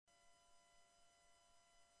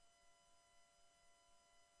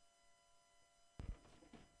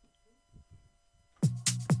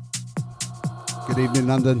Good evening,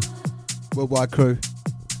 London. Worldwide crew.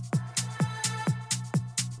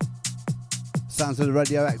 Sounds of the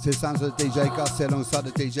Radioactive, sounds of the DJ Gussie alongside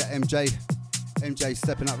the DJ MJ. MJ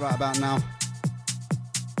stepping up right about now.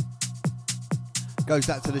 Goes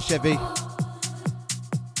out to the Chevy.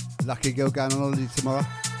 Lucky girl going on holiday tomorrow.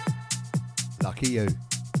 Lucky you.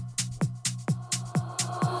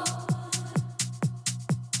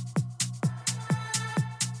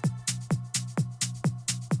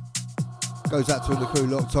 Goes out to all the crew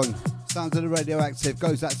locked on. Sounds of the Radioactive.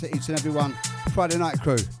 Goes out to each and every one. Friday night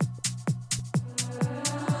crew.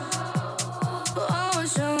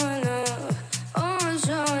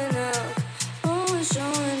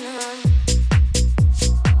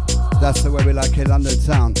 That's the way we like it, London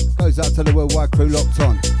town. Goes out to the worldwide crew locked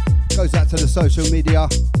on. Goes out to the social media.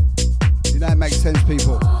 You know it makes sense,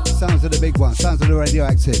 people. Sounds of the big one. Sounds of the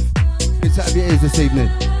Radioactive. Good to have your ears this evening.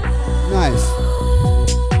 Nice.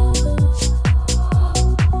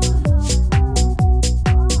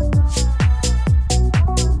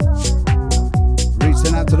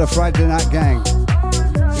 Reaching out to the Friday night gang.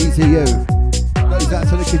 Easy you. Goes out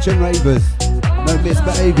to the kitchen ravers. No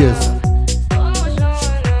misbehaviors.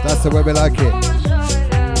 That's the way we like it.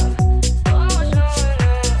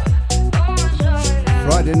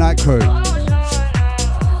 Friday night crew.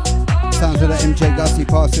 Sounds of the MJ Gussie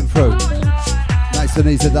passing through. Nice and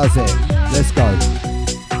easy does it. Let's go.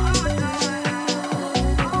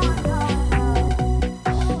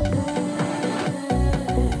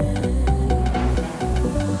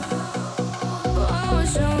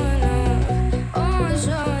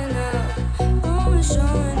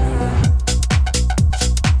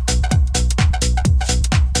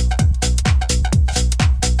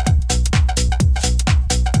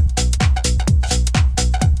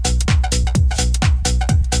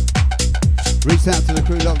 Out to the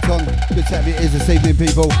crew locked on. Good to have your ears this evening,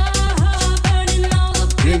 people.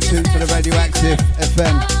 You're in tune to the Radioactive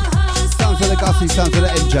FM. Sounds of the Gussie, sounds of the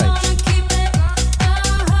MJ.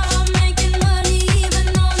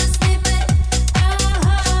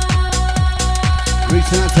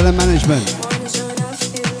 Reaching out to the management.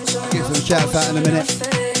 Give some shouts out in a minute.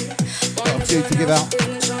 Got a few to give out.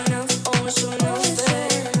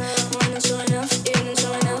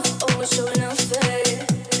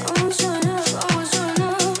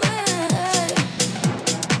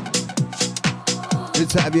 Good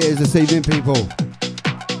to have your ears this evening, people.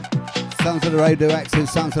 Sounds of the Radioactive,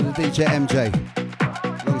 sounds of the DJ MJ.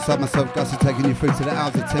 Alongside myself, Gussie, taking you through to the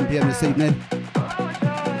hours of 10 PM this evening.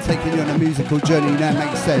 Taking you on a musical journey, you know it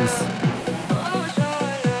makes sense.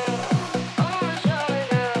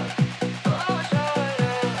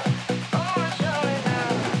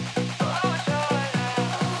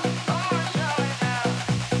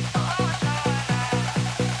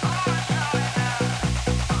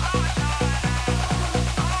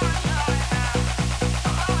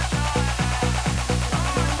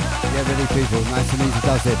 People, nice and easy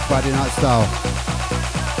does it, Friday night style.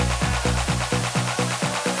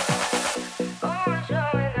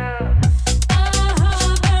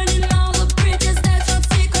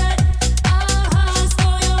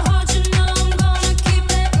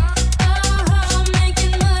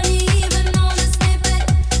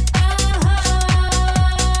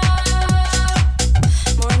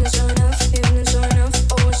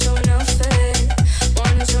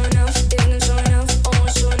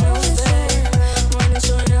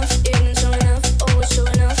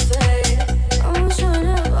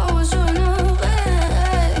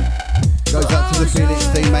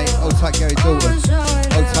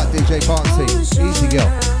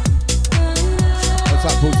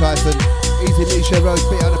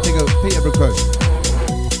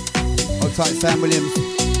 Sam Williams,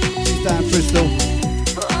 she's down in Bristol,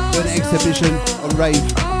 doing an exhibition on rave.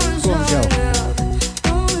 Go on, girl.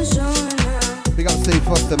 Big up Steve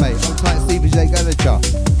Foster, mate. I'm tight, Stevie J Gallagher.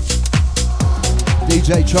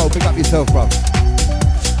 DJ Troll, big up yourself, bro.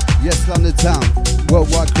 Yes, London town,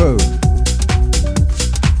 worldwide crew.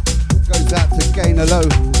 Goes out to Gainer Low.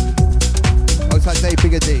 Old tight Dave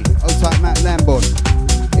Bigger D. Old tight Matt Lamborn.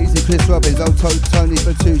 Easy Chris Robbins. Old tight Tony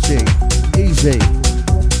Bertucci. Easy.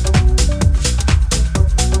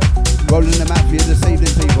 Rolling them out for you this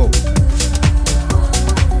evening, people.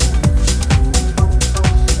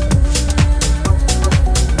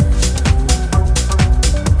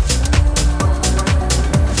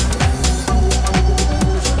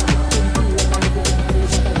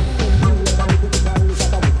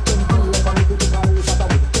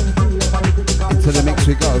 Into the mix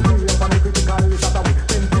we go.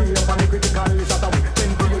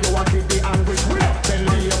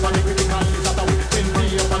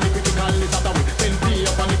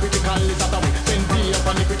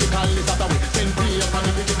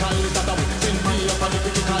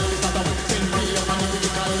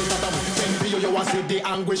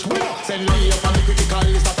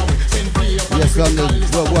 Yes, London,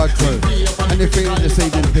 work crew. And you're feeling this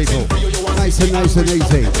evening, people. Nice and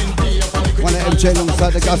easy. One at MJ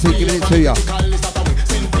alongside the Gussie, giving it to you.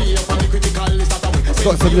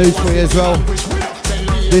 Got some news for you as well.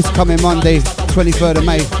 This coming Monday, 23rd of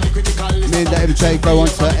May, me and the MJ go on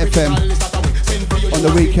to FM on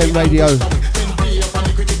the weekend radio.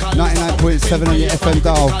 99.7 on your FM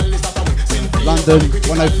dial. London,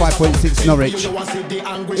 105.6 Norwich.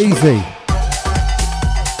 Easy.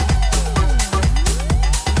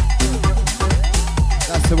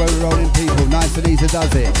 That's the way we're rolling, people. Nice and easy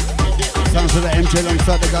does it. Sounds of the MJ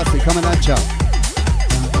alongside the Gussie, coming at ya.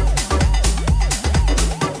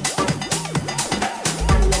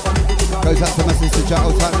 Goes out to my sister Jack,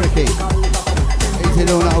 old tight Ricky. Easy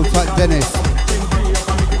doing that, old tight Dennis.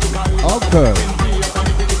 Okay.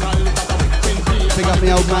 Big up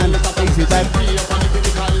the old man, easy dad.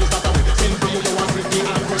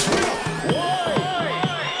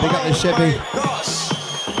 Big up the Chevy.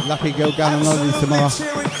 Lucky girl going on holiday tomorrow.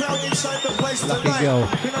 Lucky girl.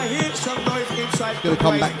 It's gonna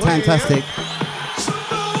come back fantastic.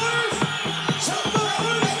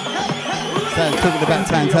 Talking about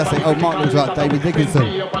fantastic. Oh, Mark looks like David Dickinson.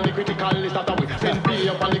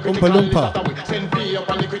 Oompa Loompa.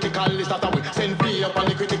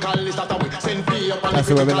 That's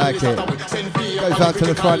the way we like it. Goes out to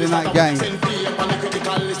the Friday night gang.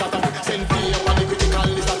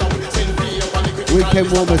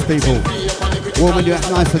 Weekend warmers, people. Warming you up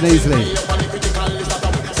nice and easily.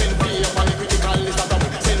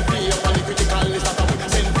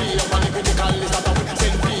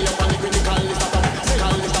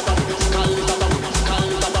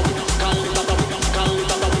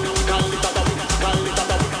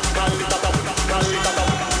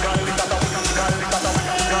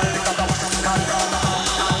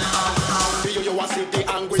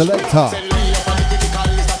 Selector.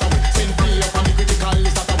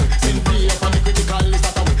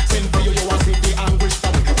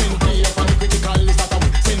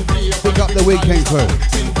 Pick up the weekend crew.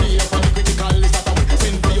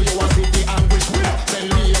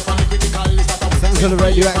 Sounds of the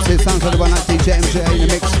radioactive, sounds of the one that DJ MJ in the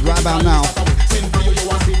mix right about now.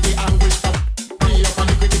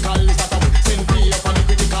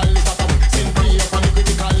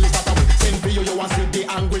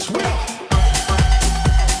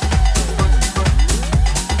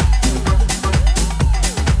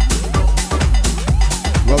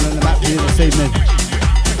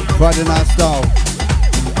 Friday night style.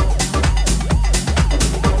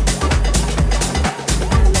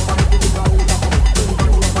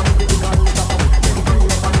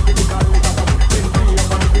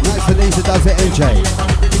 Nice and easy does it, MJ.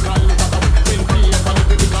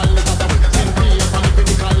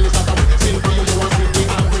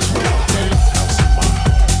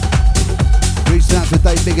 Reaching out to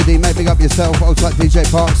Dave Biggity, mate, big up yourself. Old type DJ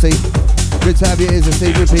Parksy. Good to have you here this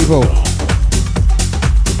evening, people.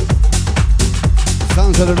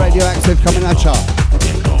 Sounds of the radioactive coming at ya.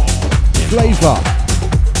 Flavor.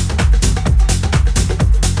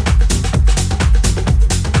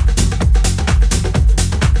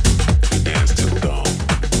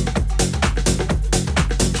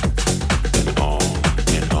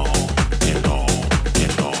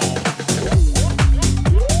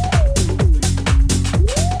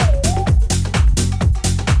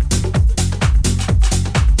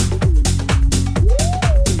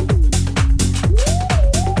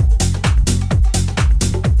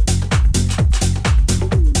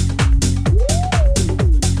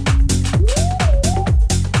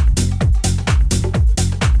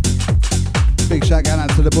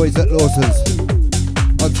 Boys at Lawson's.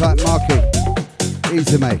 Odd type Marky.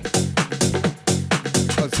 Easy mate.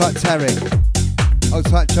 Odd type Terry. Odd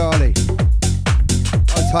type Charlie.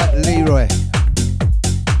 Odd type Leroy.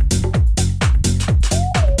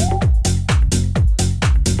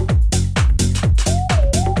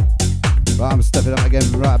 Right, I'm stepping up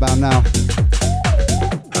again right about now.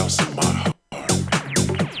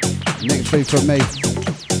 Next week from me.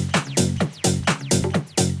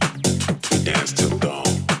 Dance till dawn.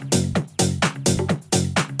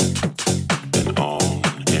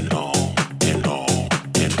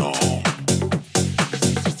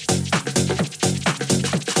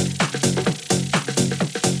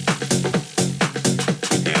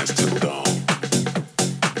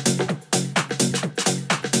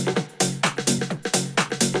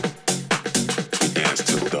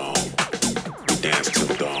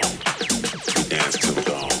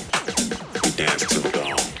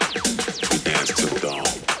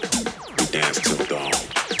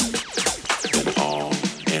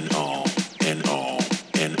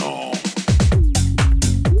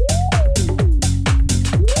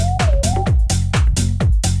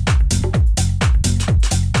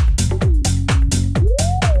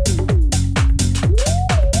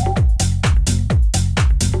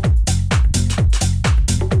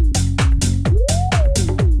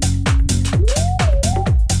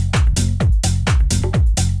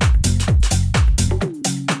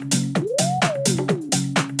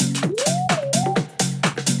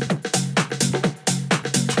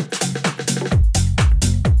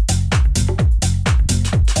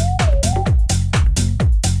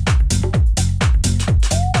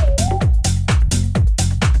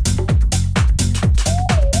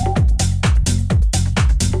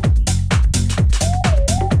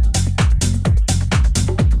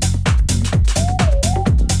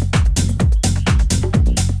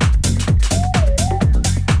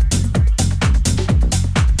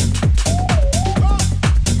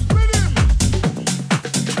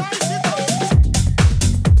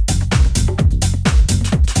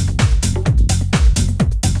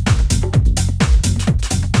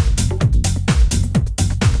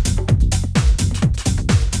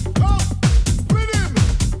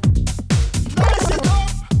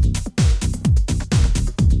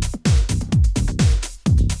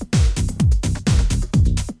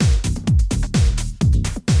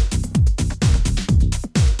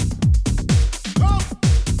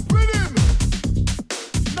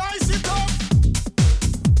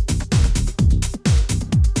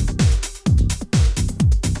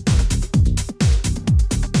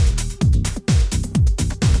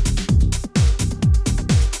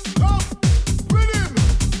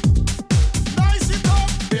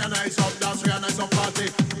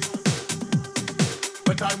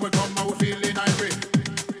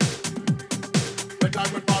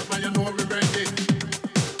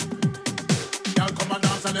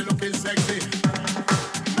 looking sexy.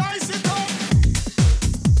 Nice it up.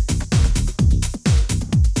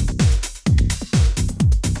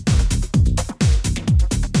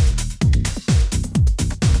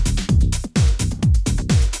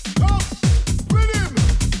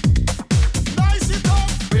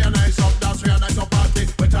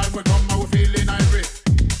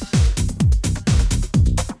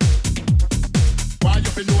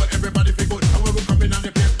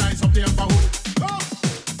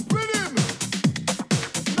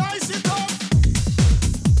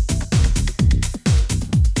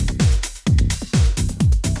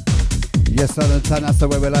 Yes, Southern Town, that's the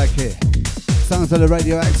way we like it. Sounds of the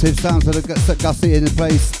radioactive, sounds of the Gussie in the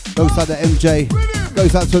place. Goes out to MJ,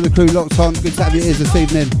 goes out to the crew locked on. Good to have your ears this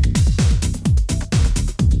evening.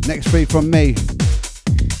 Next three from me.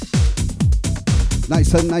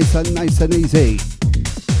 Nice and easy.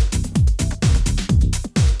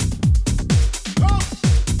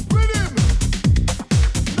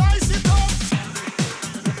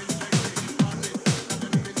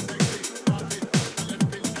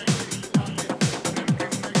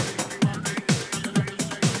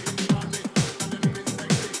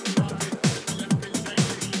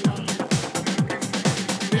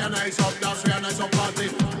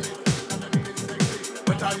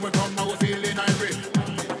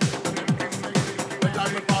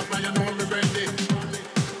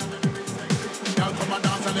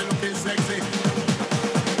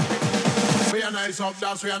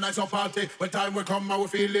 We a nice up party. When time we come, we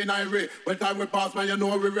feeling irate. When time we pass, man, you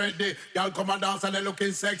know we ready. Y'all come and dance and they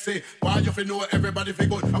looking sexy. Why you feel know everybody feel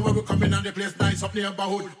good? And when we come in and the place nice up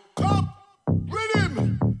neighborhood. Come,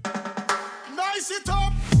 rhythm, nice it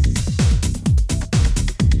up.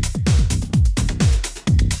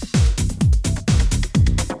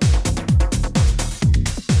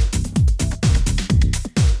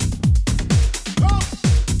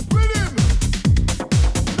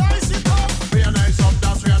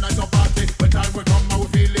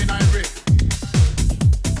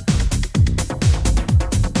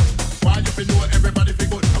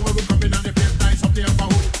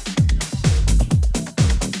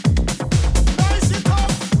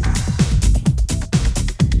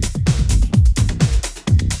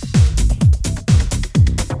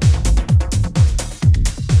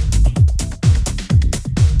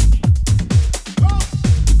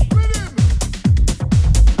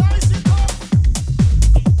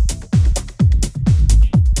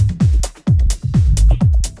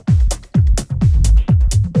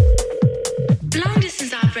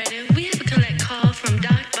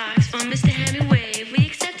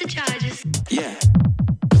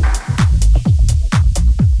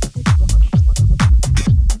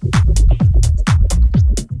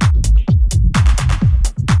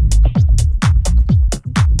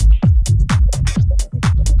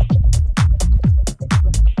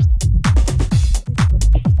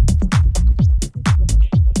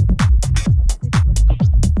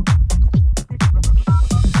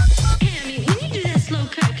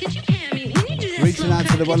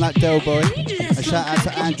 One like Del Boy. A shout out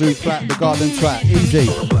to Andrew Pratt, the Garden Track. Easy.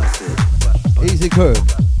 Easy crew.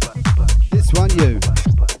 This one you.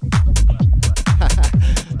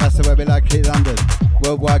 That's the way we like it in London.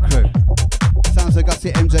 Worldwide crew. Sounds like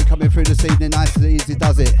Gussie MJ coming through this evening. Nice and easy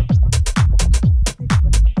does it.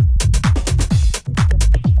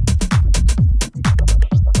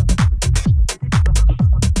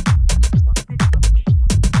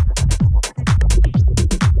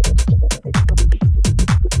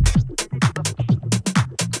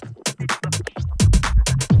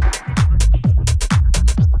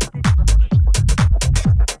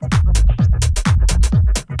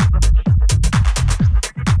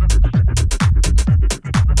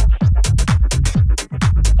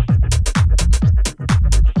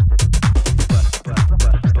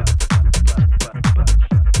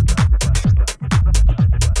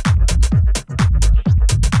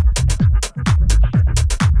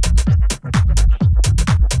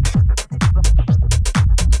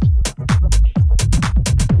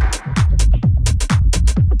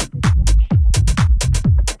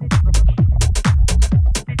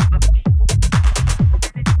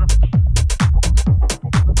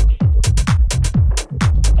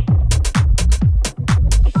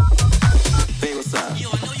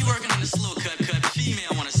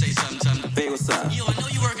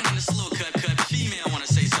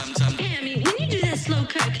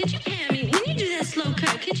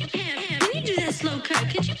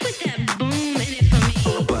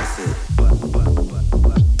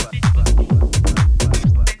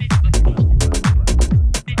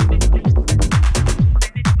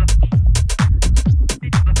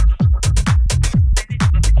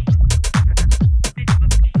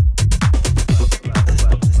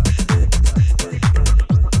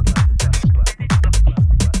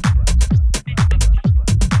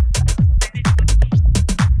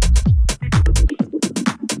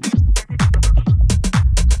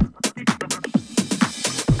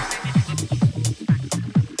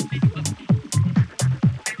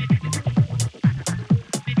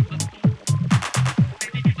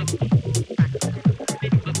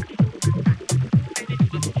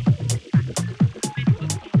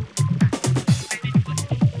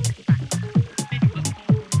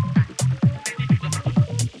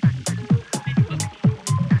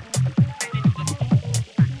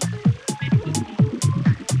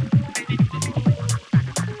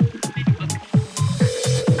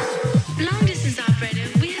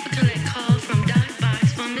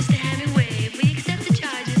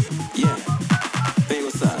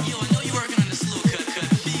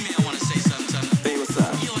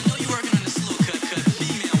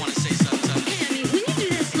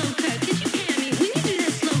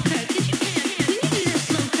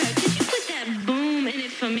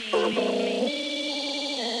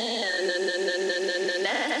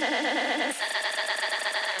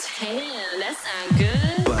 That sound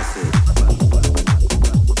good. Bust it.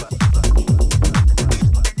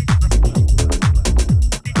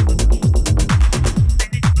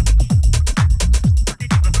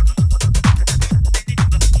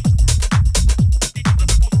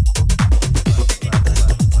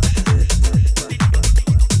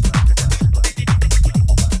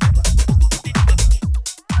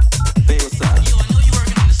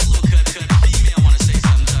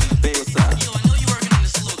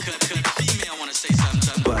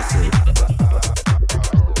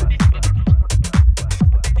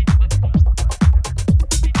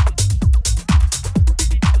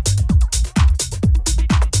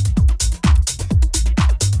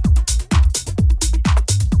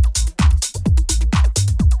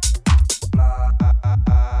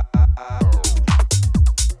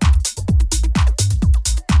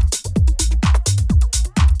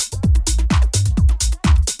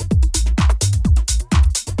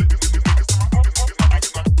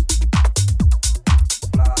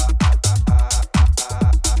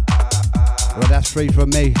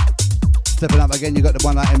 From me, stepping up again. You got the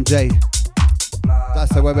one like MJ.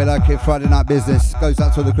 That's the way we like it. Friday night business goes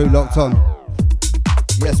out to the crew locked on.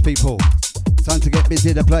 Yes, people, time to get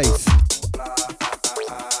busy in the place.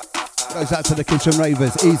 Goes out to the kitchen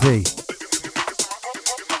ravers. Easy.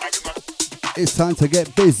 It's time to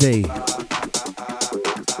get busy.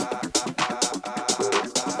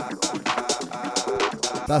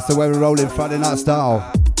 That's the way we're rolling. Friday night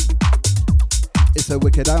style. It's a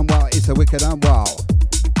wicked and wow, it's a wicked and wow.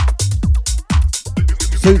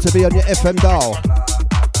 Soon to be on your FM dial.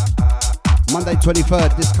 Monday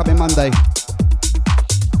 23rd, this coming Monday.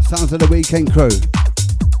 Sounds of the Weekend Crew.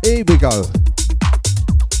 Here we go.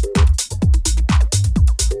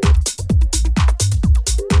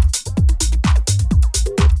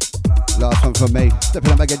 Last one from me.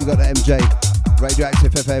 Stepping up again, you got the MJ.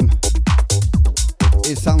 Radioactive FM.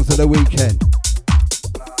 It sounds of the weekend.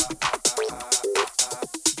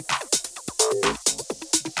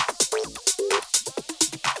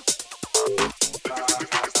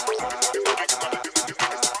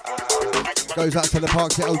 Goes out to the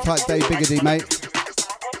Parks at Old Type Dave Biggity, mate.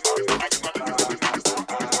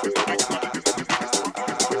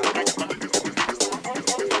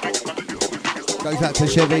 Goes out to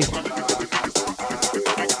Chevy.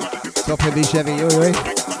 Top heavy Chevy, you ready?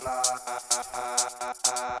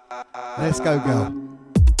 Let's go, girl.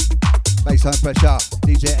 Baseline pressure,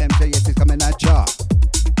 DJ MJ, yes, it's coming at ya.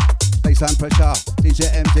 Baseline pressure,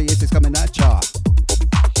 DJ MJ, yes, it's coming at ya.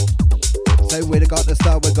 So we got the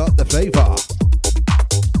style, we got the flavour.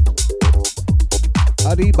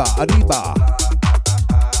 Arriba, arriba.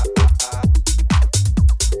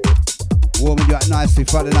 Warming you up nicely,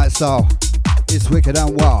 Friday night style. It's wicked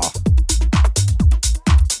and wow.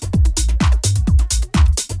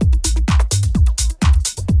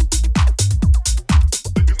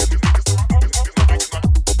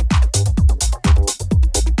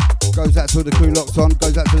 Goes out to the crew locked on,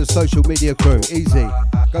 goes out to the social media crew, easy.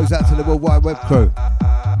 Goes out to the World Wide Web crew.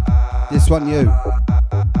 This one you.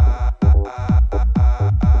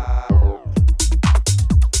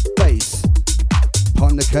 Bass,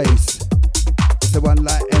 pon the case. It's the one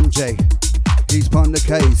like MJ. He's pon the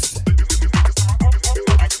case.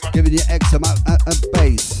 Giving you X amount of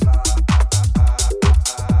bass.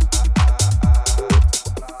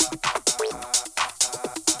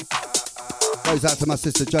 Goes out to my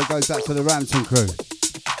sister Jo, goes out to the Ramson crew.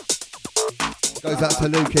 Goes out to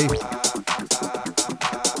Lukey.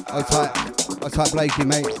 I type Blakey,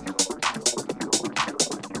 mate.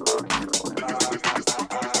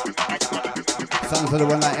 Sounds of the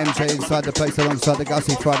one like MJ inside the place alongside the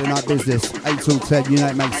Gussie Friday night business. 8 till 10, you know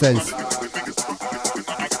it makes sense.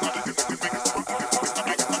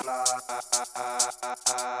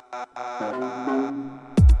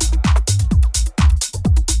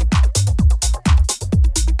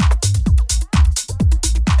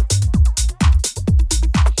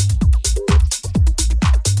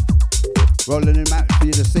 Rolling in match for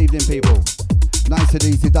you this evening, people. Nice and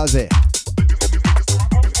easy does it.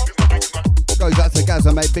 Goes out to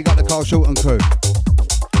Gaza, mate. Big up the Carl Shorten crew.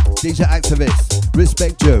 DJ Activist,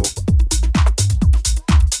 respect you.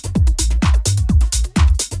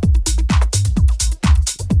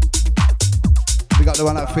 Big up the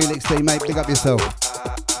one at Felix D, mate. Big up yourself.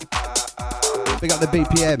 Big up the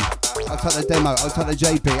BPM. I'll take the demo. I'll take the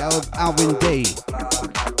JP. Alvin D.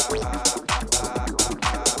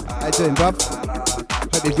 How you doing, bruv?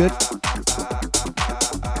 Hope you're good.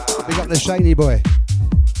 Big up the Shaney boy.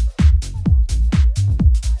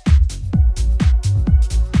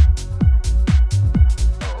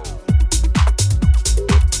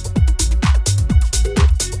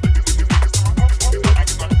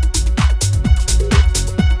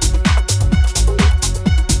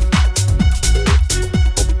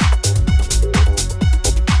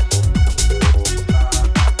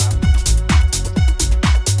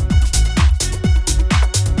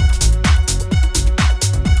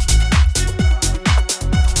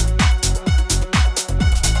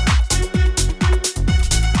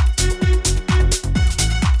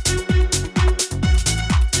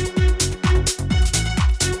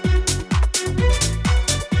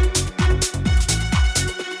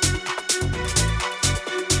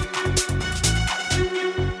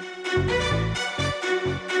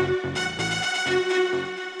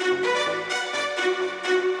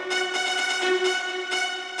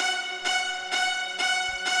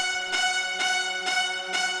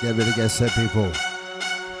 Get rid of Get Set, people.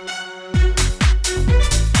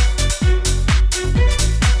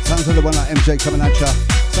 Sounds of the one like MJ coming at ya.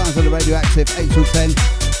 Sounds of the Radioactive, 8 till 10.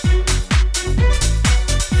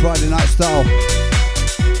 Friday night style.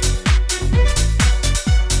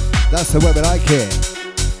 That's the way we like it.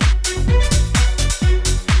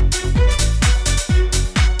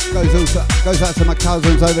 Goes out to my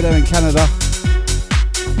cousins over there in Canada.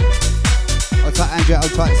 I'll type Andrea, I'll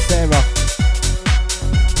type Sarah.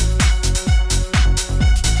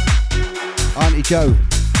 Auntie Joe.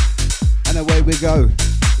 And away we go.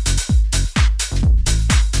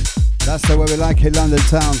 That's the way we like it, London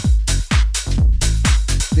town.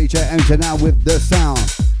 DJ MJ now with the sound.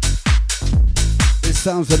 It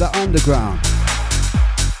sounds of the underground.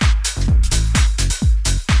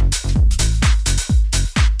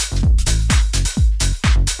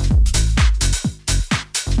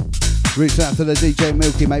 Reach out to the DJ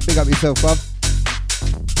Milky, mate. Big up yourself, bruv.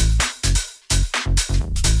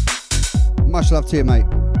 Much love to you, mate.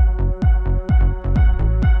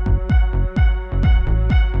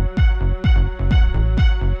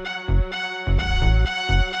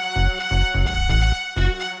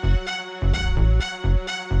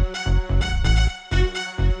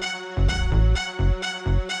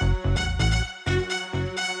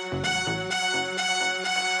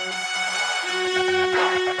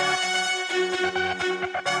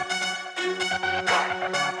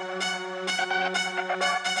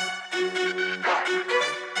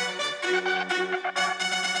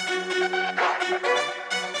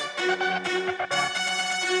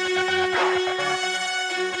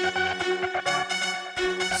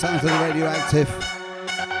 Sounds of the Radioactive.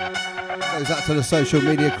 Goes out to the social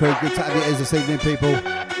media crew. Good to have you here this evening, people.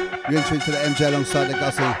 You're entering to the MJ alongside the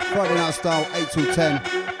Gussie. Friday night style, 8 till 10.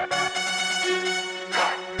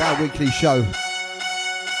 Bi-weekly show.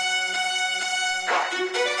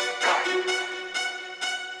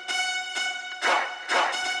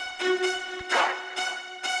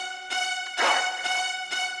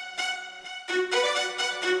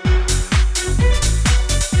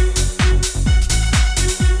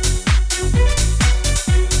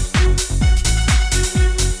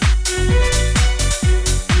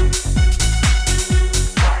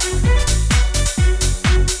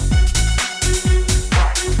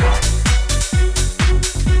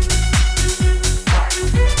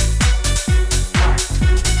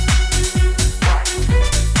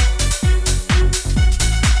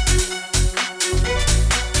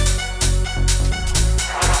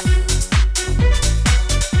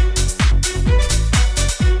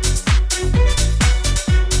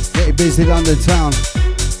 Busy London town.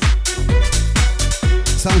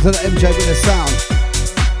 Sounds of the MJ with the sound.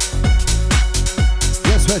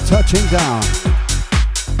 Yes, we're touching down.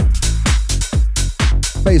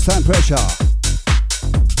 Baseline pressure.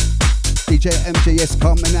 DJ MJ, yes,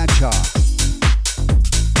 coming at ya.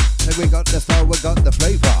 Say we got the style, we got the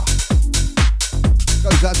flavour.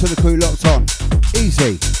 Goes out to the crew locked on.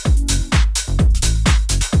 Easy.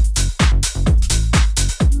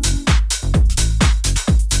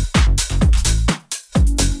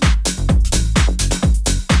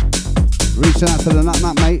 Reaching out to the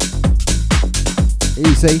nut, mate.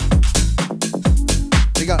 Easy.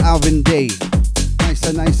 We got Alvin D.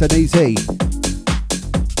 Nice and easy.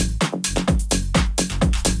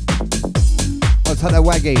 I'll take the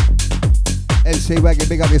Waggy. MC Waggy,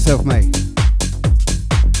 big up yourself, mate.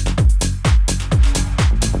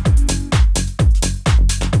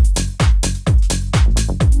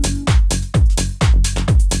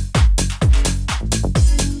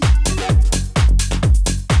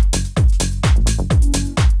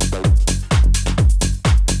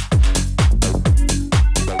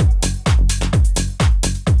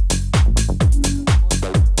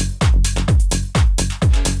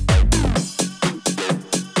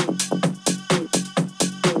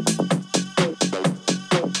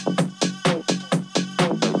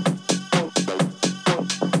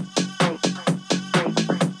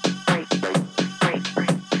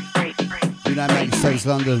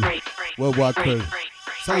 London, worldwide crew.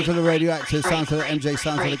 Sounds of the Radioactive, sounds of the MJ,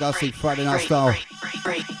 sounds of the Gussie, Friday night style.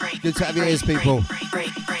 Good to have your ears, people.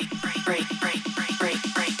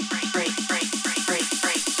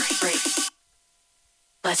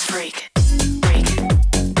 Let's freak.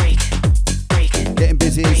 Getting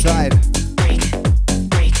busy inside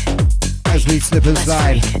as we slip and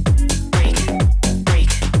slide.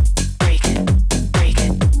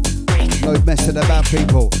 No messing about,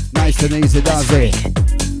 people. Nice and easy does it.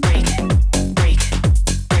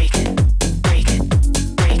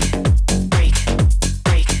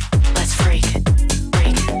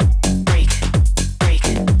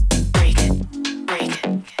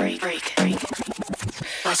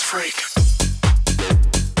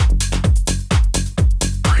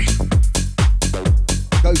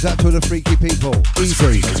 Goes out to the freaky people.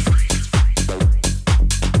 Easy.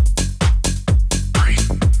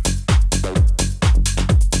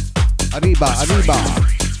 Arriba, arriba.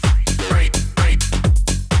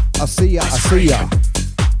 I see ya, I see ya.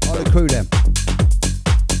 All the crew them.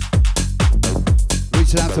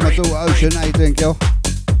 Reaching out to my daughter Ocean. How you doing, girl?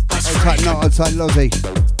 Outside, not outside Lozzie.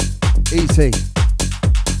 Easy.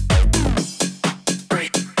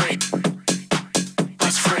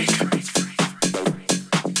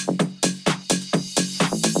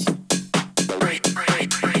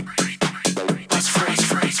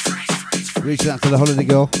 Reaching out to the holiday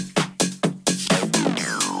girl.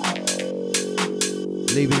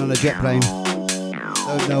 Leaving on a jet plane.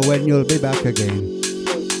 Don't know when you'll be back again.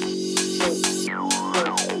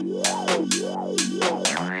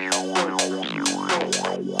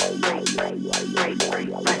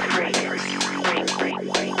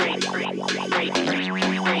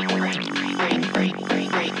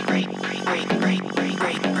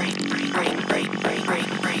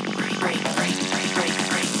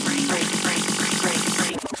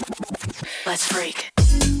 Let's freak.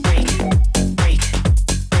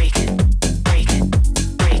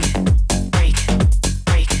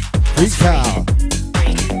 Freak out.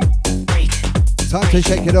 Time to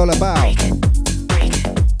shake it all about.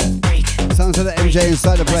 Sounds of the MJ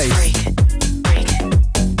inside the place.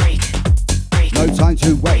 No time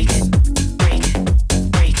to waste.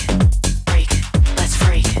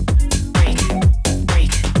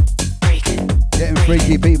 Getting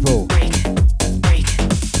freaky people.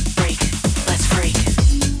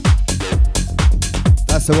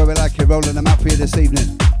 That's the way we like it, rolling them out for you this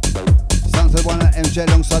evening. Sounds like one at MJ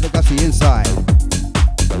alongside the Gussie inside.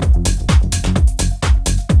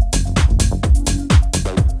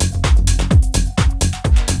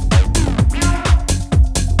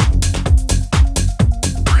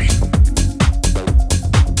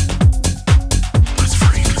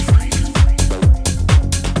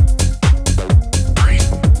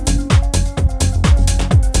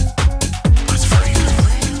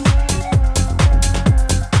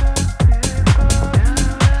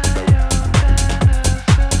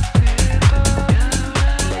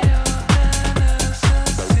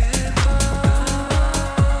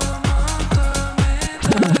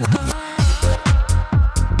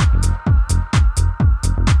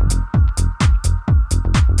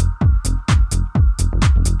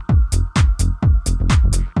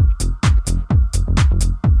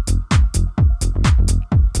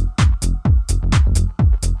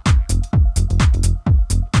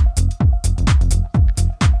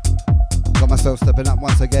 Stepping up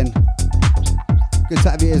once again. Good to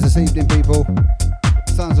have you here this evening, people.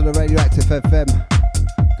 Sounds of the Radioactive FM.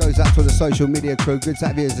 Goes out to the social media crew. Good to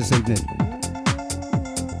have you here this evening.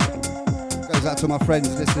 Goes out to my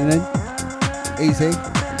friends listening in. Easy.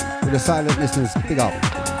 With the silent listeners. Big up.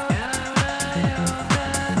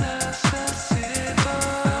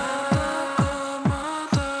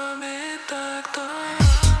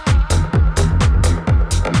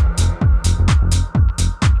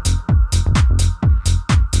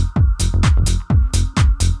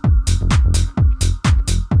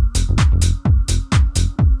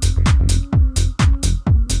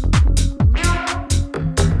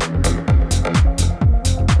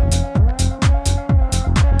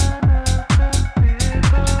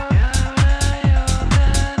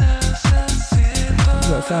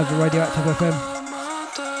 Sounds of Radioactive FM.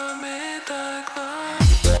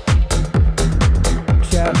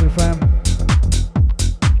 Shout out to the fam.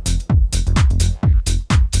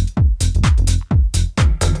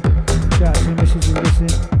 Shout out to the missus who are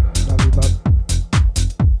listening. Love you, bud.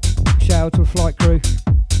 Shout out to the flight crew.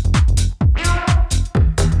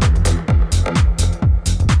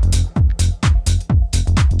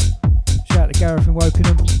 Shout out to Gareth in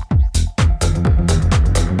Wokingham.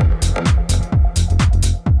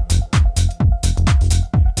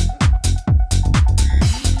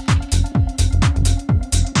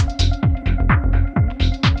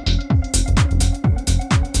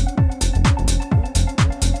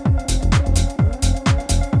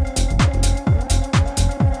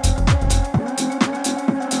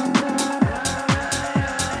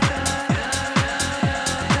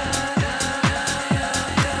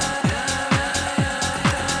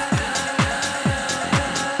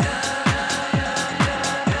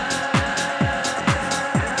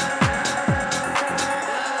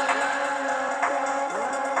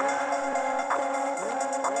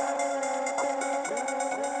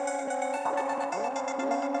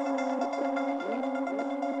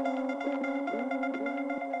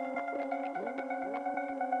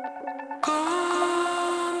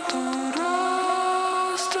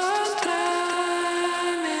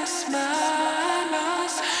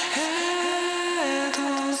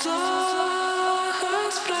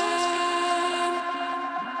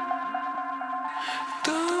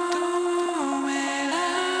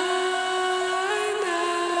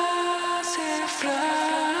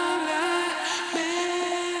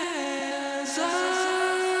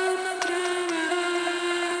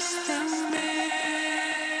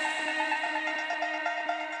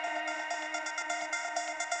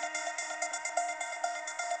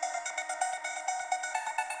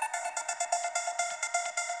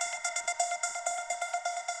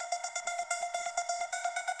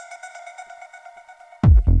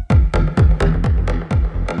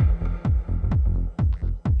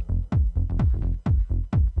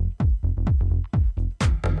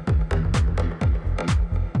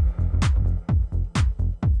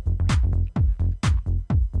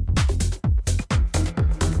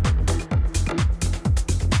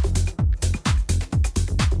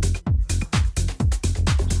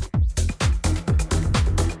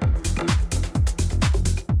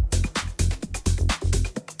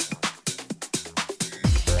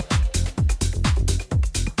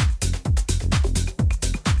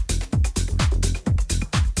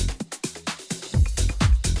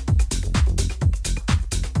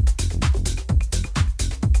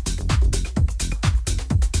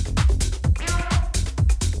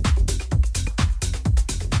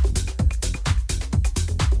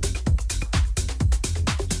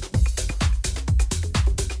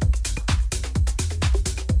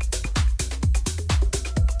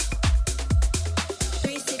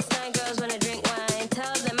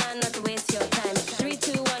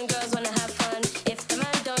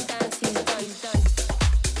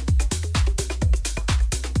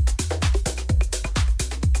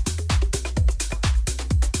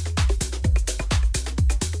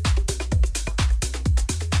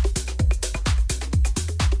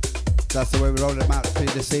 That's the way we're rolling them out for you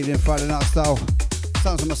this evening, Friday night style.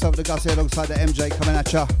 Sounds of myself, the Gus here, alongside the MJ coming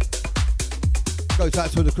at ya. Goes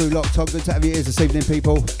out to the crew locked on. Good to have you ears this evening,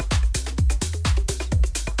 people.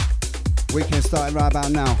 Weekend starting right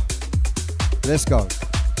about now. Let's go.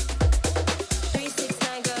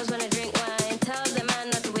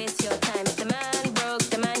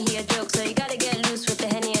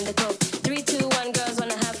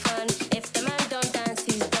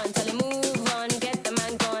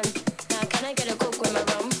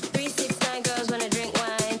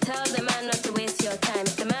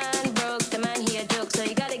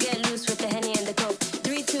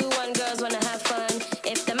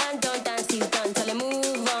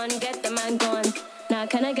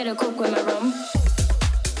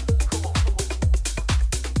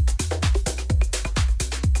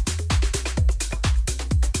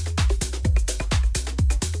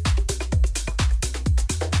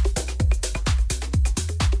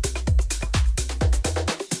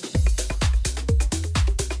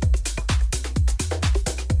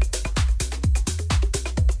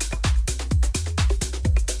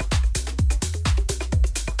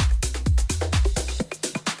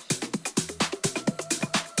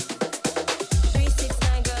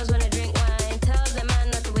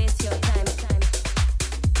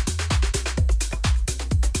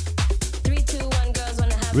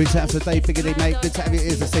 Reach out to Dave Biggity, mate. Good to have your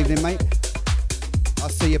ears this evening, mate. I'll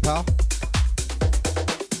see you, pal.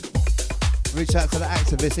 Reach out to the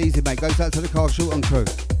Activist, easy, mate. Goes out to the Carl Shorten crew.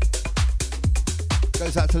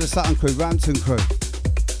 Goes out to the Sutton crew, Rampton crew,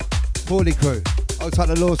 Forley crew, Old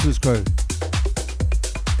Tyler Lawson's crew.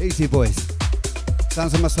 Easy, boys.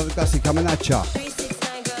 Sounds like myself, Gussie, coming at ya.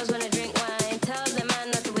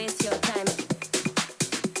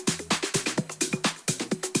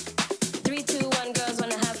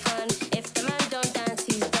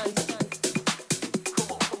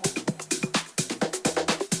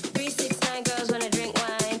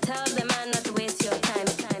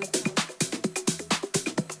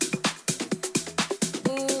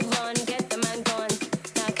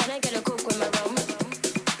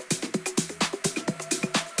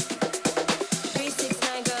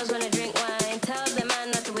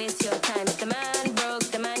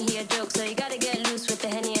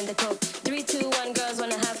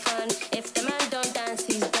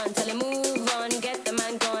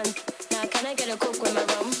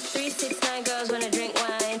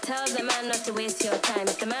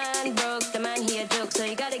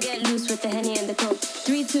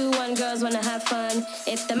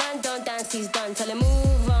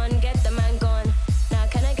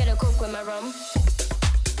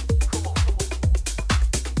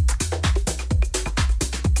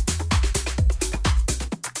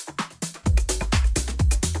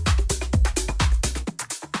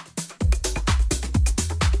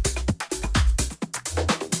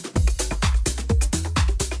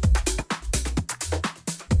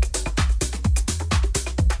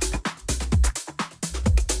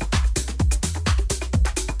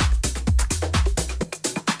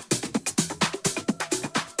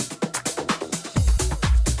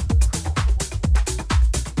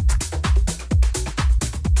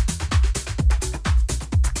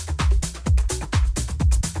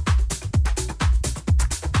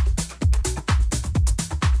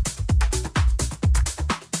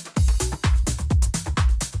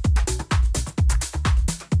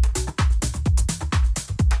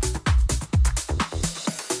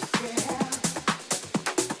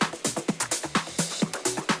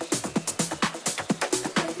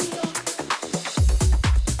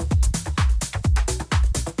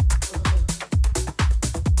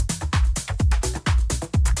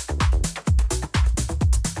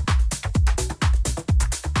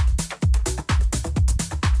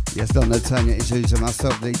 Yes, Donna Tanya introducing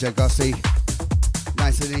myself, DJ Gussie.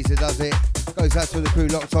 Nice and easy does it. Goes out to the crew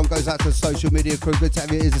locked on, goes out to the social media crew. Good to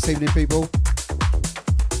have you here this evening, people.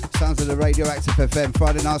 Sounds of the Radioactive FM,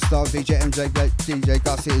 Friday Night Style, DJ MJ, DJ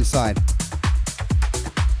Gussie inside.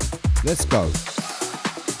 Let's go.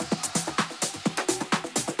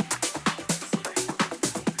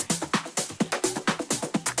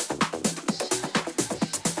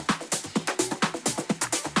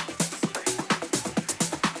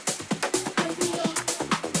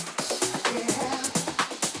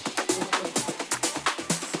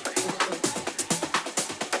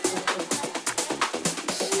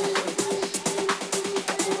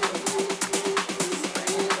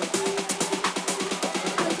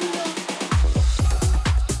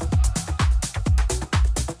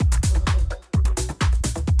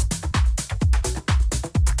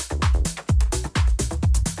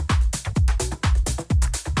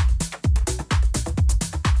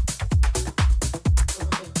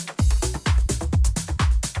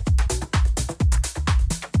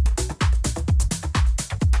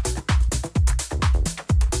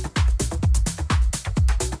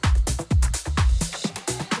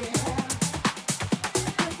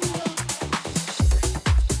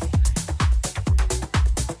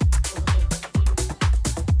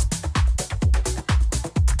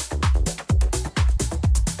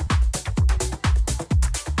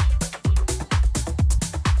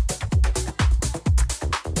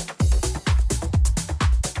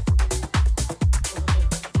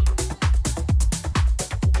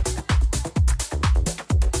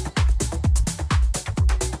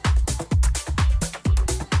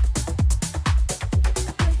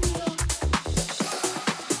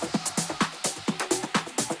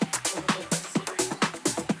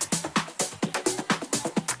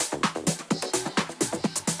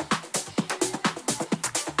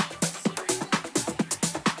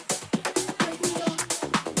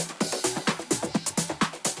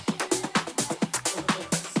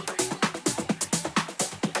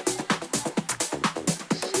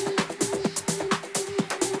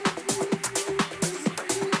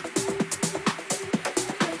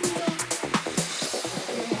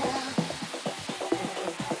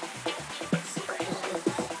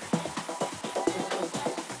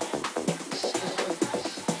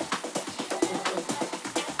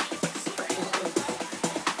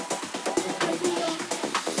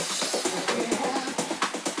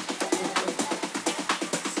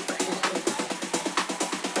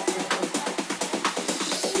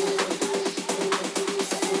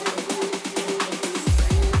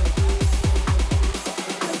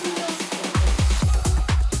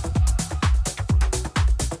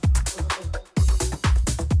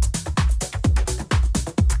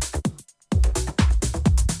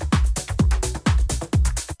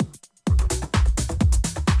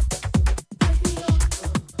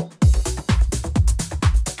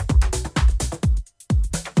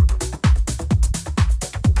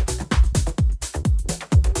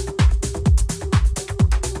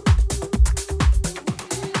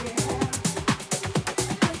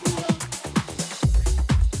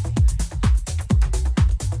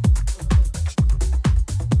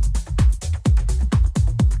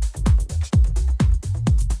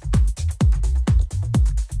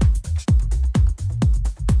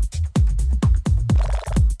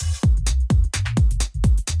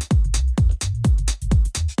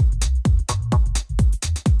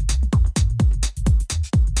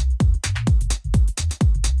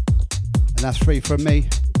 And that's free from me.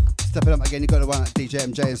 Stepping up again, you got the one at DJ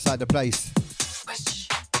MJ inside the place.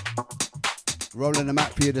 Rolling the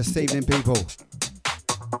map for you this evening, people.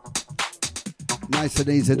 Nice and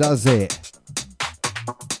easy does it.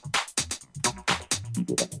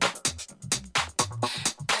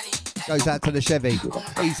 Goes out to the Chevy.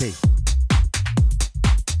 Easy.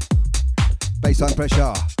 Bassline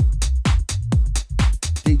pressure.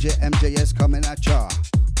 DJ MJS coming at ya.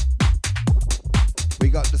 We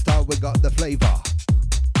got the style, we got the flavour.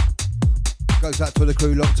 Goes out to the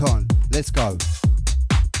crew locked on. Let's go.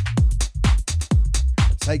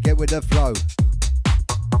 Take it with the flow.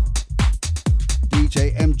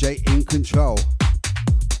 DJ MJ in control.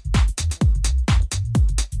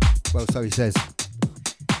 Well, so he says.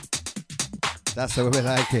 That's the way we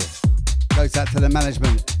like it. Goes out to the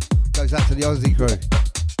management. Goes out to the Aussie crew.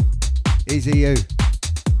 Easy you.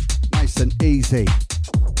 Nice and easy.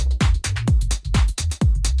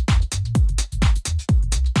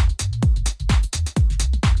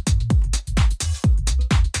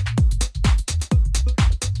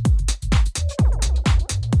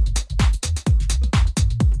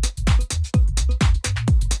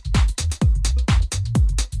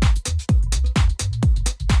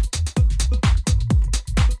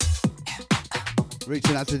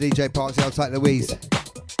 Reaching out to DJ Parksy, I'll take Louise.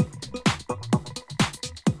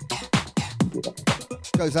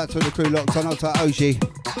 Goes out to the crew locked on, I'll take Oji.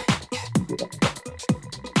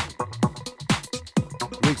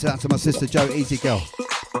 Reaching out to my sister Jo, Easy Girl.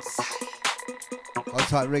 I'll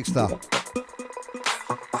take Rigster.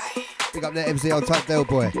 Big up the MZ, I'll take Del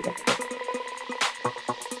Boy.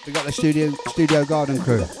 Big up the Studio Garden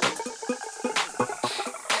crew.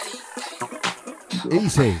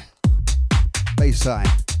 Easy. Bassline.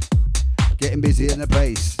 Getting busy in the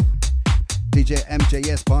place. DJ MJ,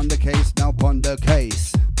 yes, ponder case, now ponder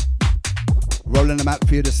case. Rolling them out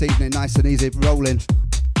for you this evening, nice and easy, rolling.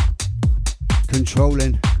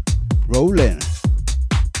 Controlling, rolling.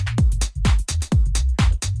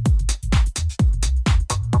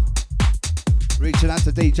 Reaching out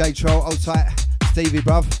to DJ Troll, old tight Stevie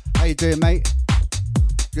bruv. How you doing, mate?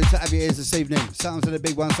 Good to have you here this evening. Sounds of the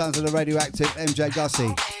big one, sounds of the radioactive MJ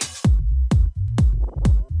Gussie.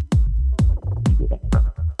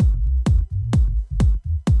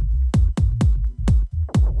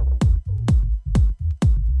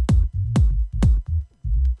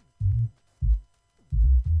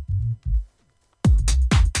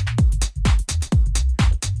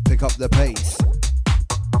 Pick up the pace.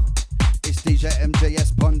 It's DJ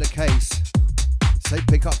MJS Ponder Case. Say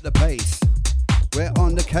pick up the pace. We're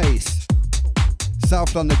on the case.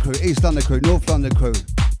 South London crew, East London crew, North London crew,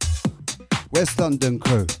 West London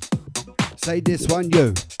crew. Say this one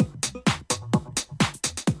you.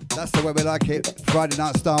 That's the way we like it. Friday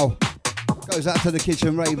night style. Goes out to the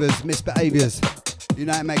kitchen ravers, misbehaviors. You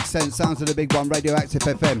know it makes sense. Sounds of the big one, Radioactive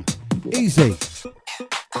FM. Easy.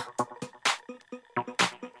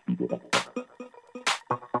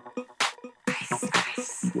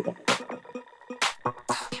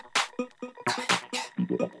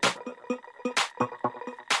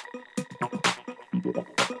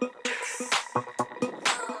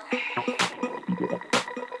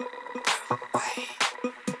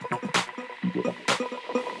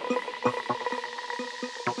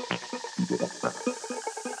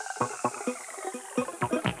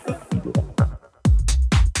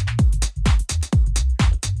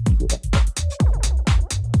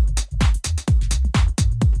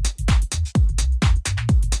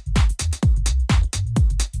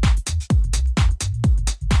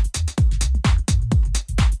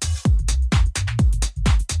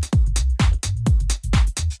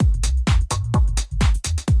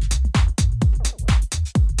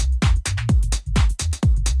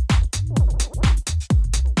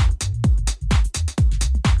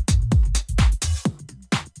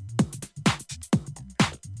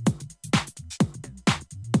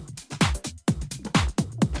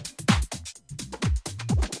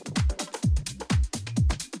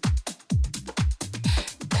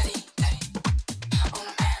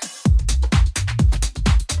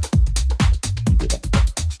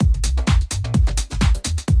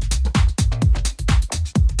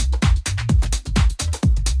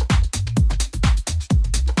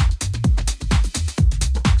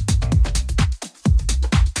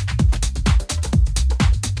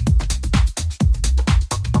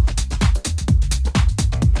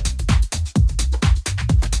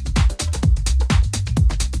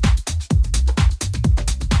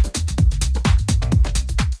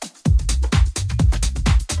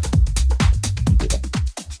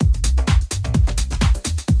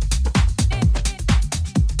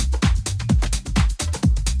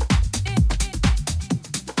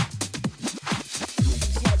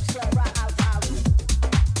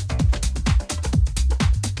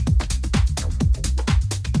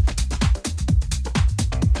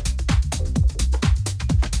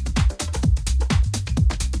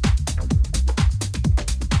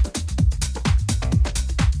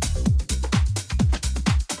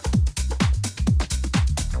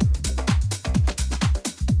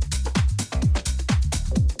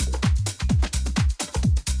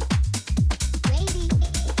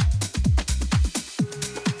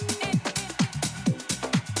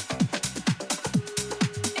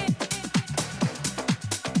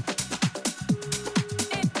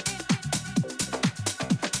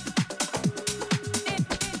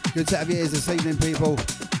 Good to have you here this evening, people.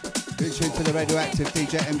 Good tune to the Radioactive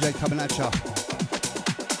DJ MJ coming at ya.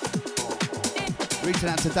 Reaching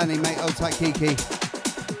out to Danny, mate, old tight Kiki,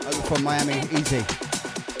 over from Miami, easy.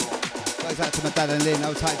 Goes out to my dad and Lynn,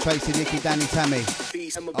 old tight Tracy, Nikki, Danny, Tammy.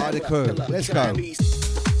 Are the crew, let's go.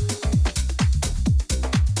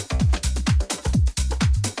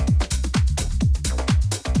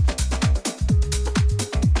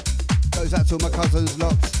 Goes out to all my cousins,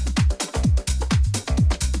 locked.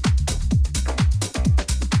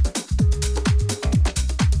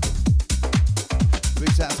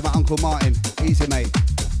 Michael Martin, easy mate.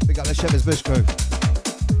 Big up the Shepherd's Bush crew.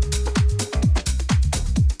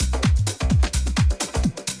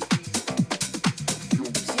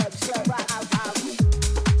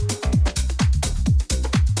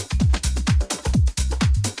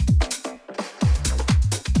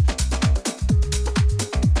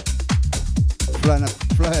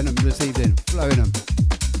 Flowing them this evening, flowing them.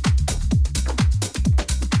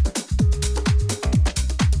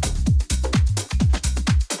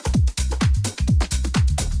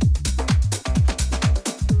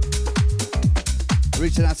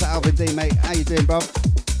 Reaching out to Alvin D, mate. How you doing, bruv?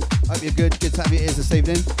 Hope you're good. Good to have your ears this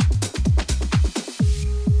evening.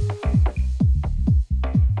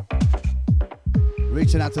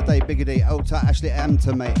 Reaching out to Dave Biggity, Ulta, Ashley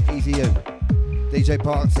Hampton, mate. Easy you. DJ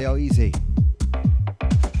Parks, oh easy.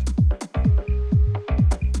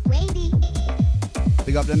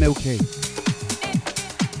 Big up the Milky.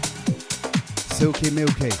 Silky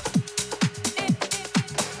Milky.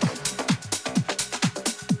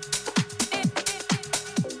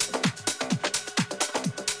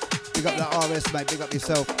 Big up the RS, mate. Big up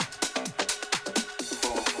yourself.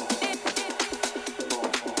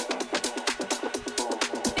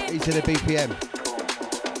 Easy the BPM.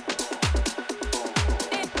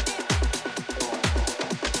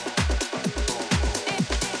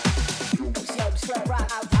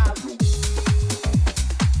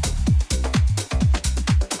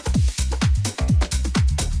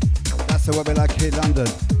 What we like here in London.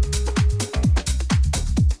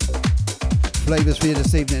 Flavours for you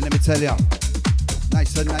this evening, let me tell you.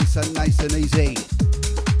 Nice and easy.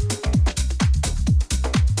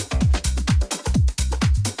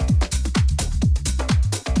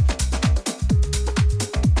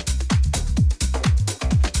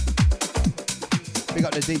 We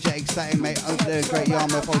got the DJ Ecstatic, mate, over there, Great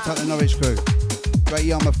Yarmouth, all type of Norwich crew. Great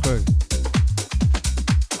Yarmouth crew.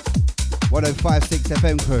 105.6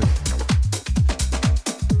 FM crew.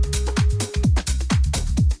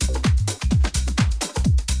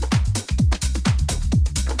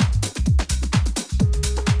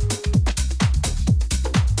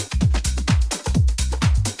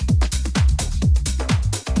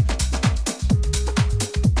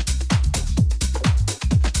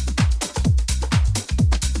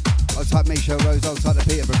 Rose, old type of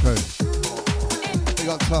Peterborough crew. We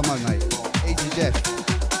got Tom on, mate. Easy Jeff.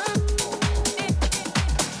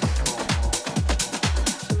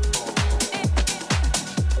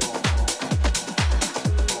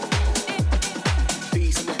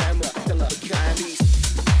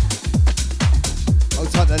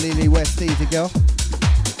 Old type of Lily West, easy girl.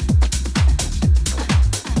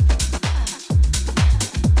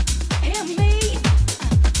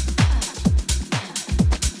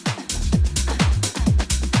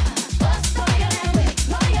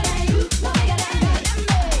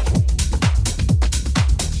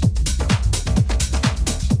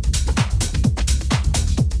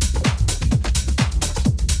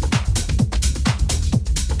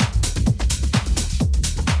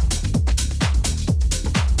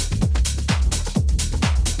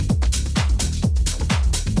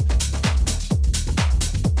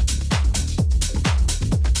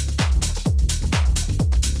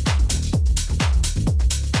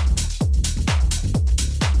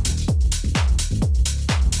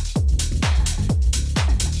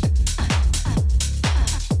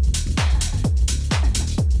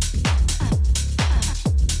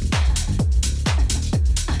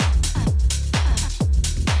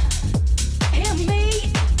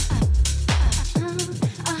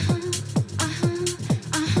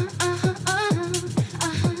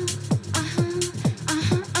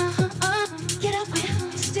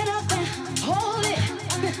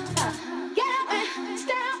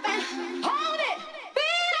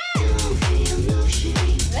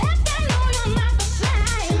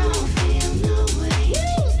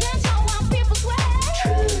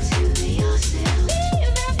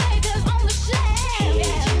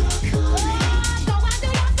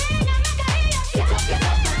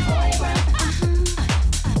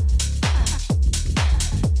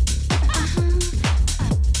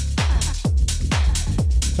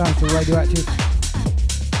 Radioactive.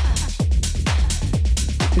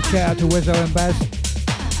 Big shout out to Wezzo and Baz.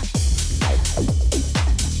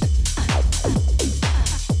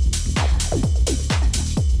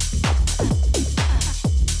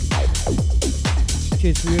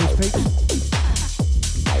 Cheers for you, peeps.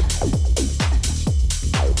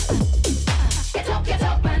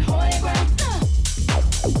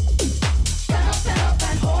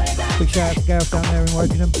 Big shout out to Gail down there in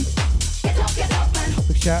Wokingham.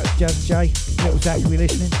 Big shout out to Jazz J, Little Zach will be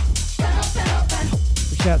listening.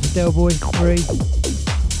 Big shout out to Del Boy, Marie.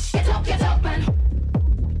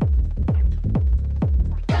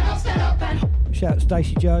 Shout out to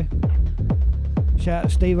Stacey Joe. Shout out to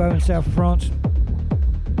Steve-O in South of France.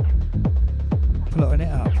 Plotting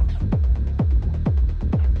it up.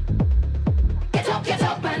 Get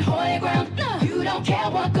up and hold your ground. You don't care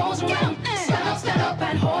what goes around. Stand up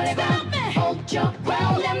and hold your ground. Hold your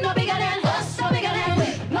ground. Them no bigger than us, no bigger than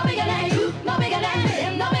we. No bigger than you, no bigger than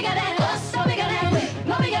them, no bigger than us, no bigger than we.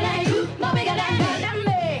 No bigger than you, no bigger than me.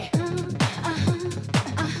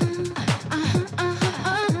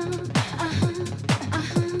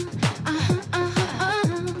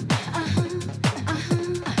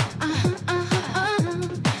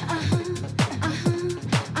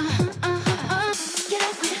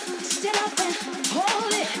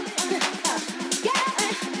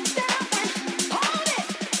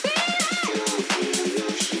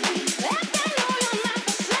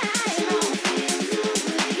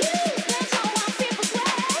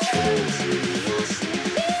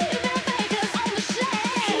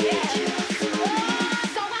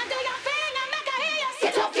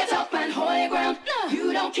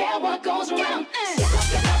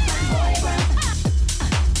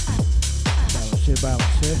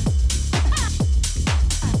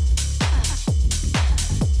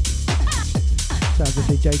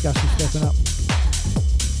 DJ Gussie stepping up.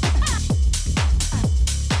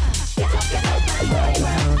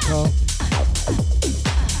 Hannah and Carl.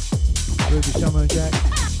 Ruby, Summer and Jack.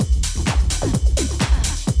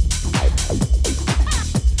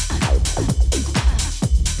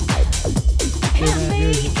 Jim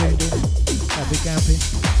Andrews are tuned in. Happy camping.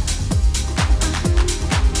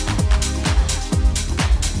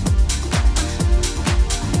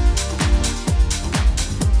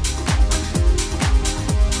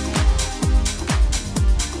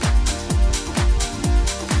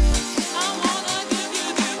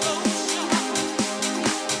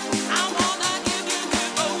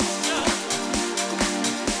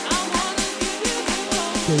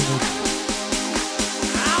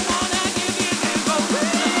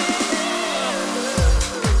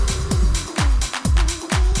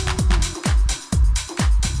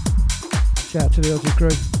 Shout out to the Aussie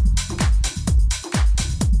crew.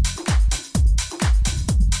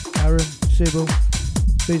 Aaron, Sybil,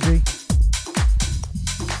 Busy.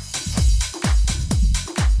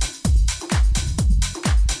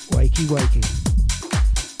 Wakey, wakey.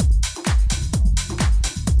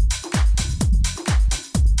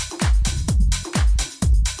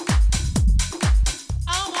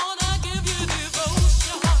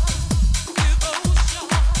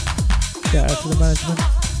 Shout out to the management.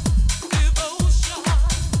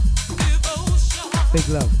 Big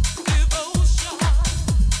love.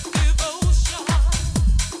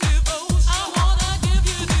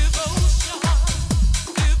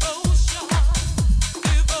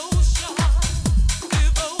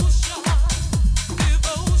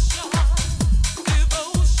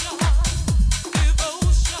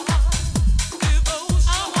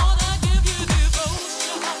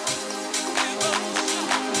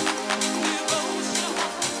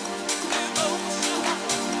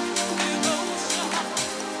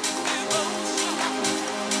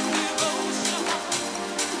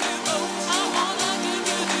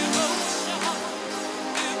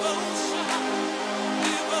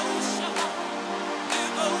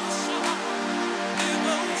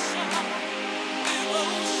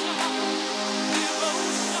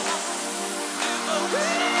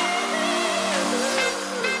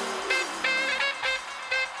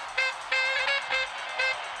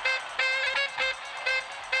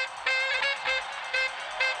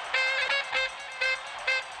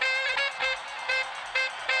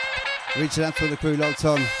 Reaching out to the crew locked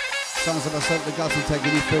on. Sounds of myself, the Gussie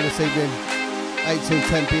taking you through this evening. 8 till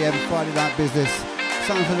 10 PM, Friday night business.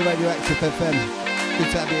 Sounds of the Radioactive FM.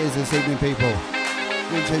 Good to have your ears this evening, people.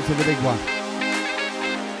 Reaching to the big one.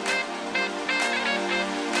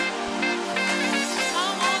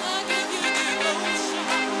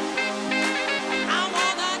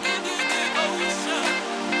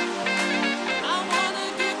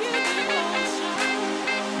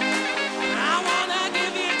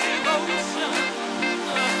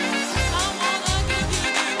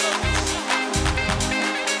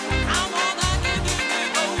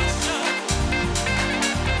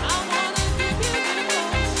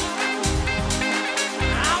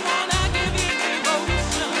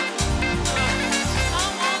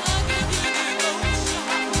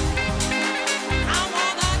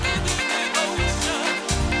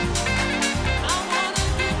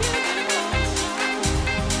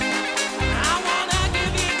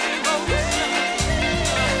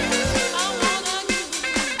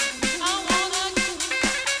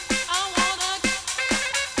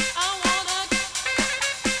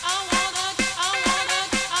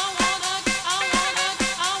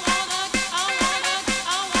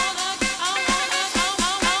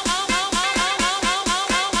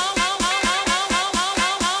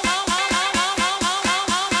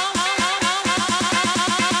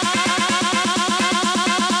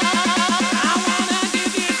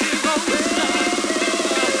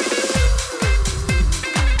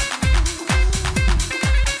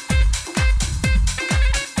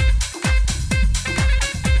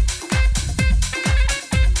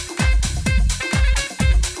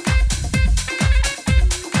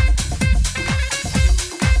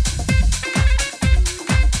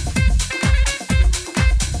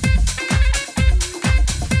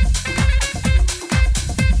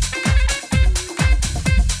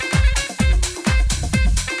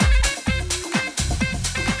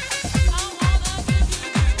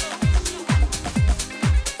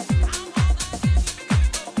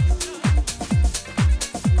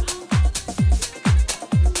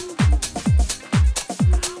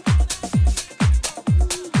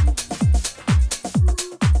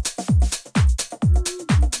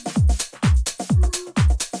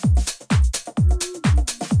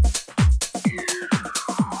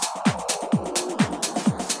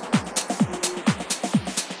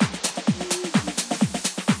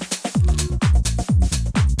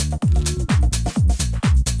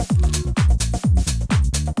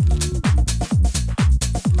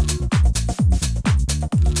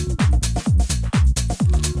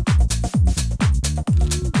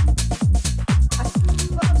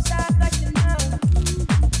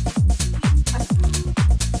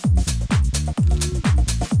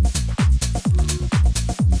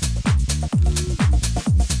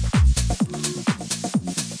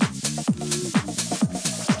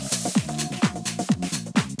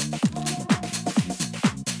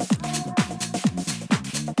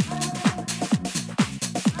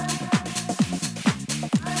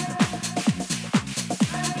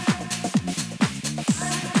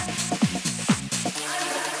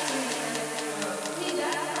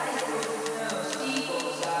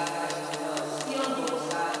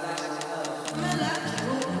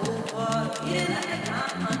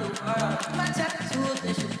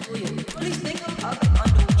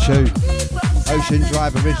 tune. Ocean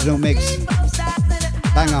Drive original mix.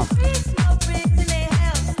 Banger.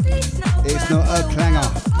 It's not a clanger.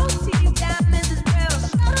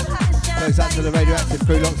 Goes out to the radioactive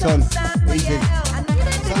crew locked on. Easy.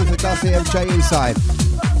 Sounds of Darcy LJ inside.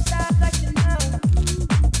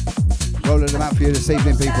 Rolling them out for you this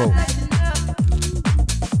evening, people.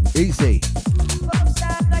 Easy.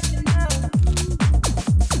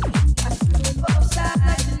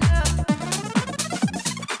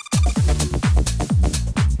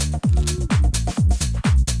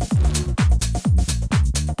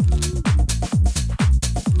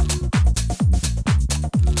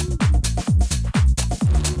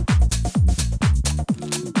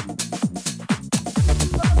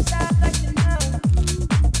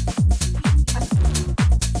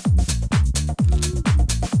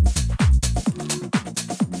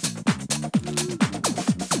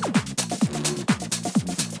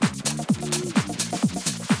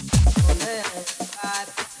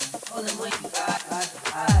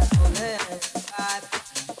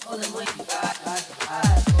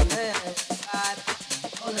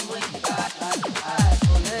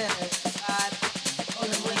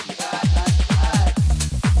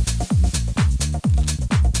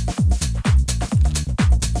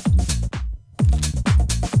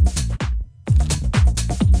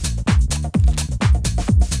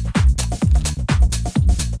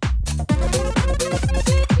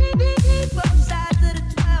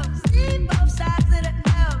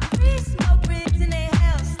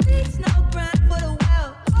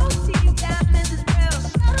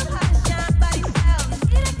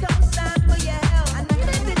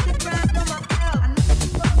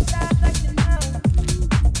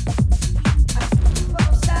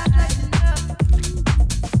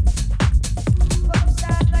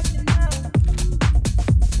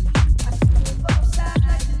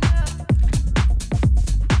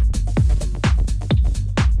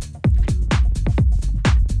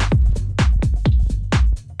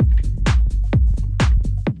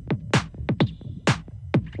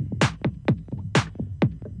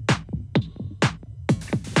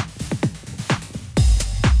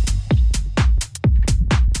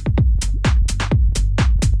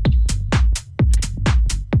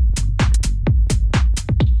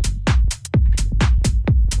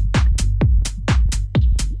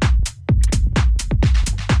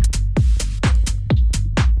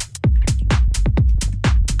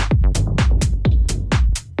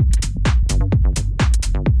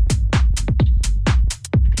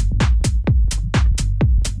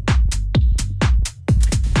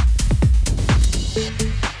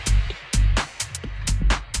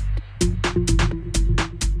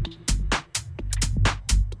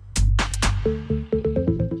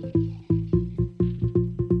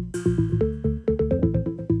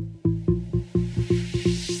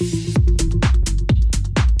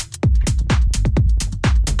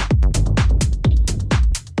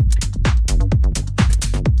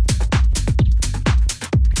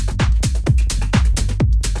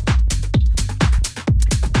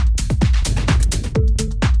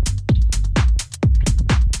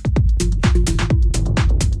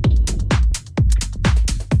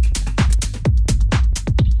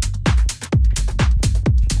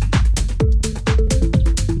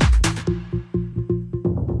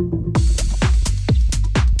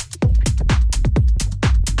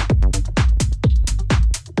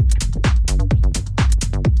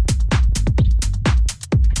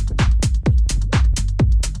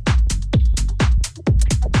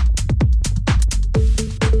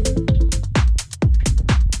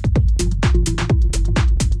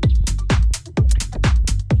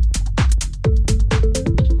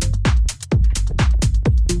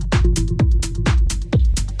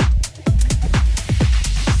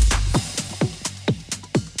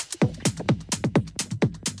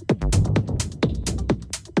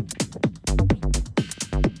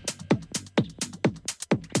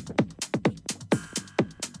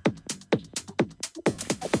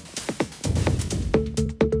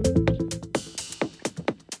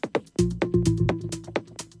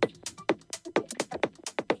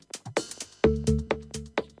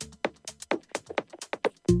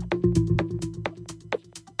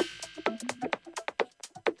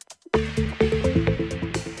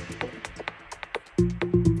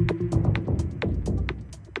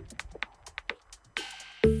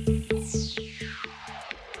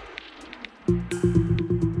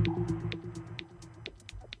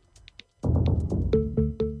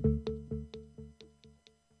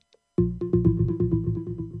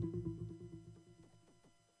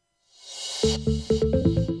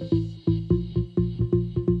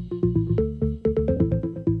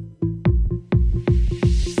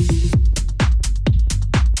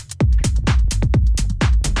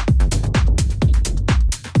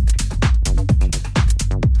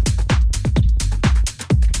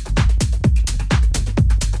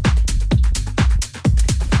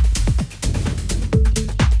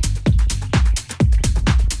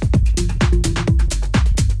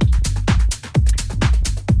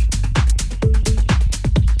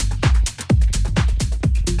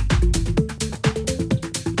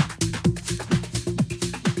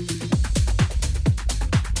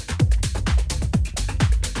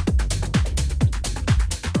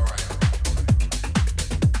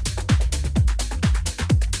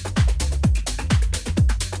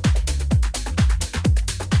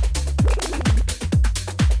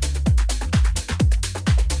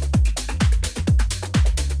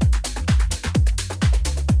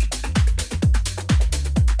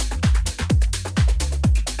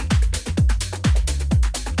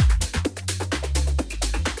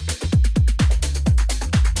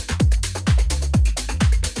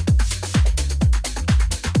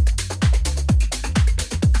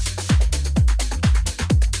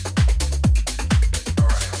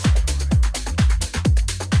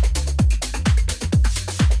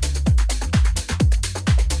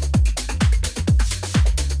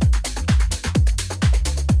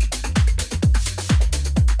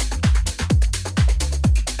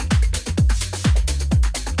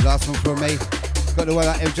 got the one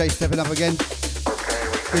out MJ stepping up again.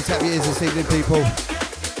 Good to have your ears this evening, people.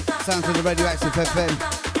 Sounds of the Radioactive FM.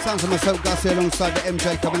 Sounds of myself, Gussie, alongside the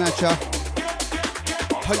MJ coming at ya.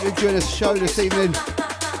 Hope you're enjoying the show this evening.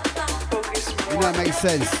 You know it makes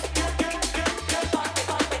sense.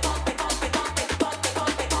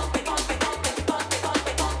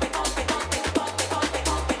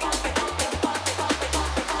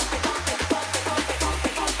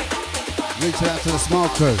 Reaching out to the Smile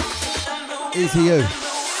crew. Easy you.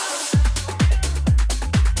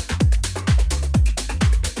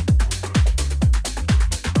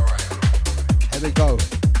 Here we go.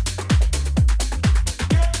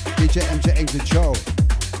 DJ MJ in control.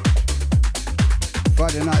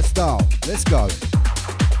 Friday night style. Let's go.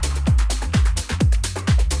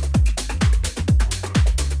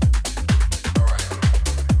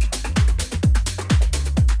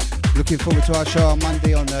 Looking forward to our show on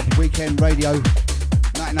Monday on the Weekend Radio,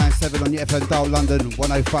 99.7 on your FM dial London,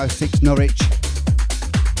 105.6 Norwich.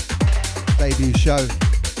 Debut show,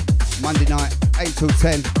 Monday night, 8 till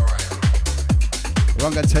 10.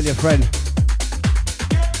 Run and tell your friend.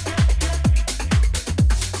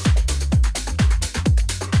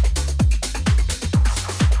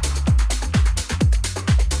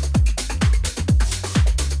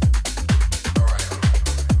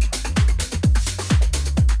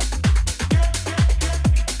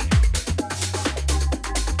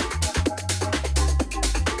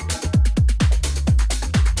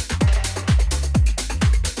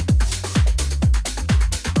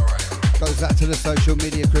 To the social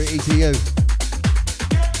media crew, ETU.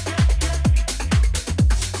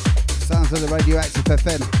 Sounds of the Radioactive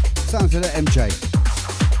FM. Sounds of the MJ.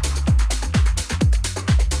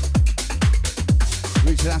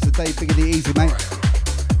 Reaching out to Dave Biggity Easy, mate.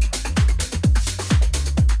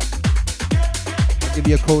 I'll give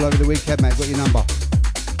you a call over the weekend, mate. Got your number.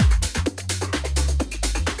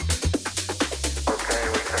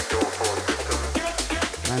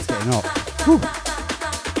 Man's getting hot. Whew.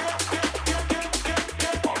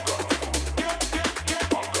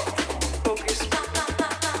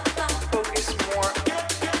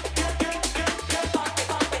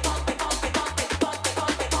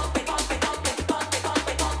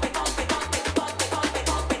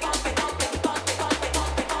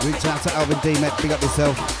 Reach out to Alvin D, mate, big up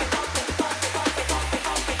yourself.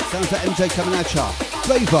 Sounds like MJ coming at ya.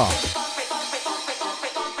 Flavor.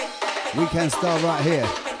 Weekend star right here.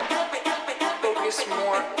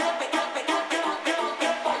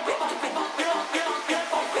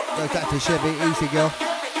 Goes back to Chevy, easy girl.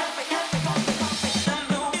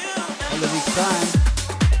 Holiday time.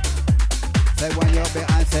 Say when you're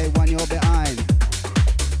behind, say when you're behind.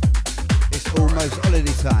 It's almost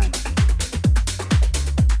holiday time.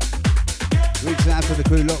 Reaching out to the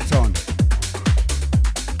crew locked on.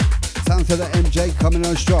 Sounds of the MJ coming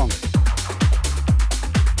on strong.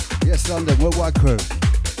 Yes, London, worldwide crew.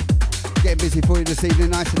 Getting busy for you this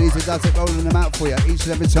evening, nice and easy, does it, rolling them out for you each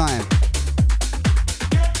and every time.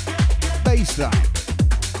 Baseline.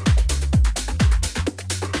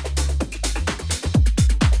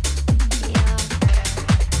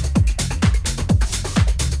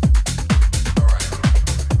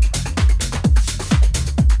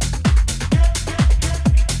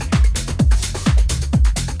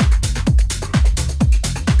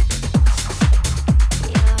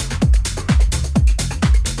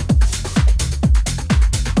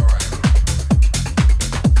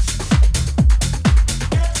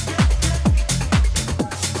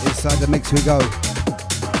 Inside the mix we go.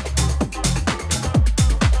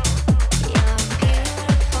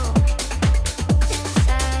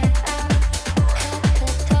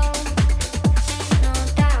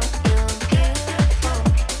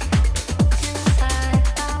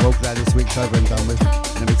 Well, glad this week's over and done with.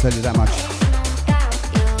 Let me tell you that much.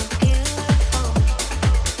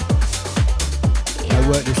 No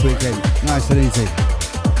work this weekend. Nice and easy.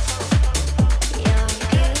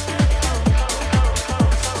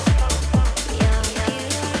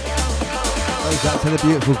 Out to the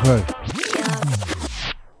beautiful crew.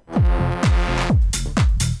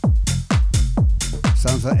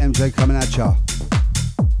 Sounds like MJ coming at ya.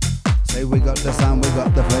 Say we got the sound, we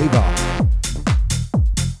got the flavour.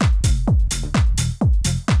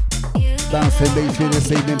 Bouncing beats for you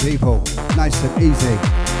this evening, people. Nice and easy.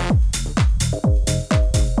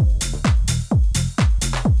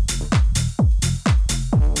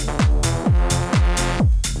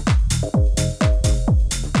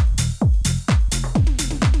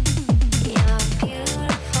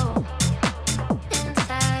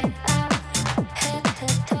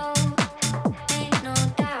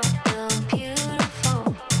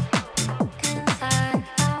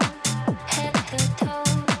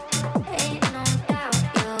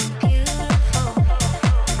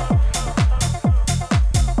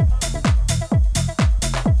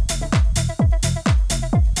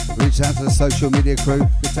 to the social media crew.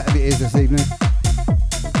 Good to have you here this evening.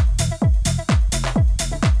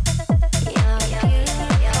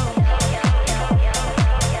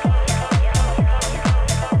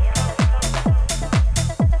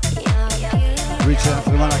 Reaching out to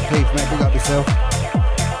the one like Keith, mate. Big up yourself.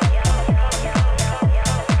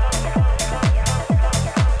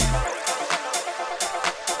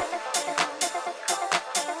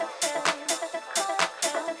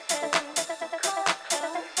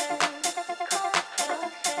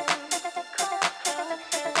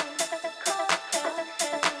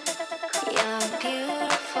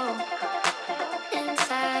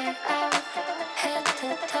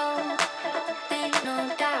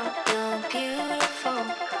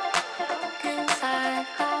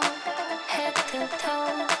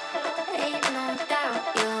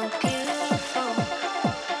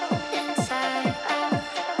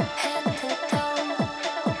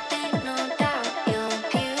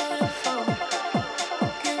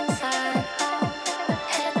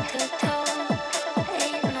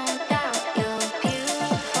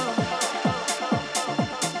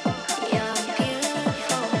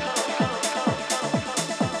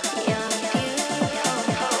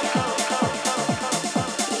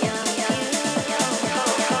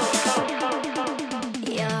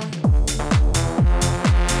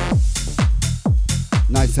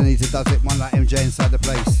 Anita does it, one like MJ inside the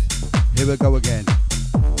place. Here we go again.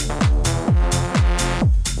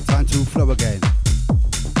 Time to flow again.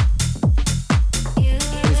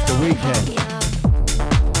 It's the weekend.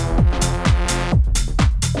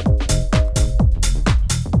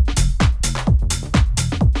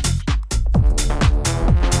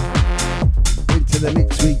 Into the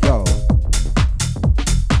mix we go.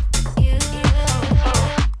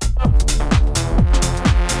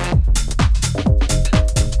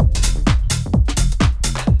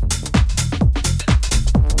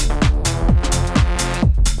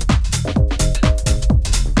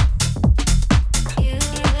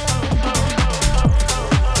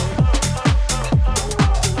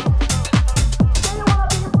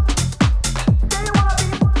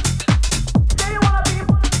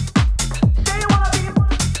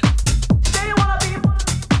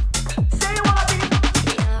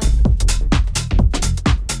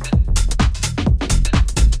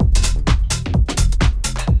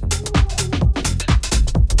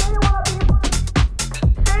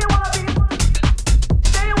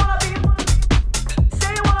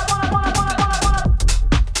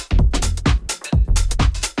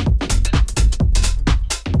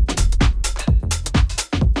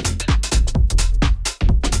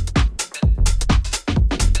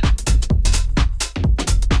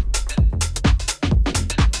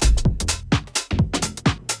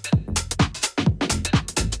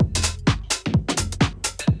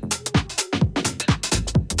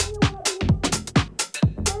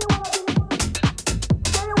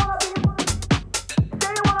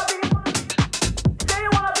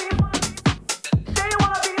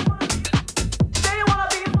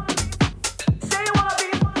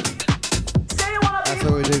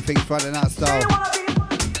 Friday night style.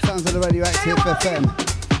 Sounds of the Radioactive FM.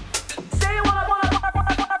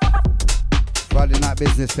 Friday night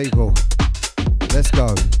business, people. Let's go.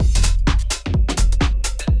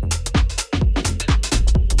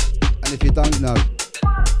 And if you don't know,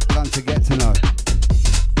 time to get to know.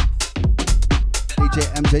 DJ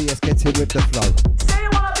MJ, let's get in with the flow.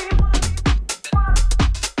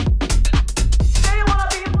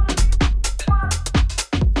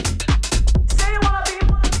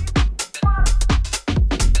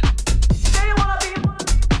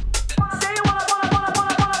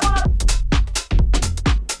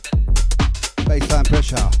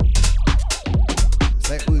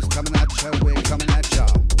 Say who's coming at ya, we're coming at ya.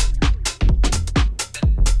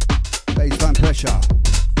 Baseline pressure.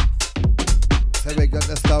 Say we got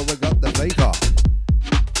the style, we got the flavour.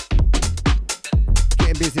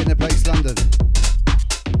 Getting busy in the place, London.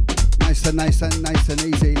 Nice and nice and nice and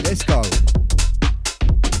easy, let's go.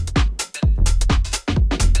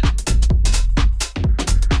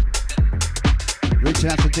 Reaching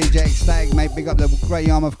out to DJ Stag, mate, big up the Grey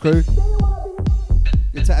Yarmouth crew.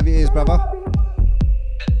 Good to have you ears, brother.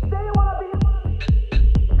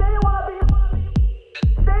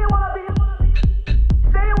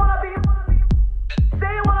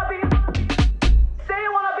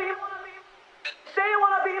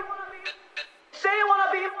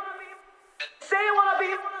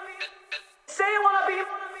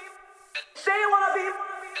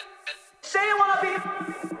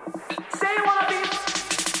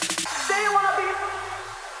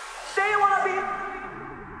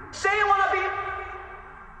 Say you wanna be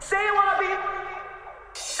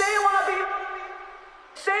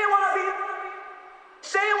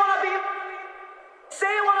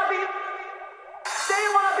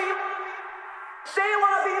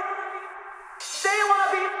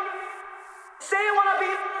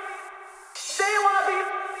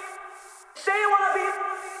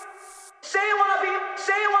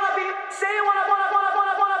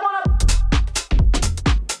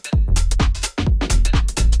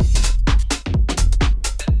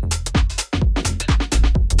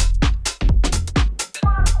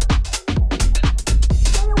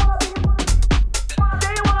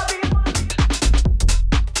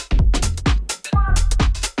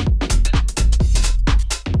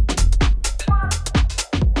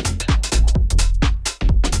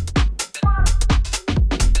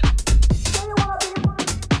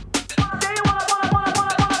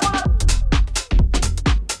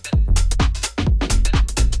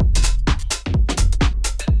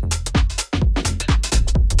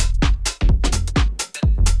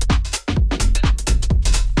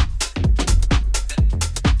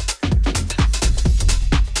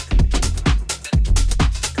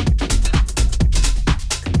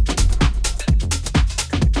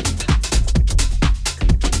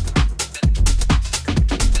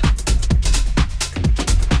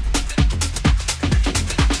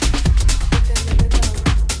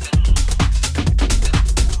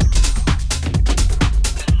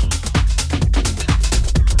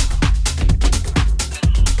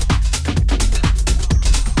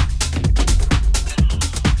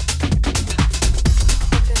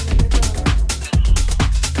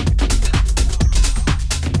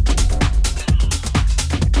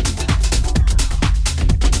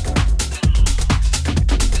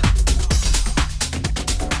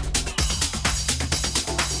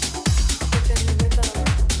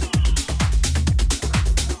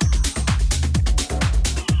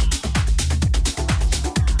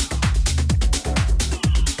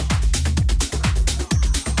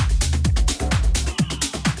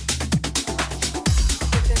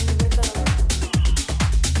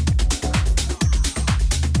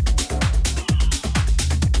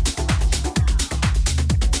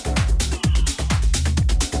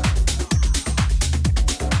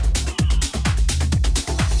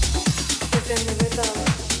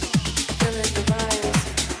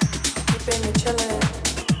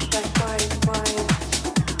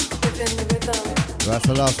That's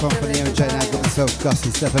the last one for the MJ. Now got myself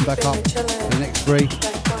Gussie stepping back up. The next three.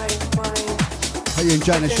 Hope you're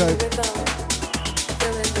enjoying the show.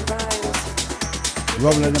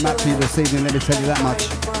 Rolling the map for you this evening, let me tell you that much.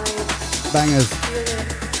 Bangers.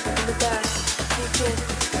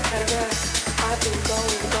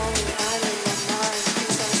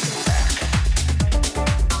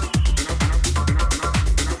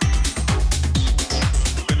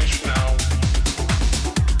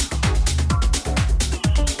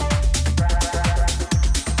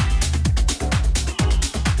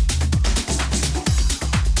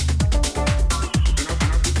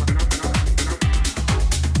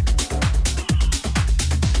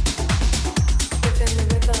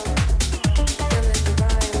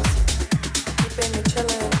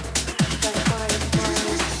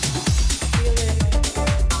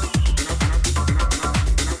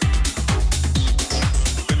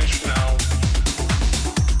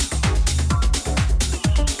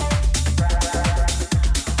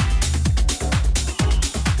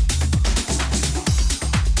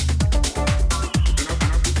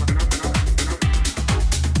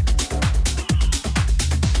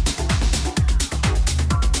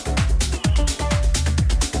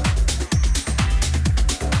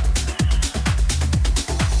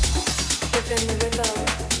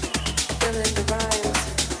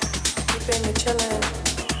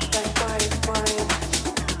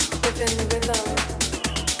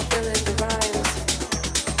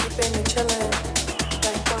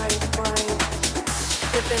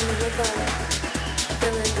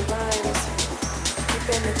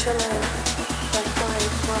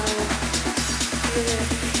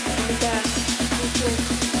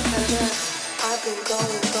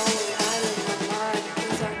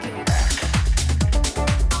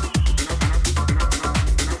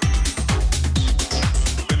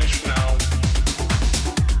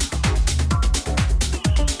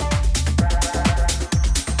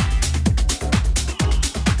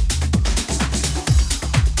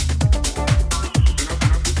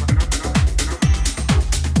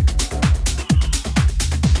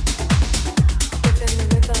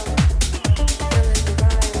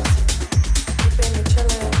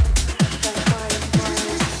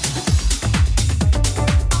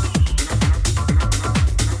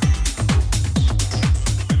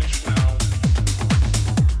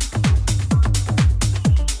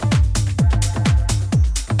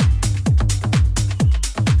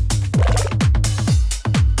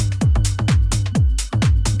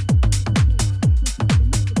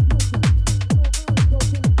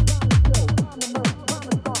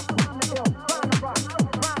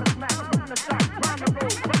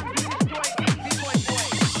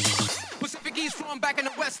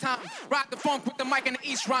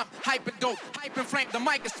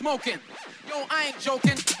 Smoking. Yo, I ain't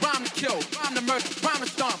joking. Rhyme to kill, rhyme to murder, rhyme to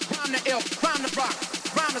stomp, rhyme to ill, rhyme to rock,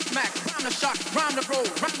 rhyme to smack, rhyme to shock, rhyme to roll,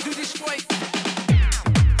 rhyme to destroy.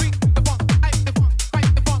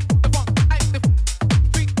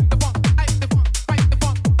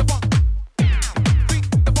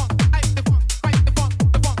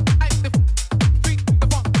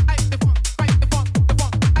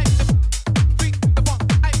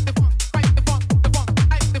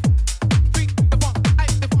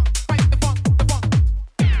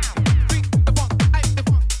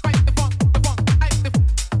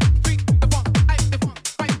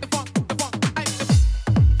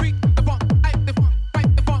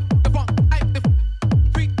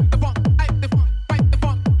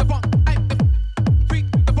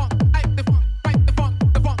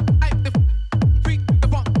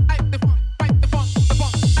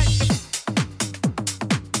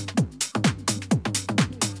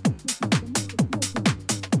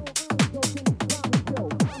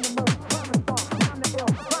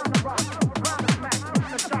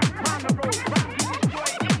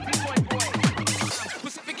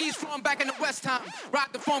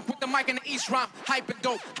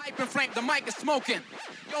 Smoking.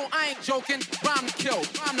 Yo, I ain't joking. Rhyme to kill,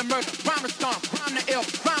 rhyme to murder, rhyme to stomp, rhyme to ill,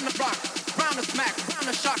 rhyme to rock, rhyme to smack, rhyme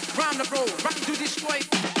to shock, rhyme to roll, rhyme to destroy.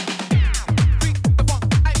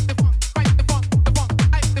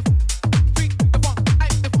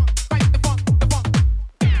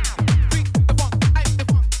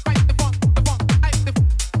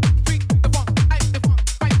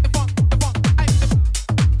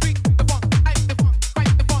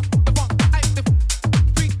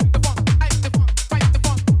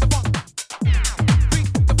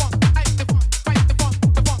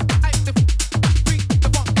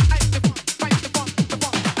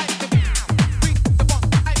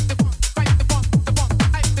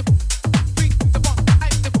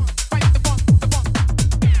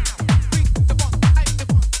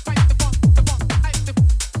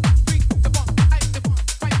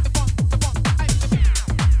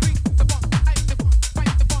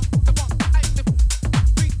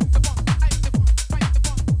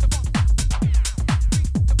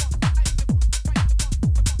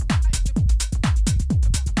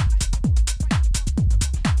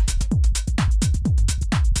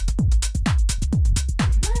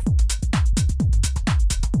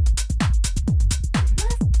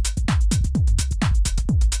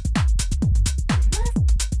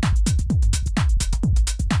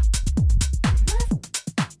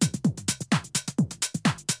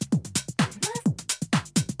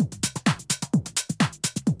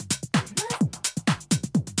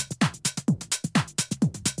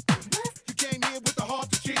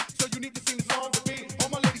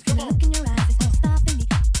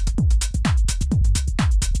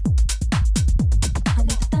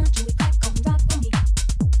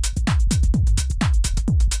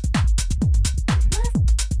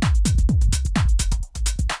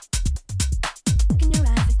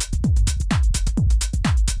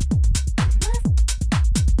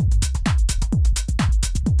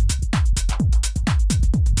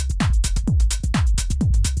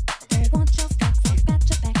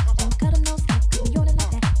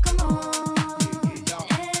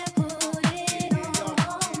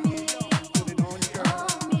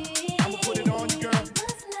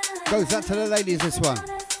 Goes out to the ladies, this one.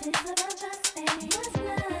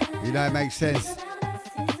 You know it makes sense.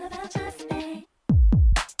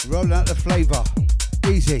 Rolling out the flavour.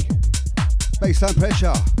 Easy. Baseline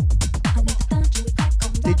pressure.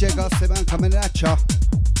 DJ Gossip coming at ya.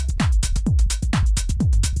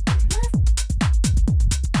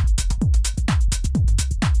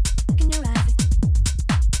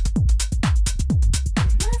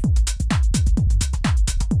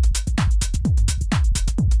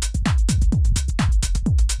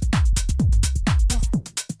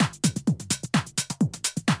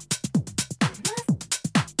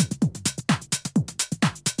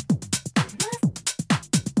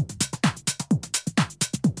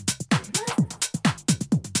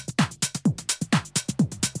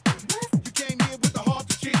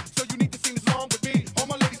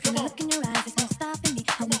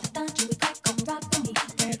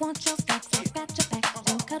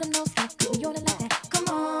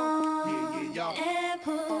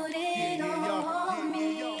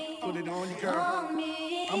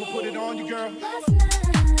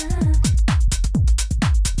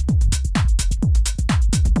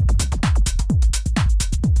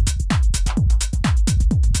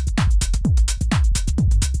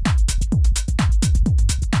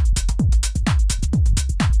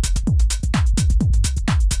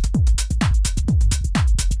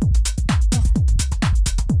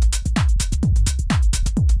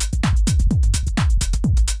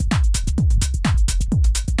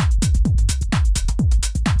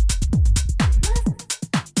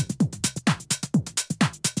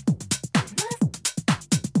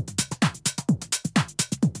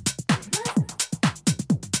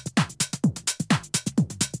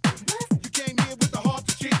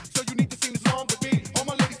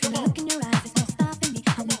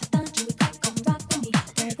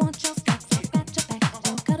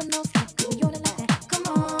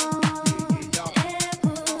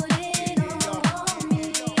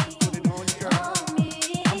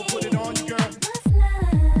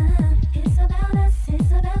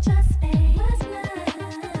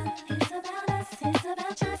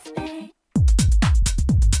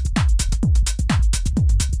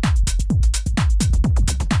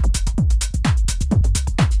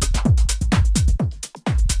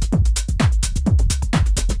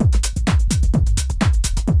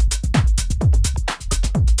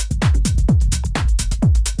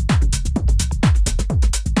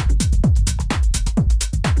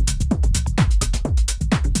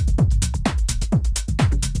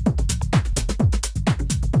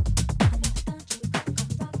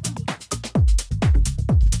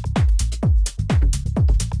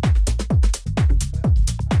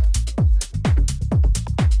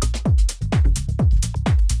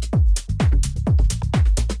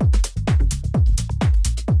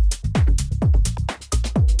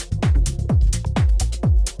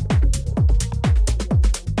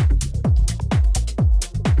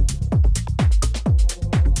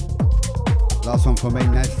 Last one for me,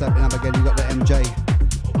 now stepping up again, you got the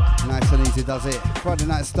MJ. Nice and easy does it. Friday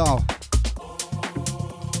night style.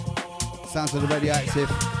 Sounds of the Radioactive.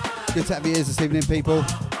 Good to have your ears this evening, people.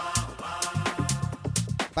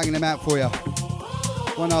 Banging them out for you.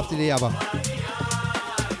 One after the other.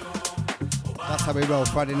 That's how we roll,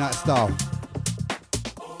 Friday night style.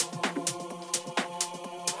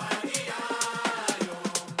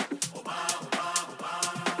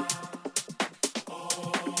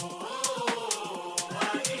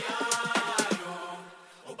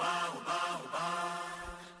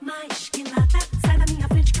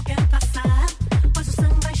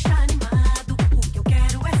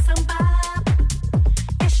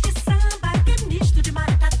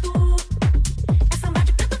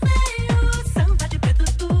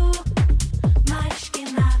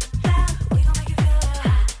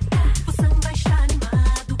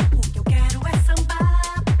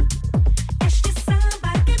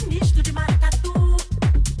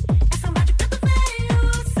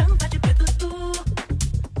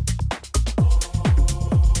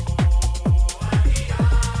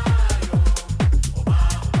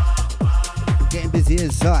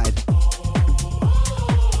 Inside.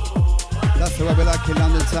 That's the way we like it,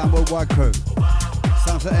 London Town Worldwide Crew.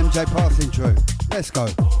 Sounds like MJ passing through. Let's go.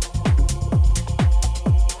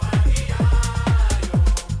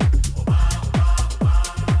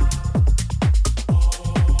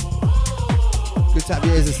 Good to have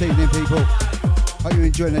you here this evening, people. Hope you're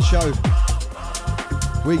enjoying the show.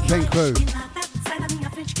 Weekend Crew.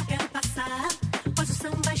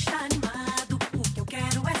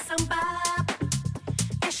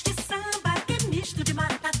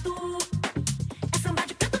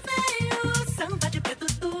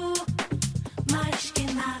 Mas que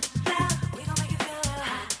nada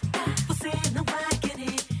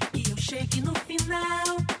no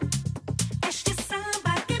final. Este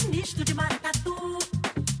samba que é misto de maracatu.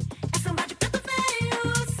 É samba de preto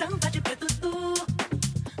velho, samba de preto tu.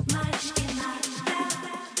 Mais que nada.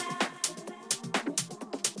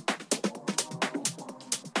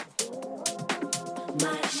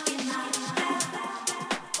 Mais que nada.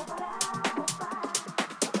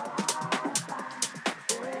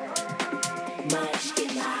 Mais que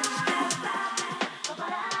nada.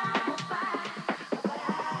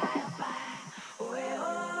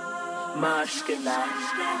 Mais que nada.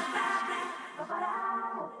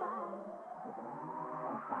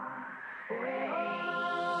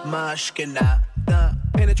 Mais que nada.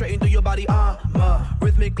 Penetrating through your body armor.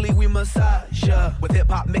 Rhythmically we massage ya. With hip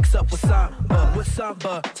hop mix up with samba. With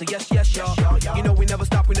samba. So yes, yes, y'all. You know we never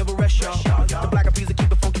stop, we never rest, y'all. The black eyed peas that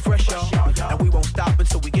keep it funky fresh, y'all. And we won't stop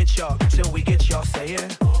until we get y'all. Till we get y'all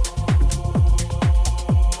saying.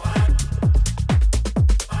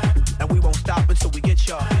 And we won't stop until we get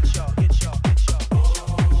y'all. Get y'all, get y'all, get y'all.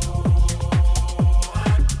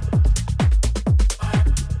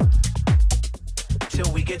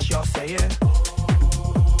 Till we get y'all saying.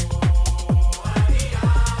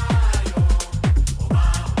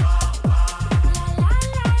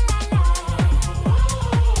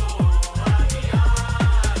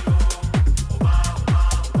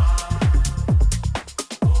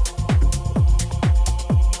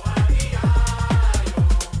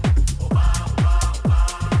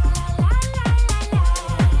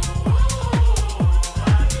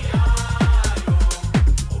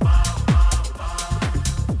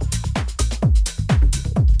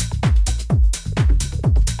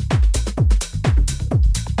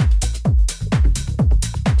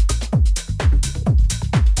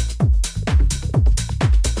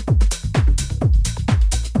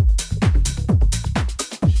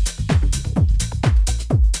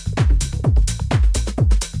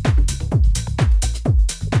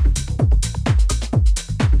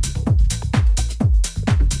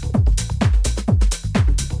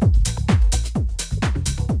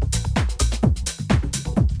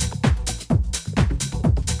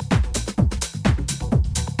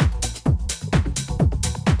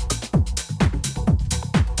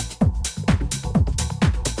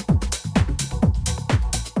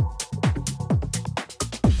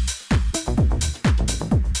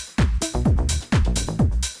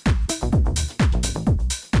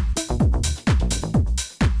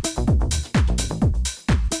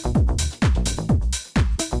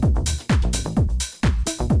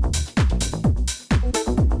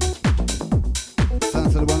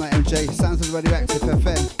 Radioactive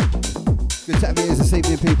FM. Good to have you here this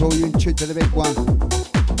evening, people. You're in tune to the big one.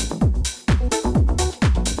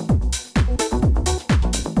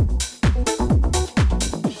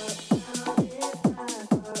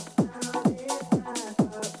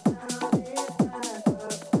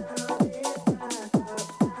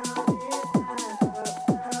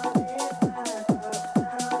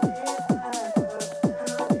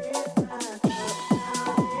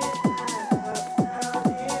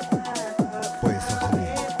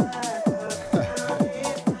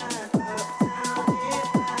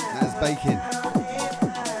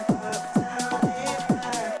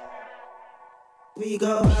 We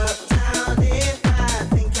go uptown if I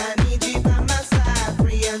think I need you by my side.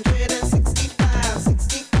 365,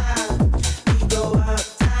 65. We go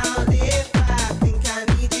uptown if I think I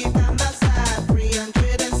need you by my side.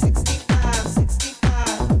 365,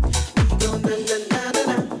 65. We go na na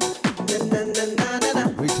na na na na na na na.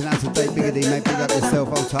 Reaching out to Dave Biggity, mate, big up yourself.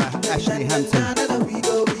 Hold tight, Ashley Hampton. We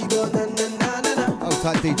go na na na na na. Hold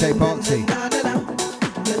tight, DJ Parksy.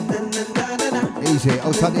 Easy,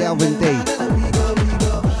 hold tight the Alvin D.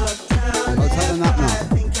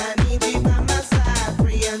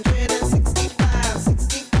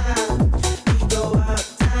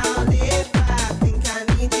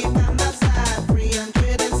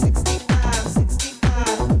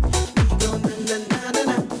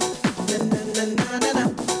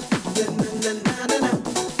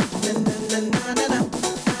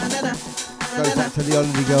 To the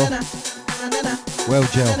holiday girl, well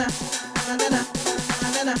gel,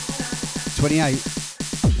 28,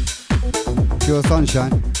 pure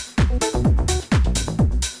sunshine,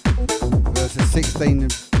 versus 16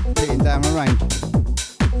 pitting down the rain.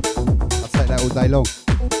 I'll take that all day long.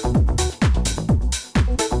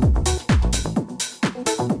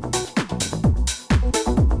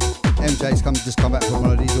 MJ's just come back from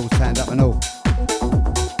one of these all stand up and all.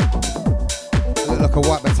 I look like a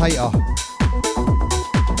white potato.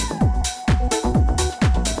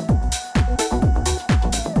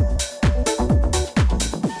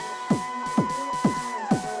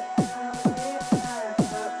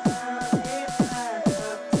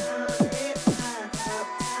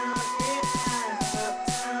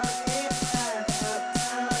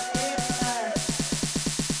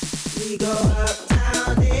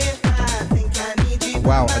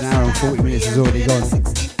 Wow, an hour and 40 minutes has already gone.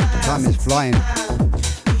 Time is flying.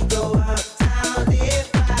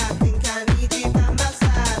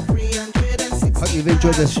 Hope you've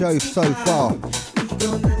enjoyed the show so far.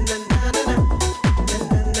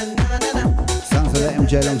 Sounds like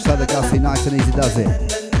MJ alongside the Gussie, nice and easy does it.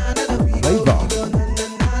 Flavor.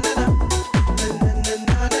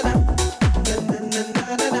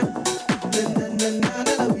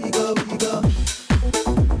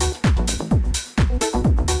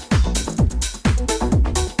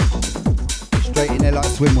 Straight in there like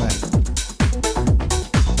swimwear.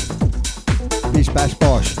 Bish bash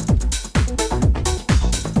bosh.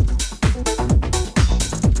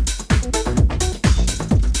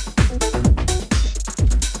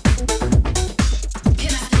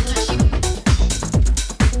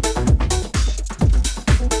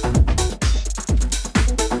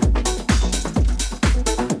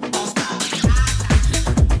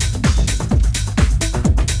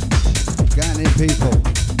 People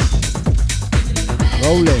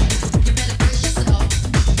rolling.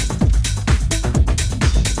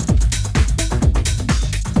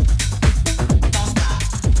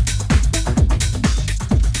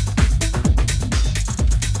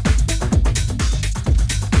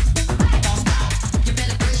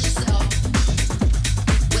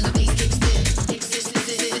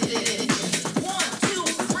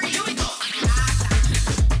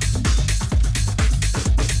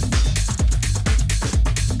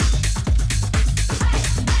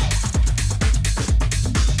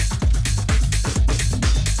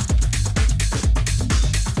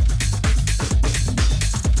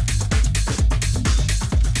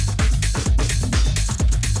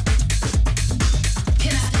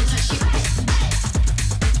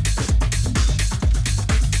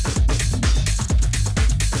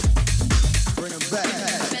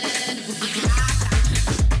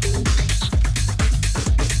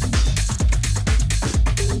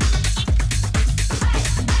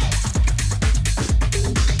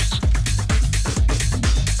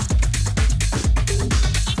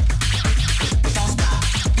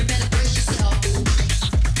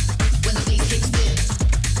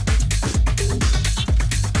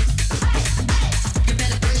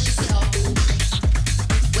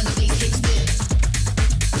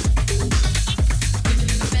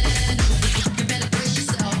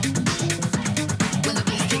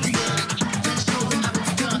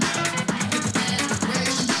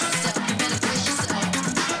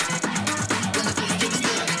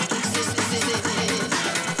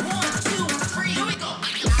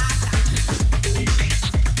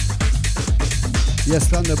 Yes,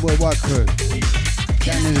 London Worldwide Crew.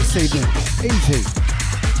 Getting in this evening. Easy.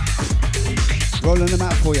 Rolling them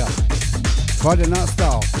out for you. Friday night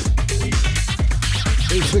style.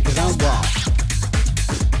 It's wicked and wild.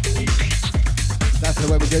 That's the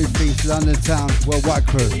way we do things, London Town Worldwide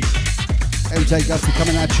Crew. MJ Gussie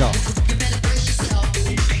coming at ya.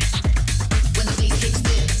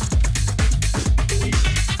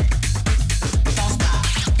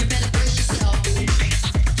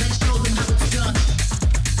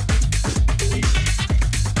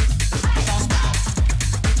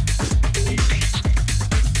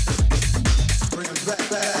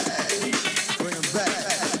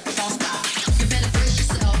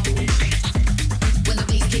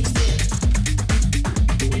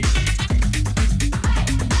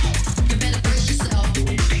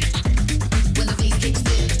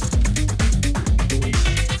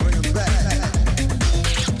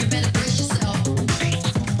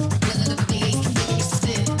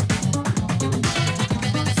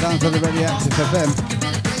 Sounds of the Radioactive FM.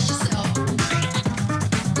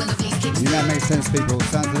 You know, it makes sense, people.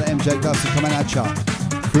 Sounds of the MJ Gussie coming at ya.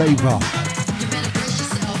 Flavor.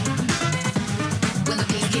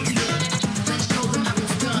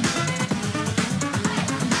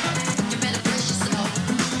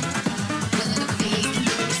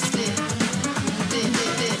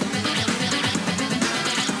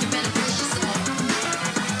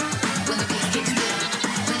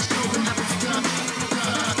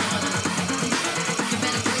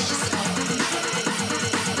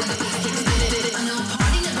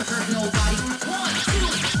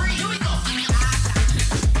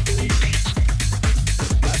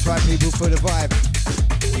 People for the vibe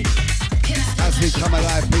as we come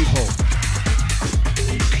alive, people.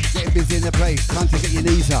 Getting busy in the place, time to get your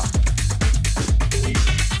knees up.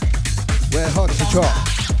 We're hot to trot.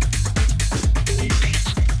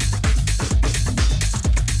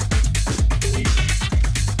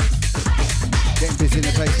 Getting busy in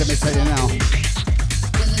the place, let me tell you now.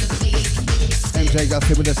 MJ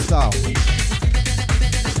Gussie with a style.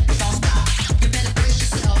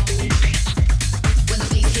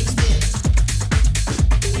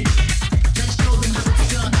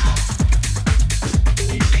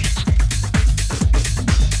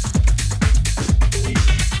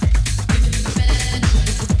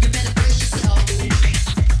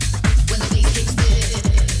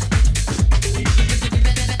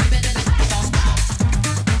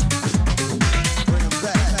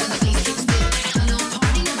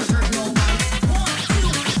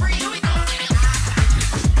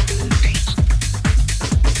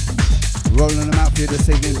 this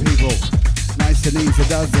evening, people. Nice and easy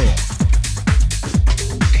does it.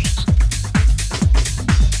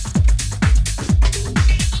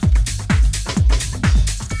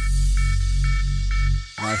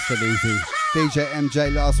 Nice and easy. DJ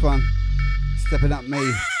MJ, last one. Stepping up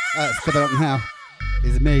now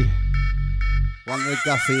is me. One of the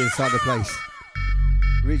Gussie inside the place.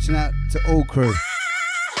 Reaching out to all crew.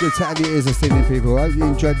 Good to have you ears this evening, people. I hope you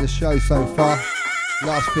enjoyed the show so far.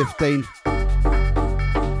 Last 15.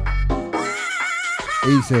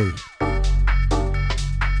 Easy.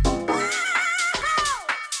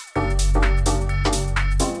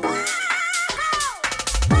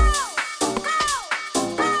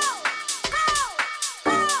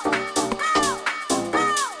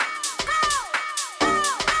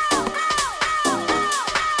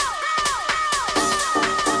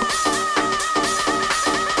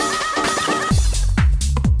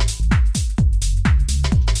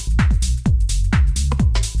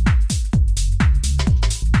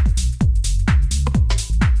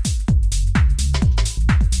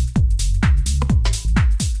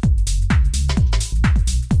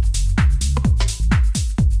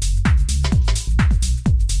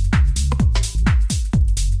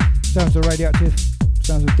 Sounds of Radioactive,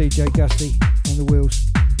 sounds of DJ Gusty on the wheels.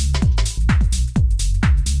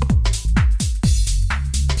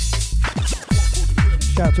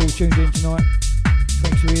 Shout out to all tuned in tonight.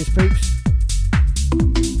 Thanks for your ears, peeps.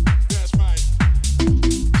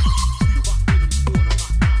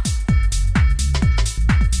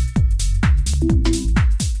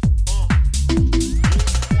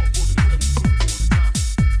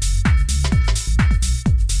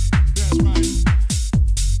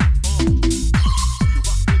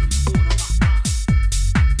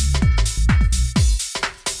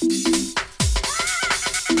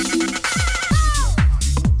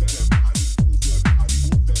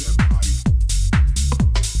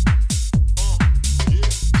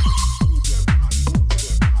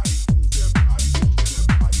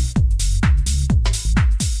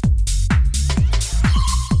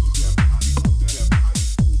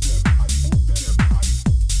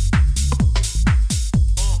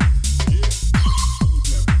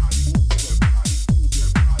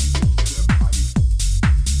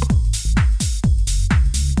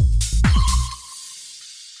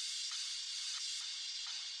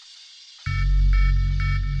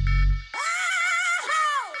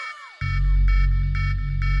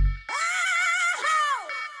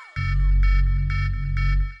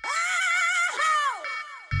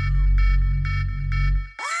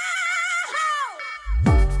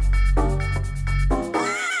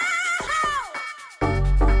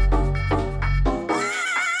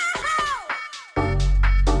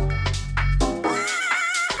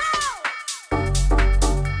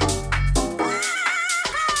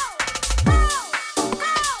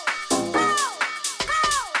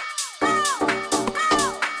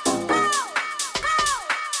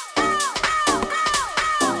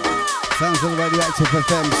 Sounds of the Radioactive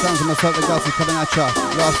FM, sounds of myself, the Gussie coming at ya.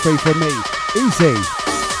 Last three from me. Easy.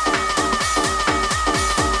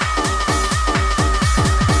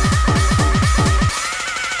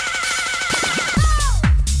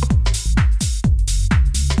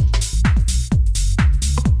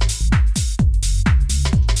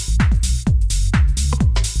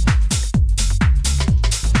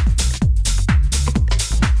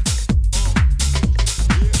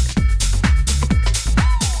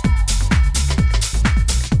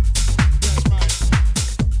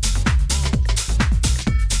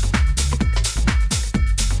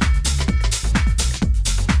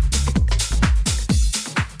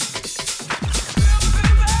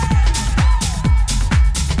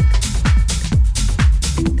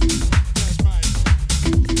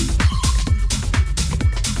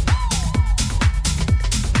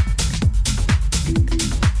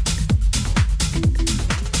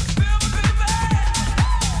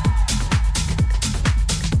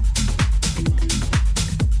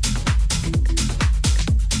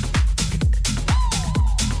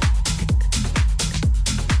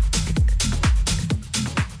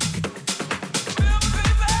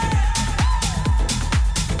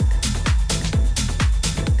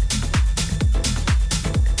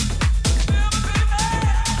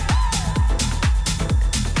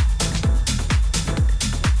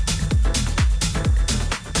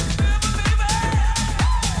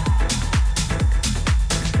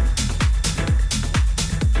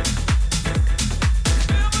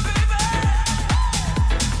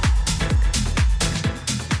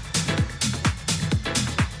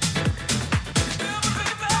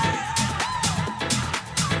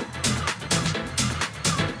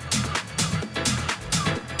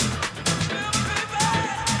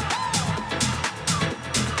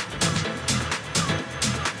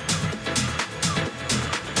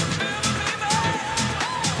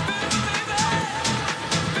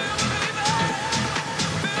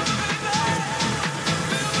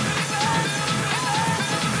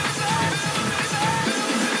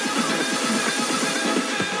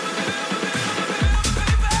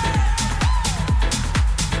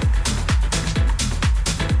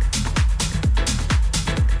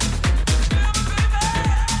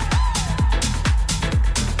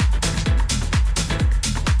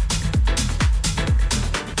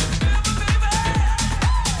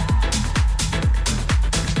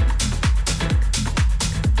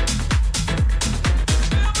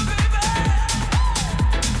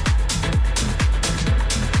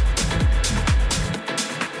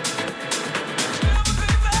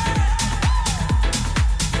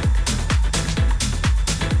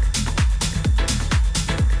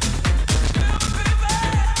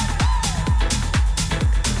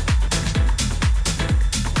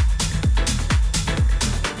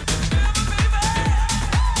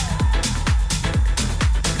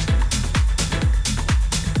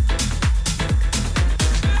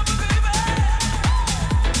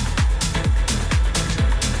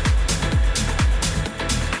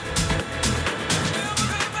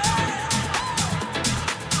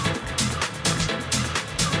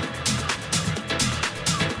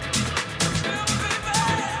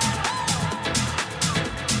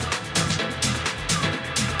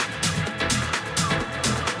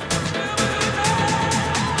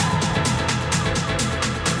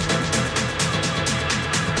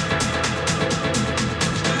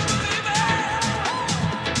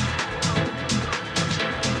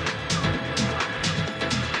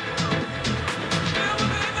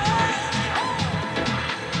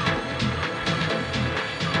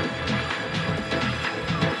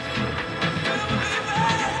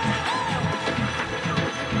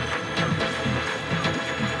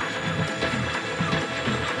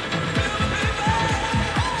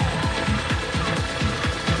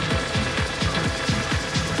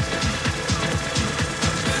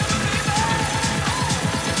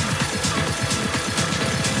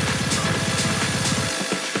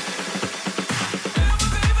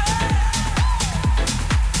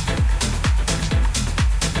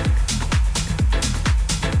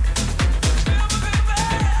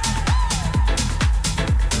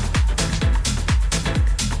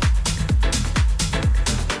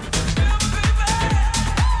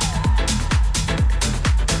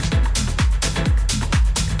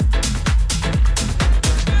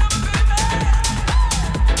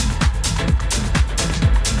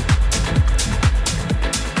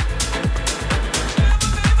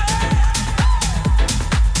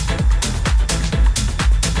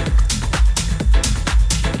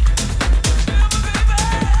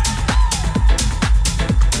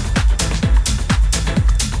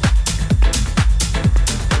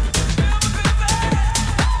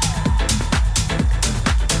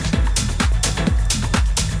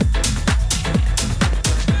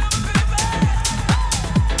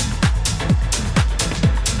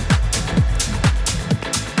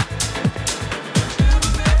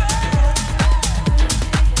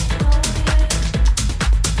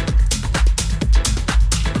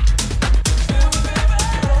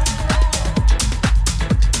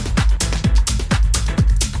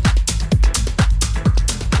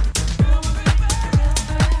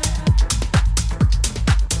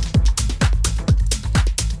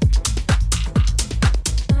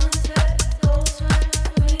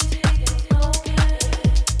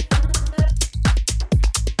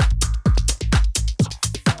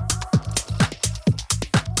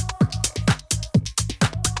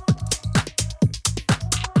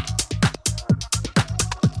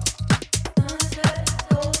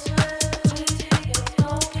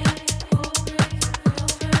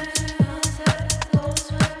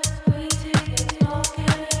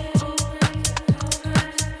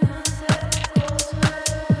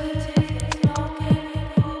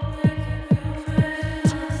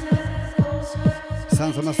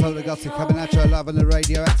 Sounds of my solar guts are coming at you live on the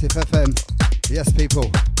Radioactive FM. Yes, people.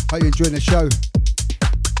 Hope you're enjoying the show.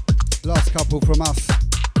 Last couple from us.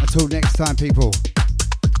 Until next time, people.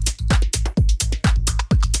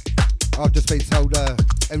 I've just been told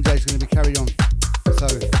MJ's going to be carried on. So,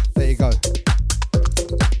 there you go.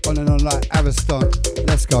 On and on like Ariston.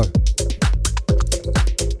 Let's go.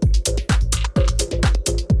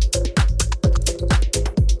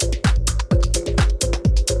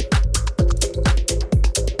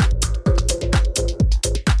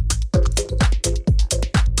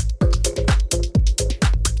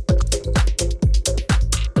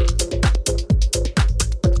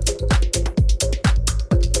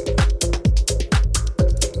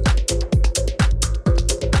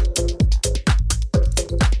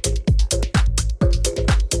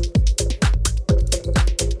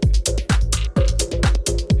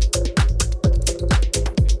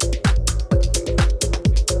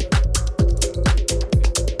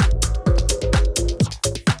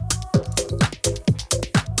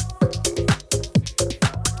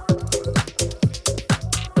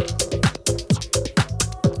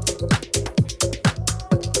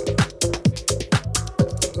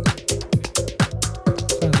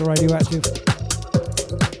 Radioactive.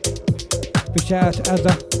 Big shout out to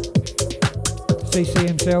Azza, CC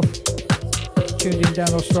himself, tuned in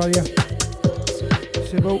down Australia.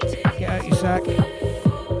 Sybil, get out your sack.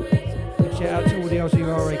 Big shout out to all the Aussie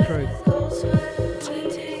RA crew.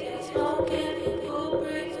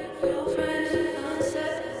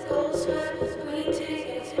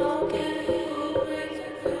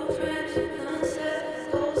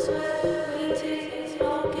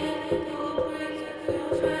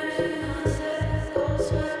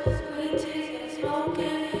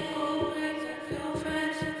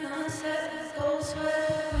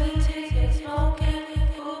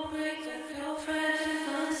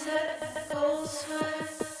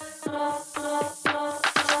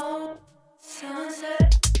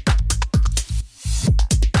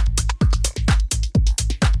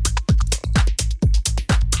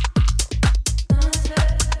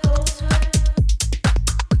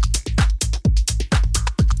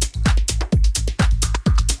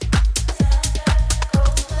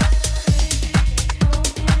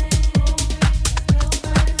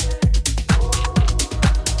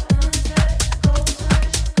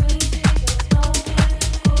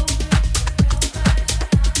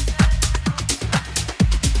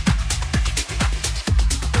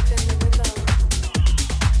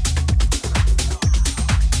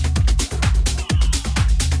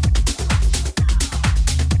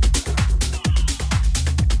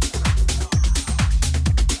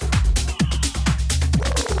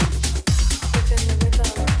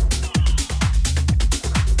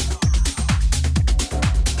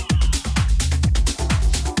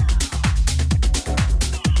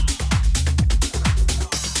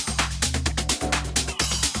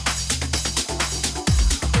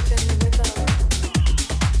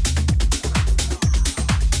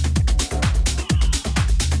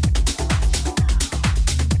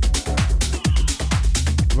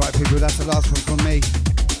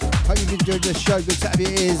 The show, good to have your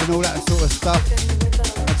ears and all that sort of stuff.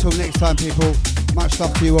 Until next time, people, much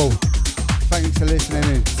love to you all. Thanks for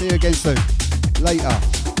listening in. See you again soon. Later.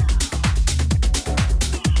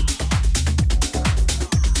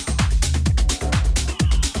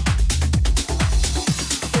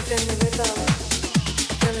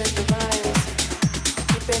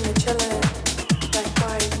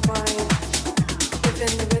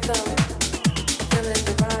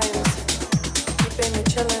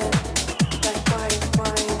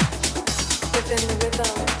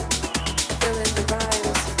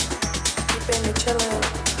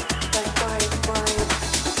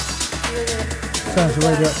 Sounds of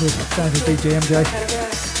Radioactive, sounds of DJ MJ.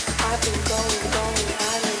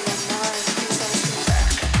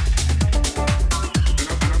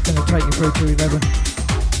 Gonna take you through to 11.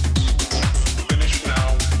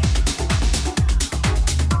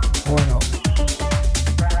 Why not?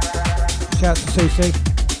 Shout to CC,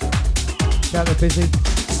 shout to Busy,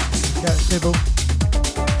 shout to Sybil,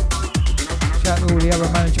 shout to all the other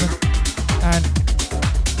management and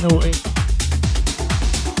Naughty.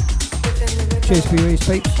 Cheers for your ears,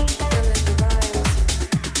 peeps.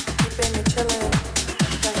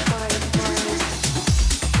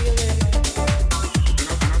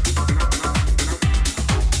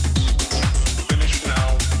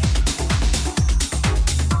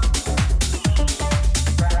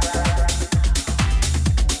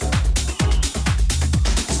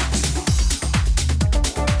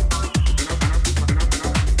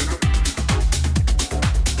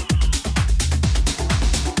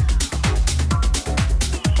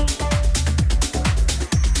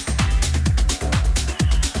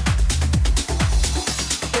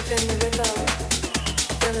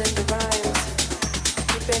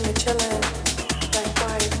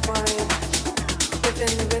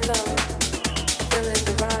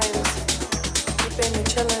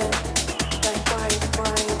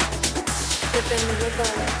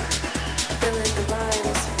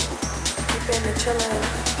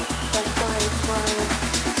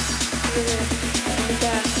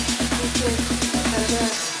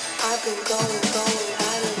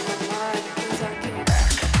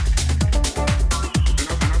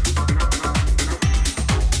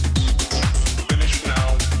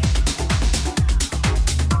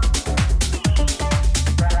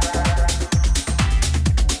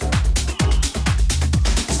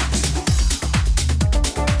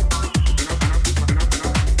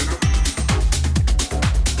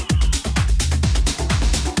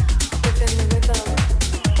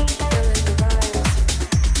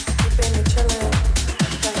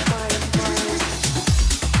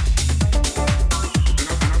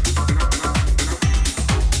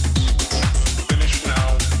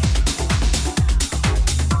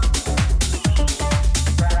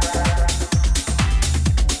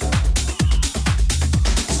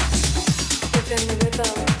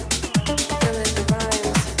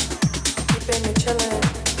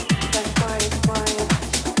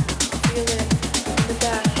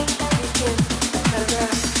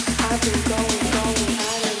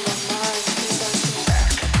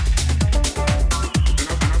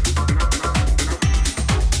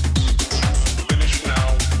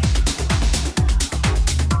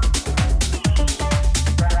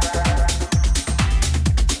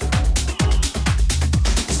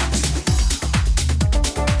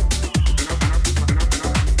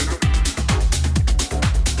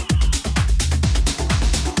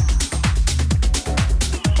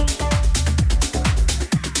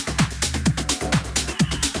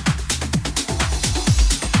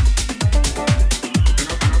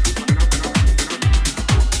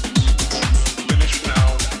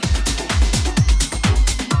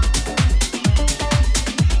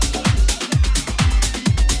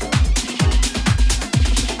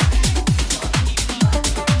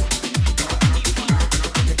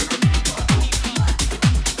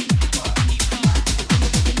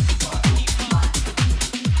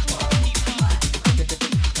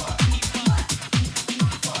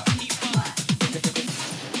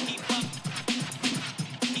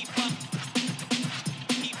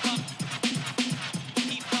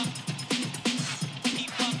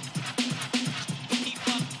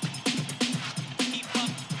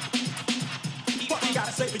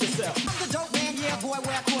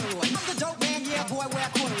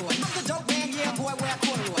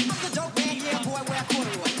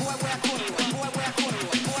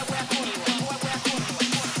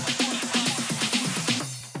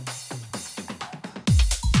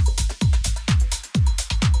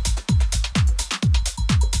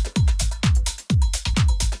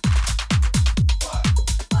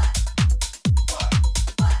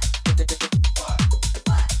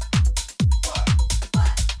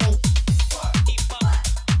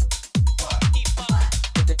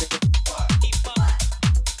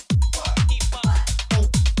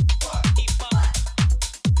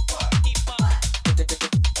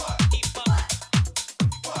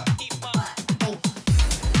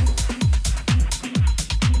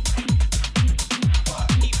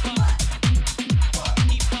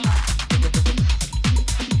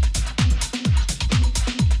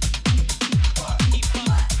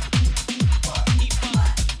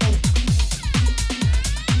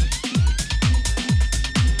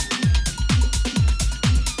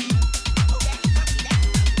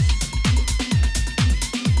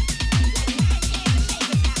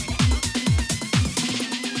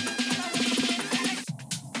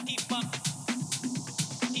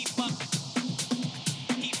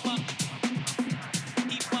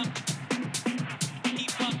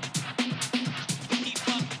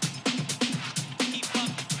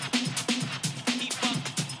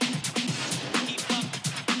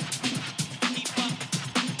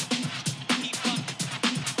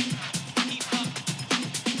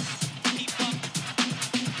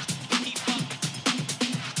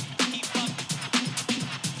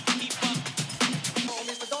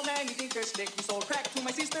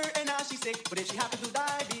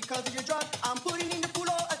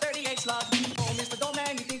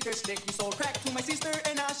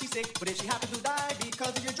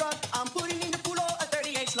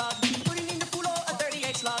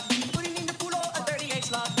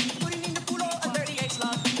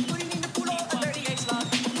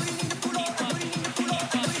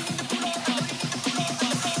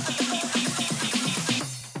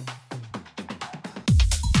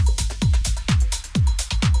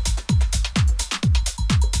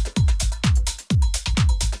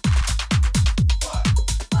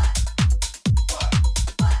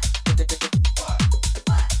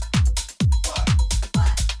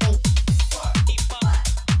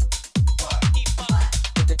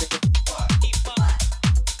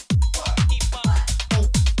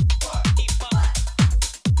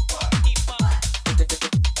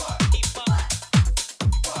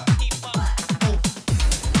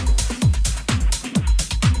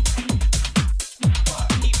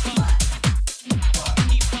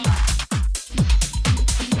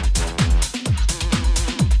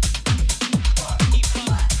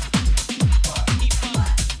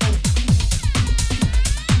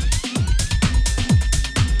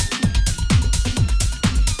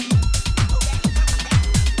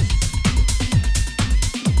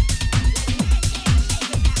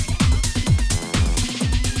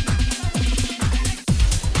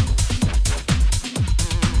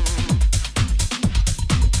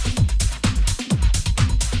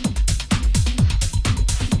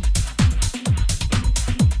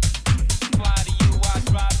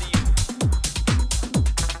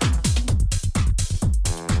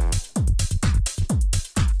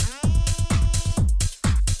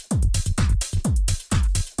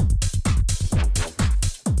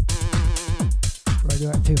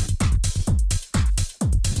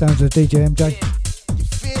 Sounds of DJ MJ.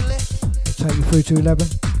 Take you through to 11.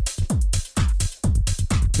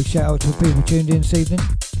 Big shout out to the people tuned in this evening.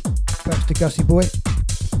 Thanks to Gussie Boy.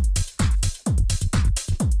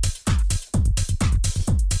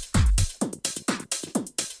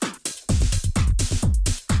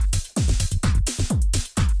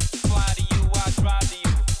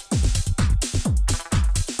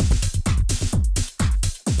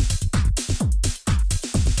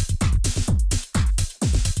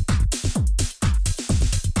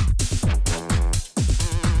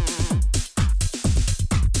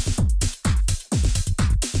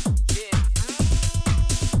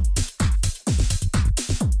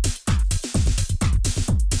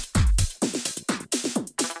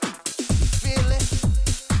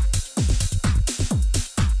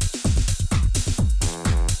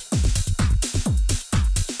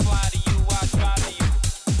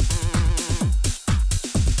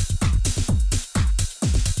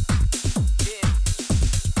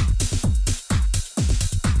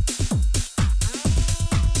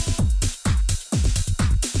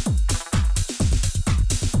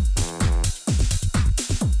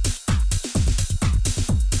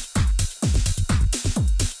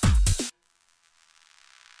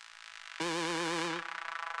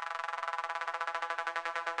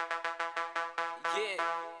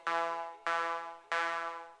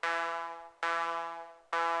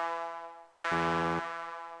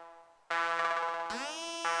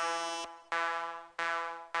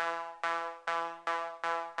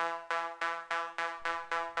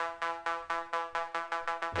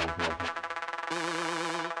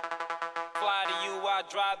 Fly to you, I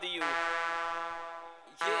drive to you.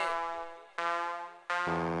 Yeah.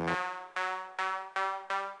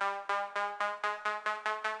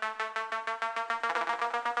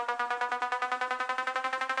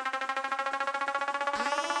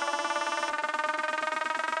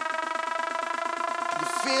 You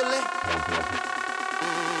feel it?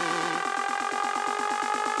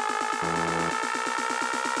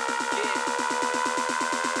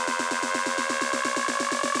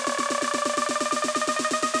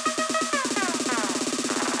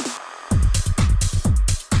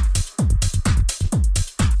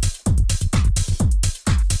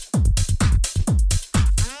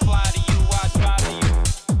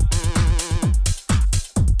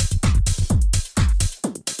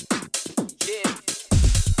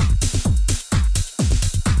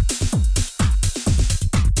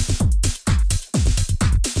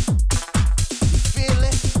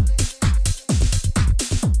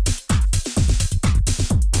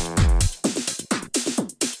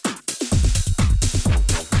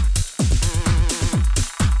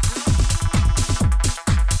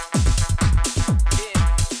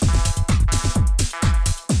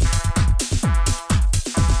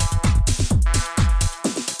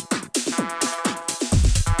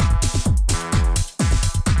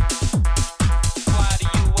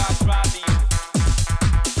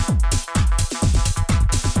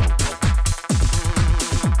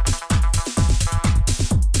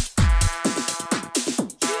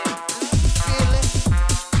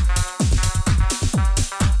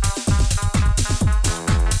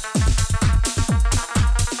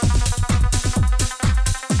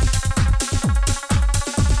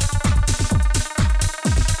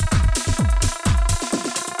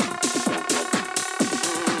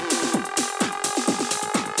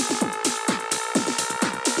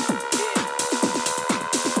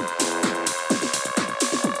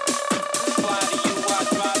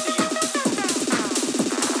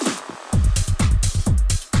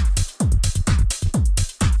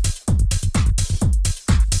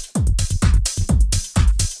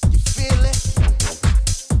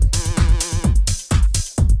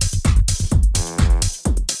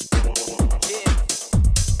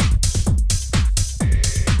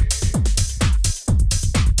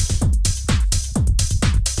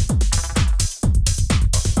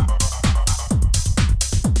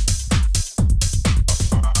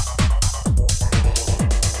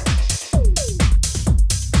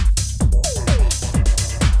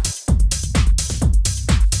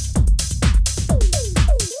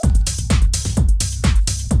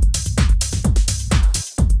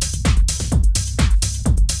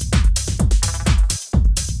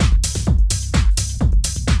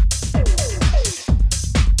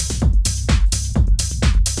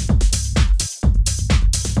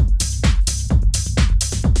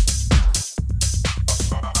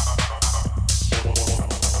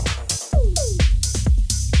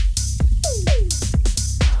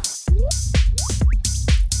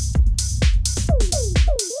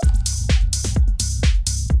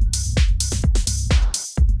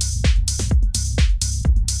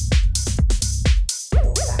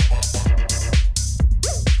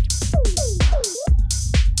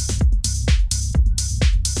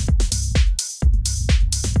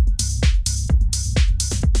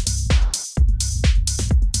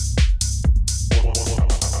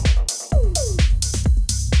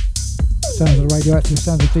 Radioactive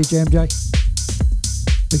sounds of DJ MJ.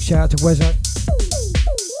 Big shout out to Wezo.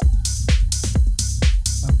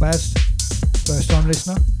 And Baz, first time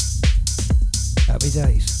listener. Happy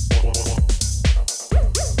days.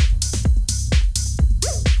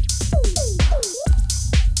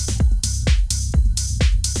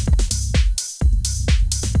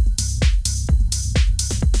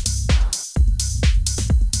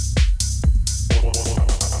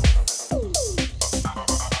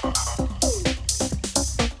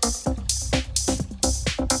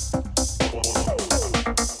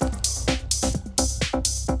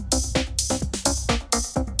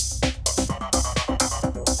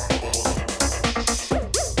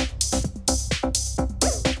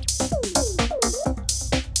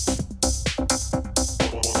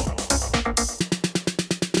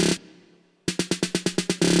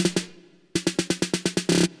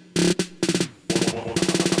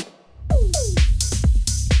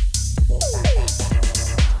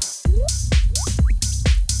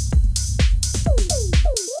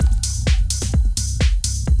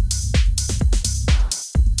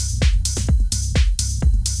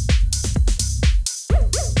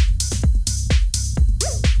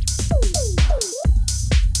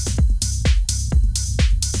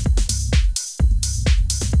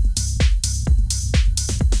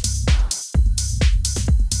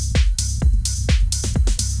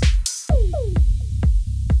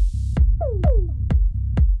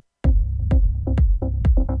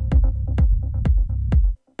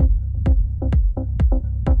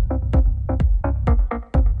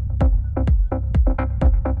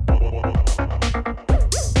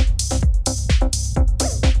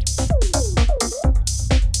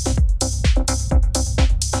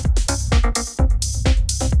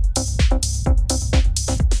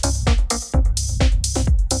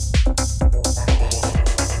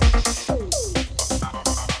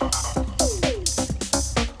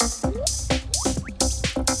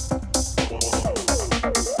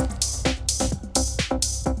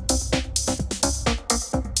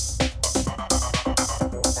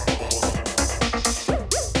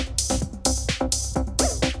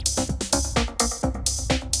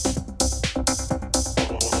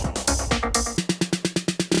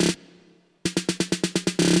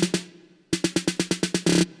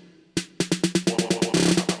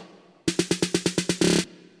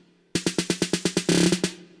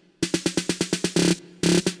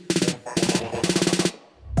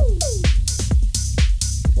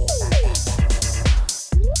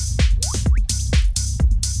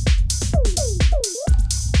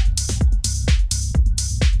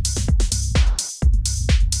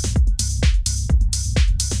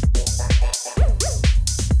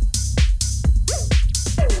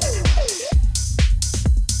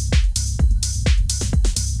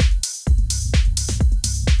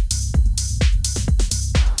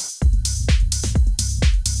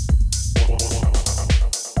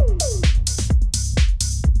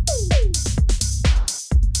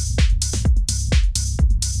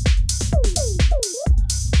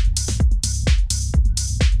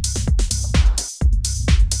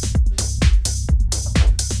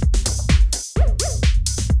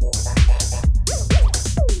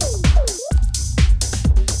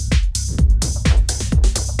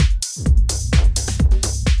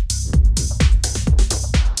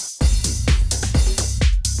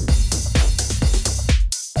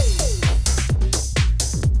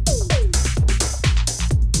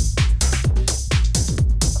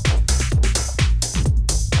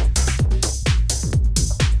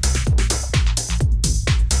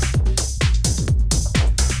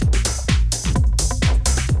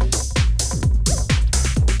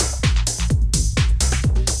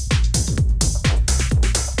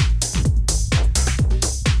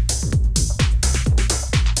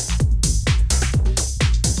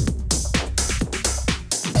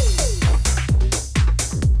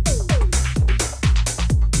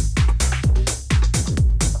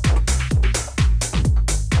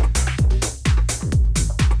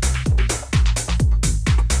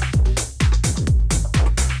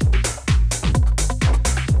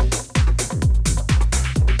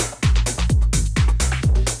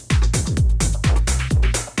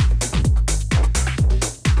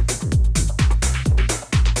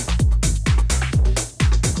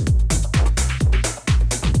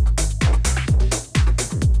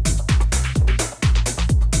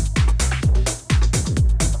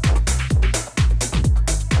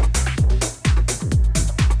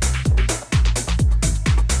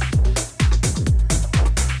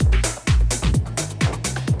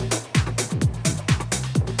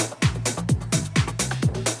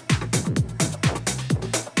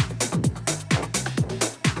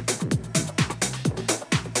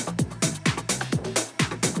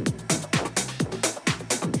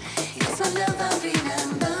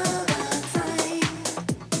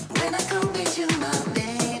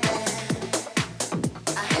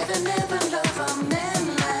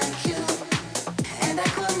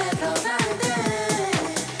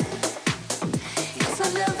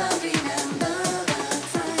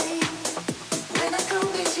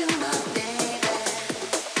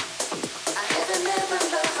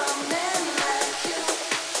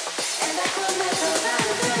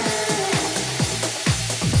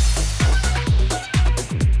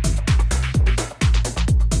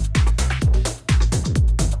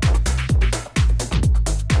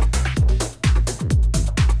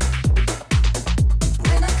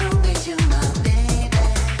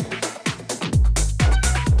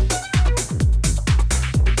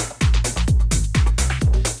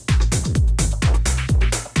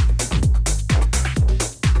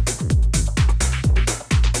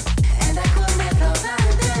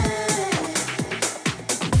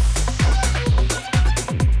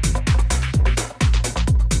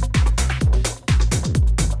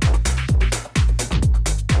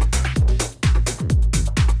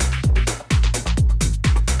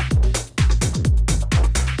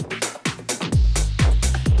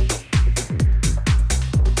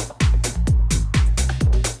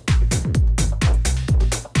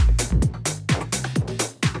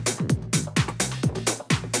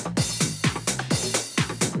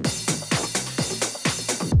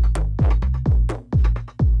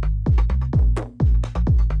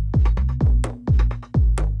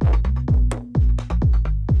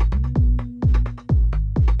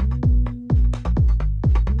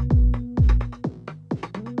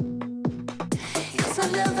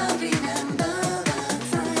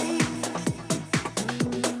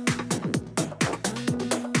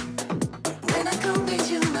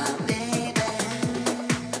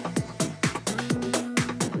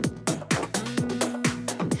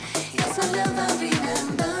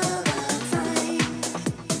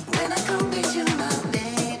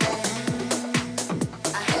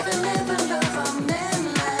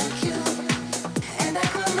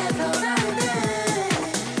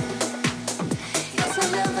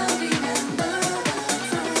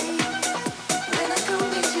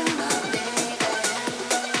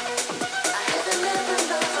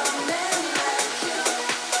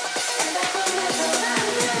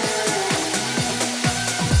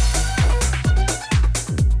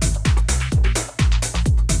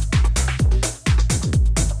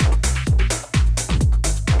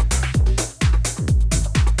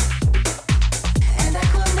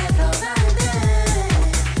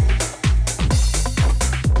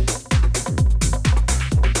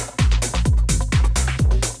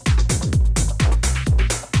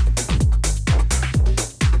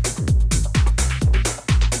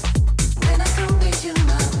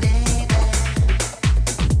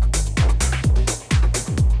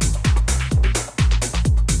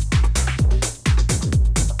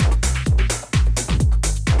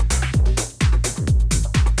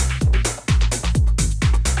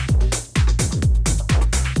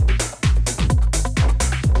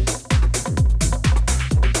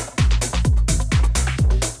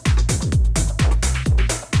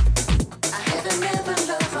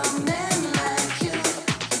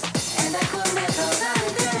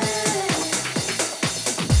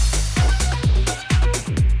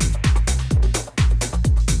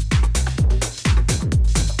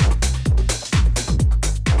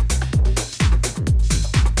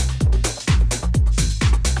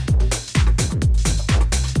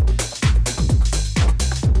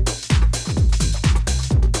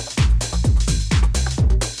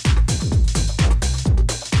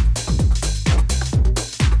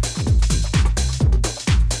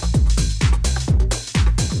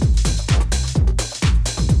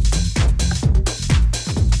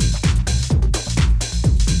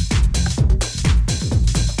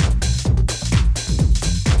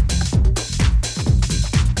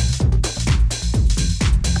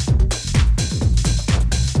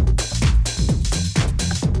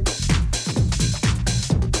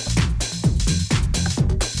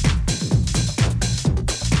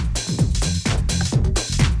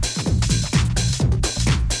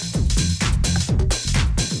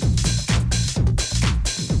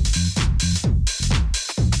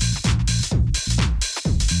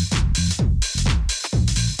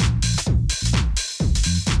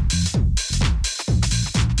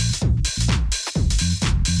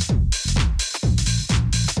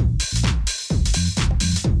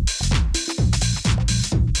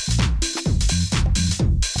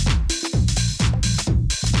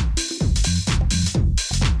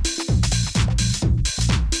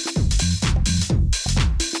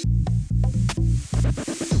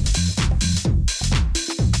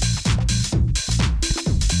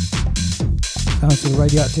 Sounds of the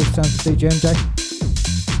Radioactive, sounds of DJ MJ.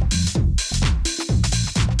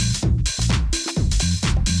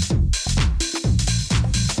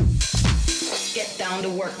 Get down to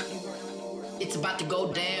work. It's about to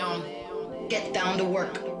go down. Get down to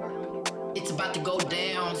work. It's about to go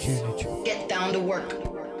down. Get down to work.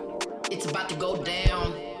 It's about to go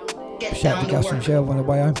down. Get Shout down to to Gus work. and Shell on the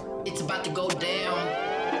way home. It's about to go down.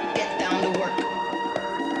 Get down to work.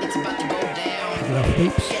 It's about to go down. Give it up,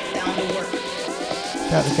 peeps. Get down to work.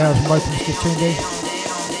 Shout to Gareth and Broken just tuned in.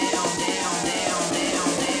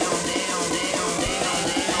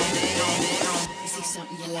 You see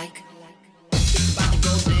something you like? It's about to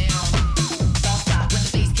go down. Don't stop when the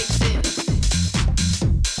bass kicks in.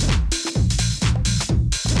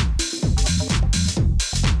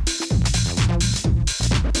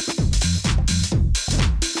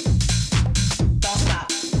 Don't stop.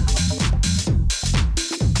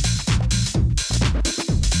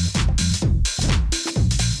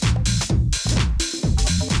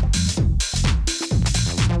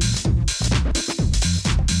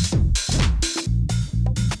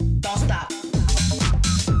 Don't stop. Don't stop.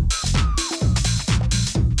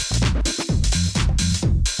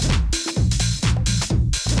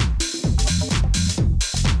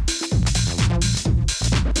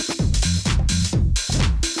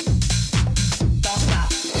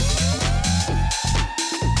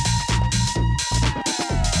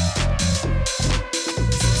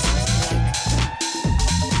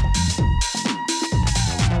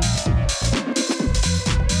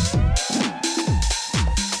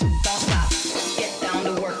 Don't stop. Get down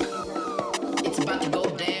to work. It's about to go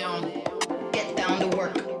down. Get down to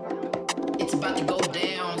work. It's about to go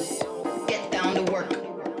down. Get down to work.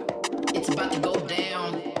 It's about to go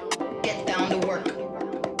down. Get down to work.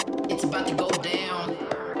 It's about to go down.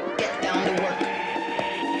 Get down to work.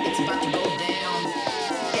 It's about to go down.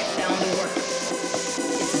 Get down to work.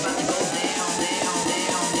 It's about to go down, down,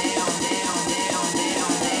 down, down, down, down, down, down,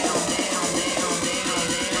 down, down, down,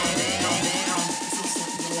 down, down, down. See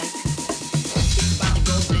something you like? It's about to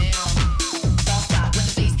go down. Don't stop when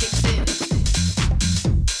the bass kicks in.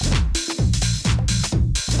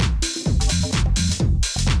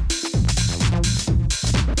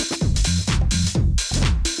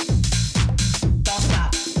 Don't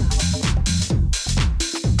stop.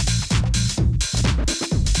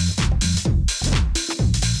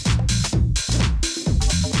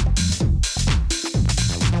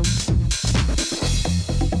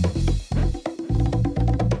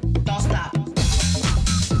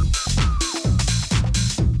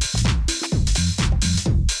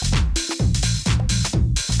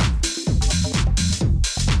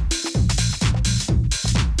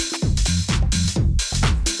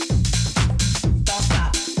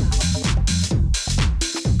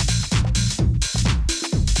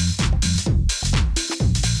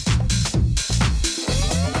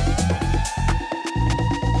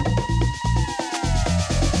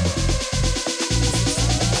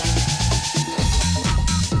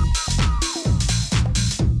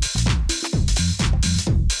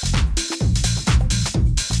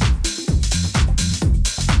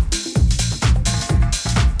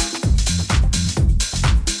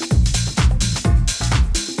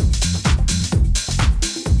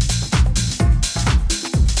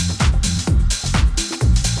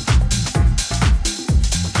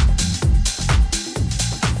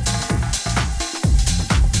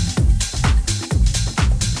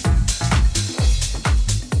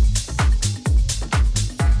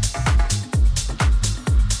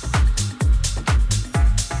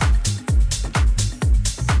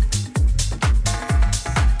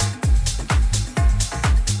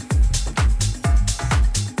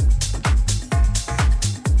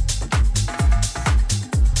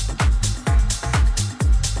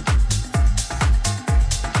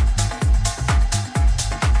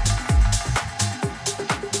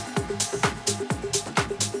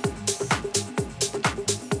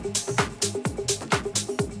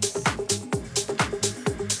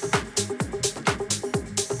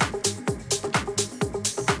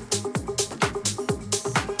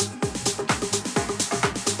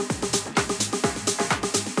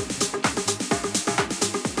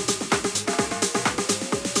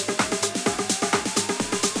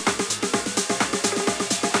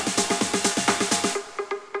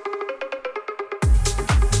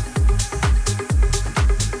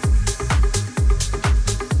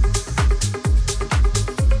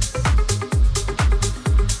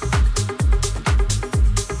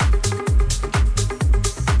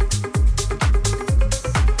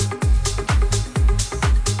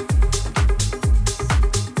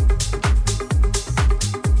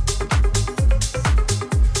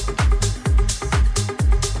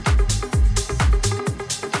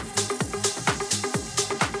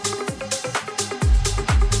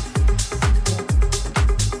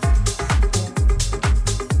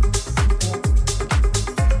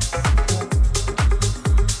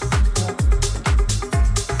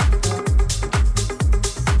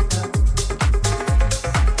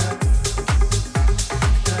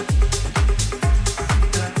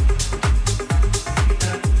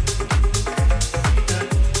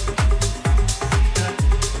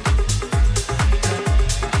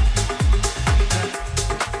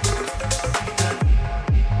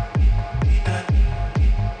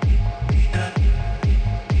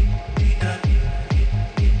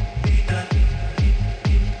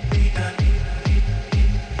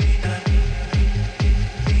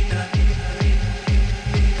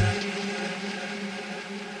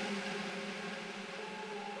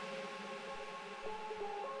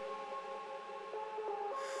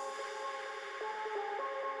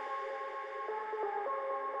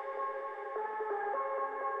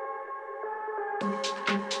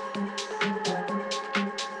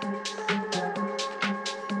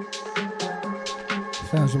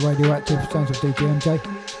 Sounds of Radioactive, sounds of DJ MJ.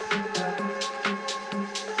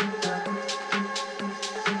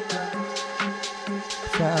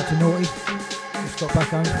 Shout out to Naughty, just got back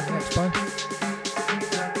home from the expo.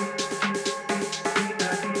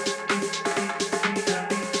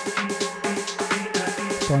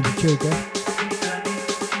 Time to chill there.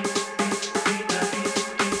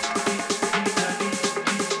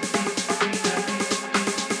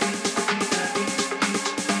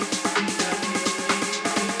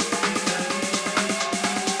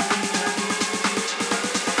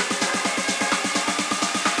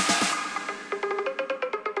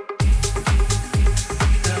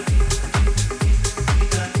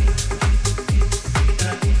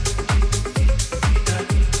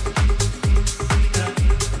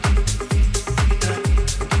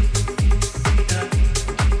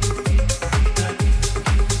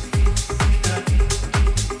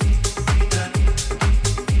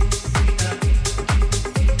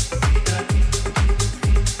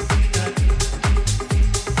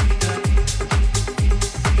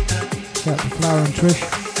 Trish,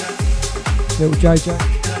 little JJ,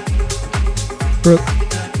 Brooke,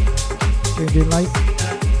 tuned in late.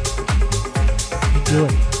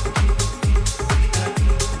 Enjoy.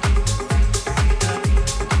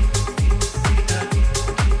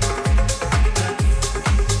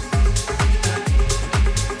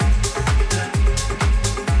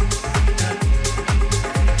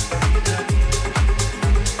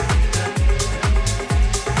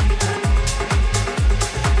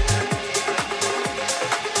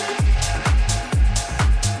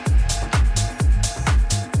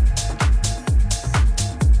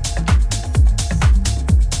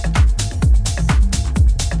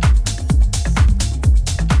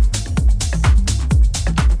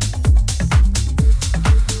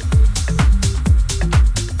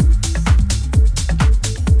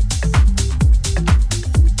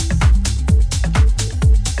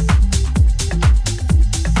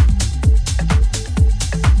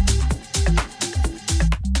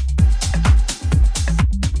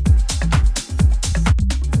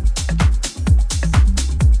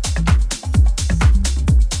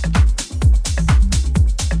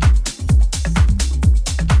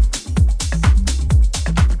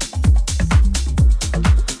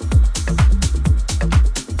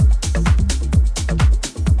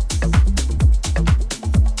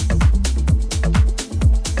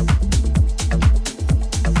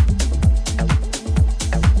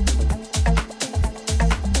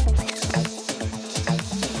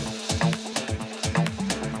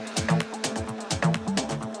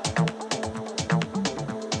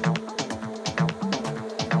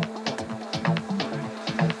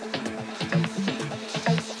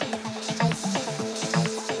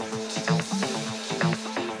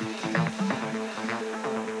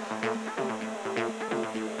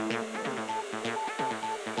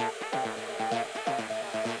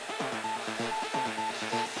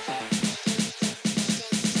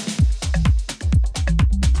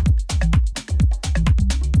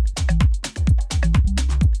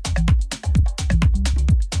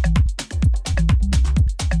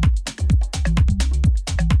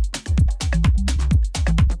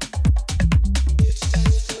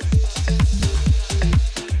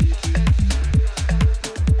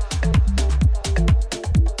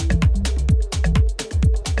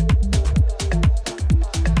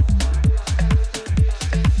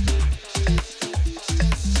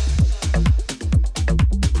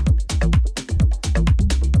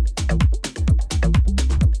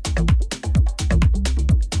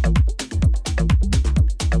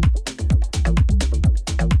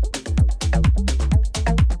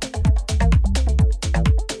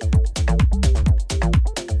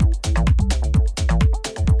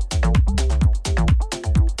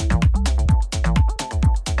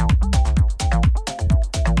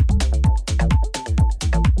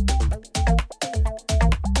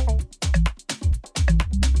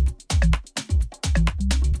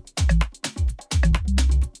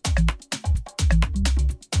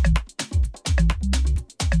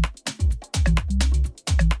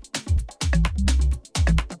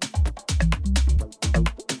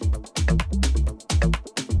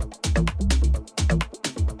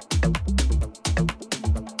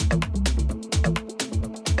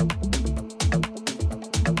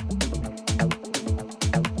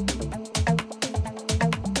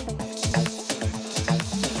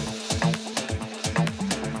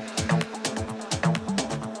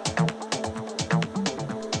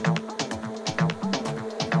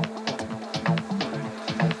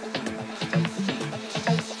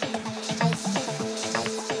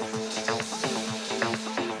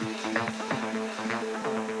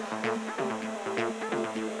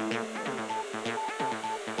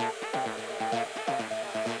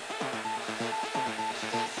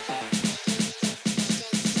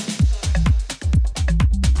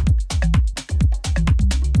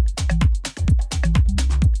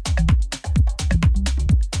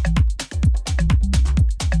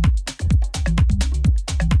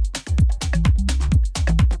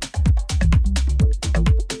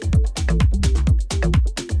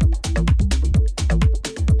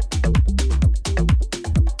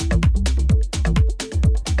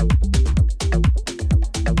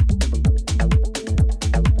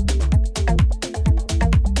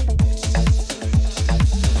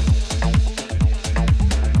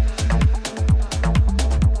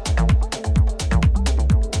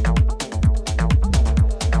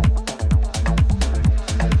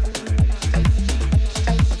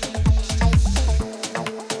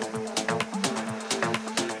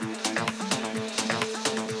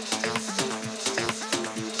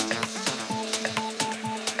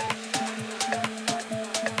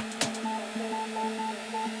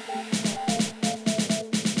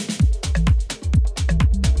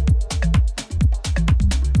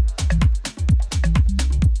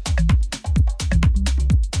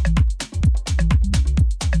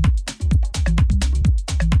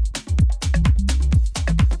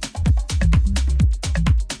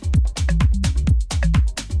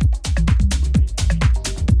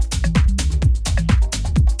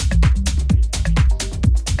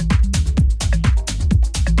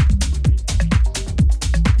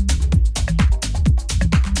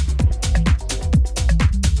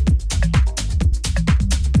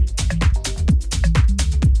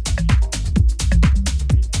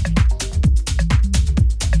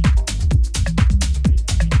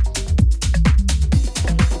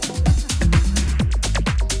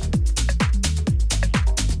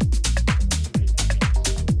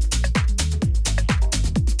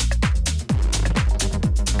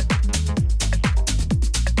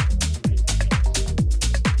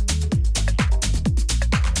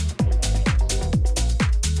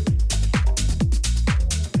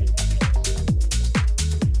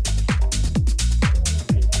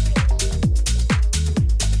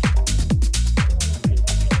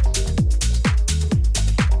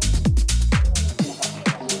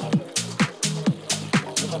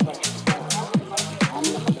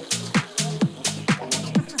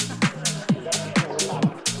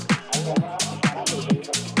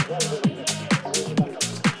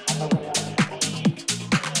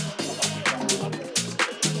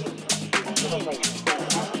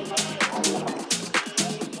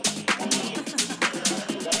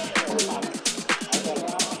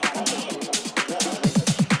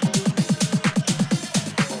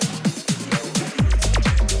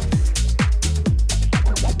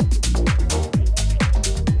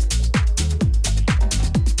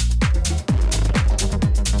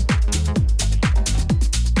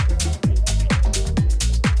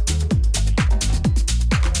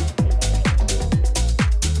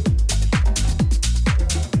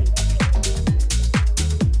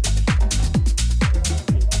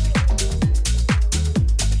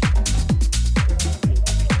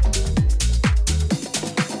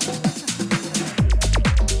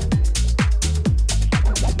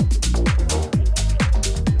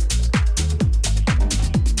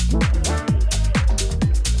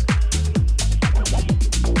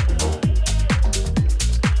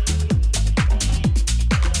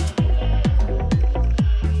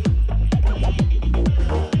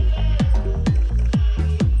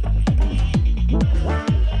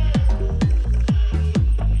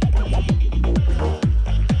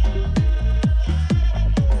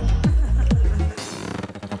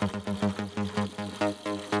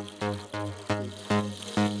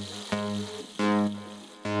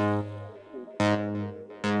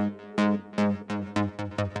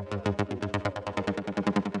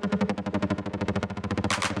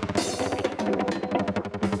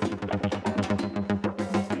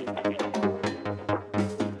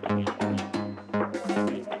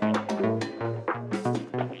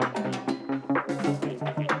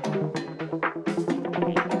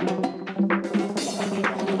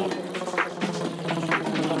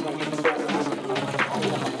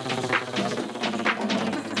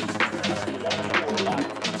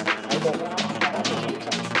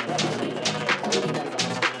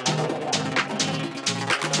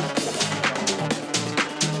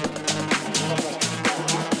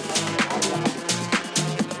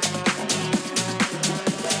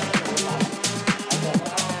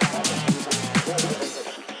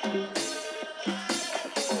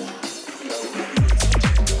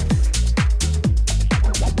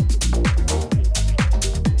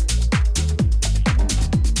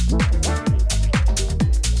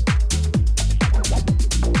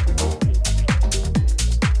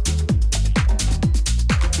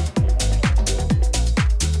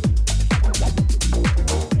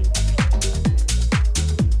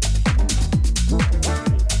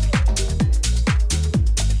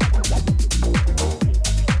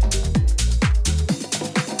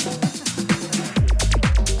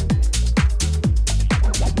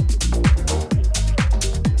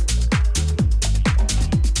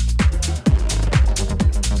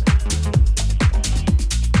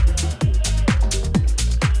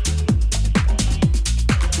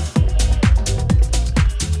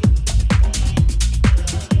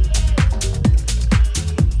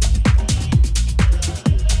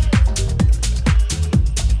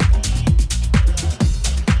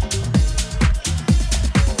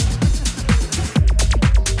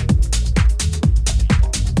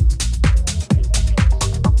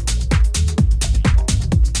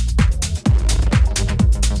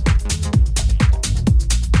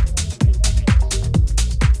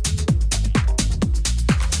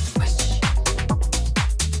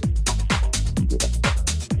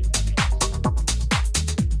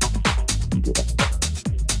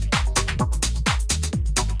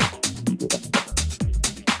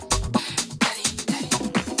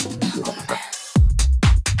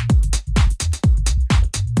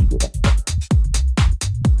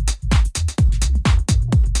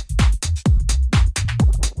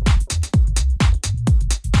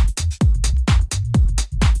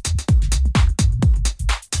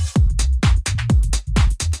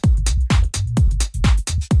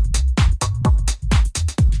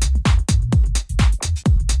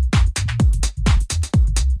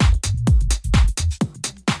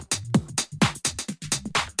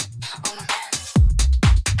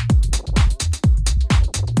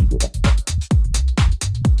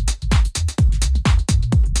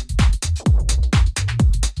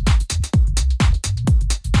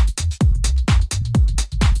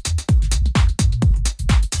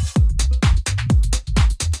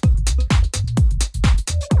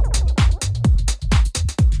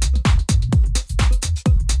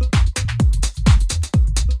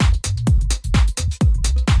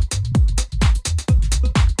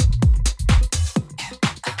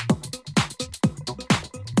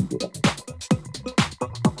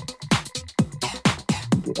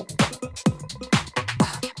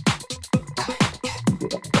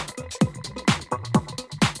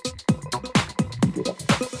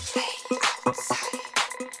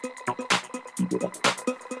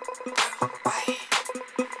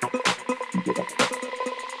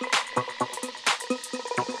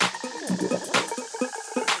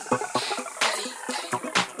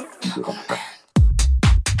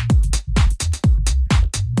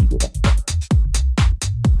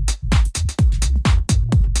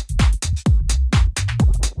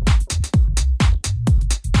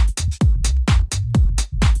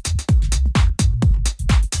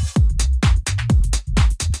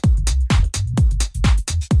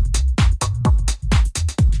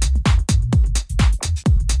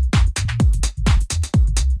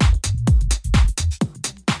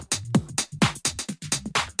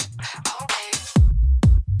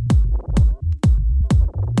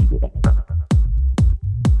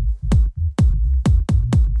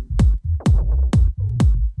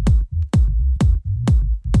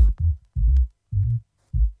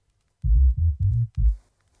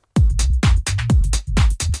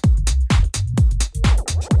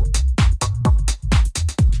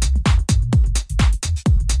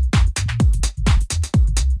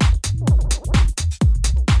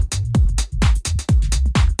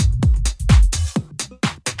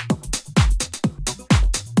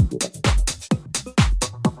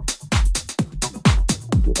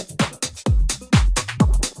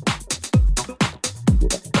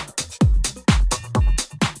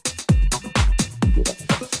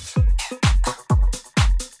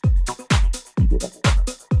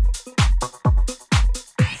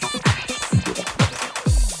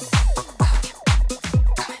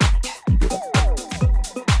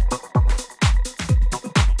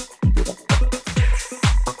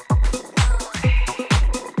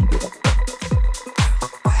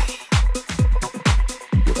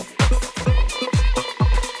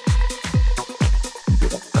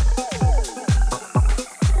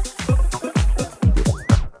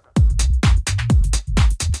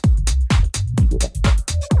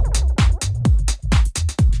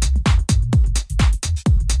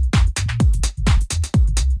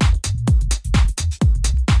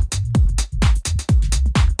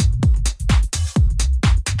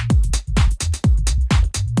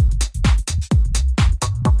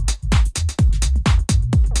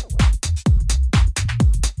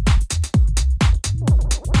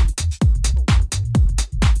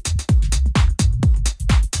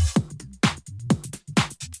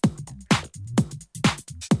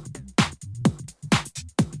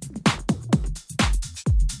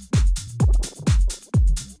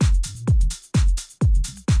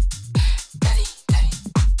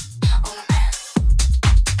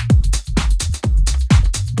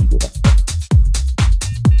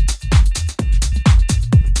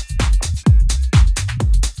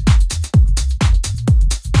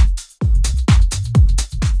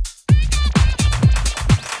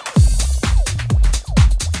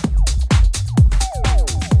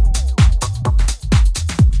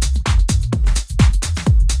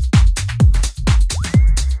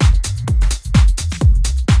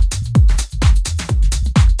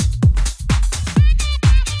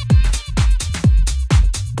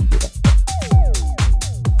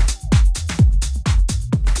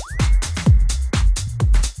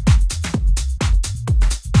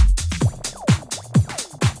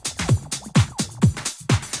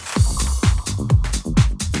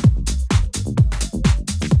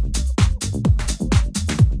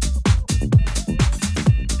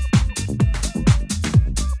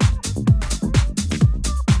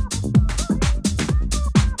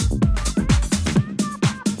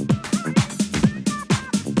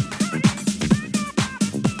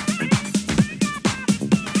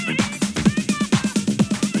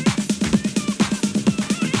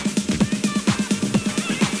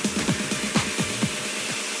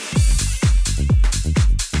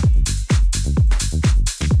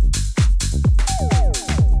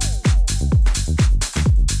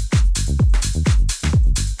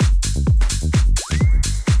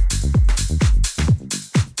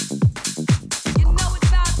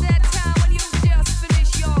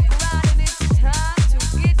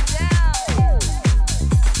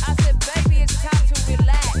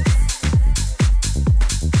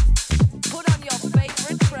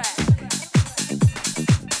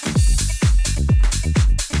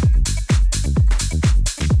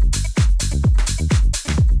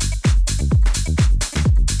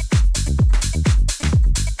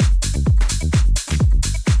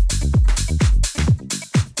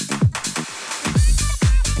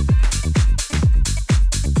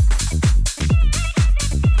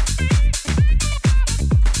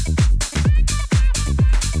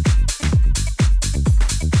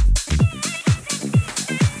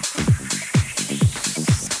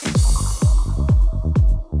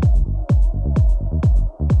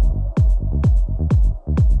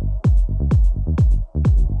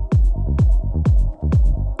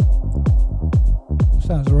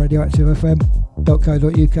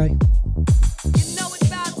 radioactivefm.co.uk.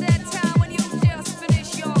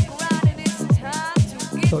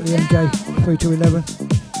 Got the MJ 3 to 11.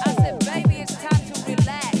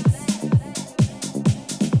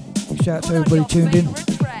 Shout out to everybody tuned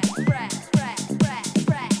in.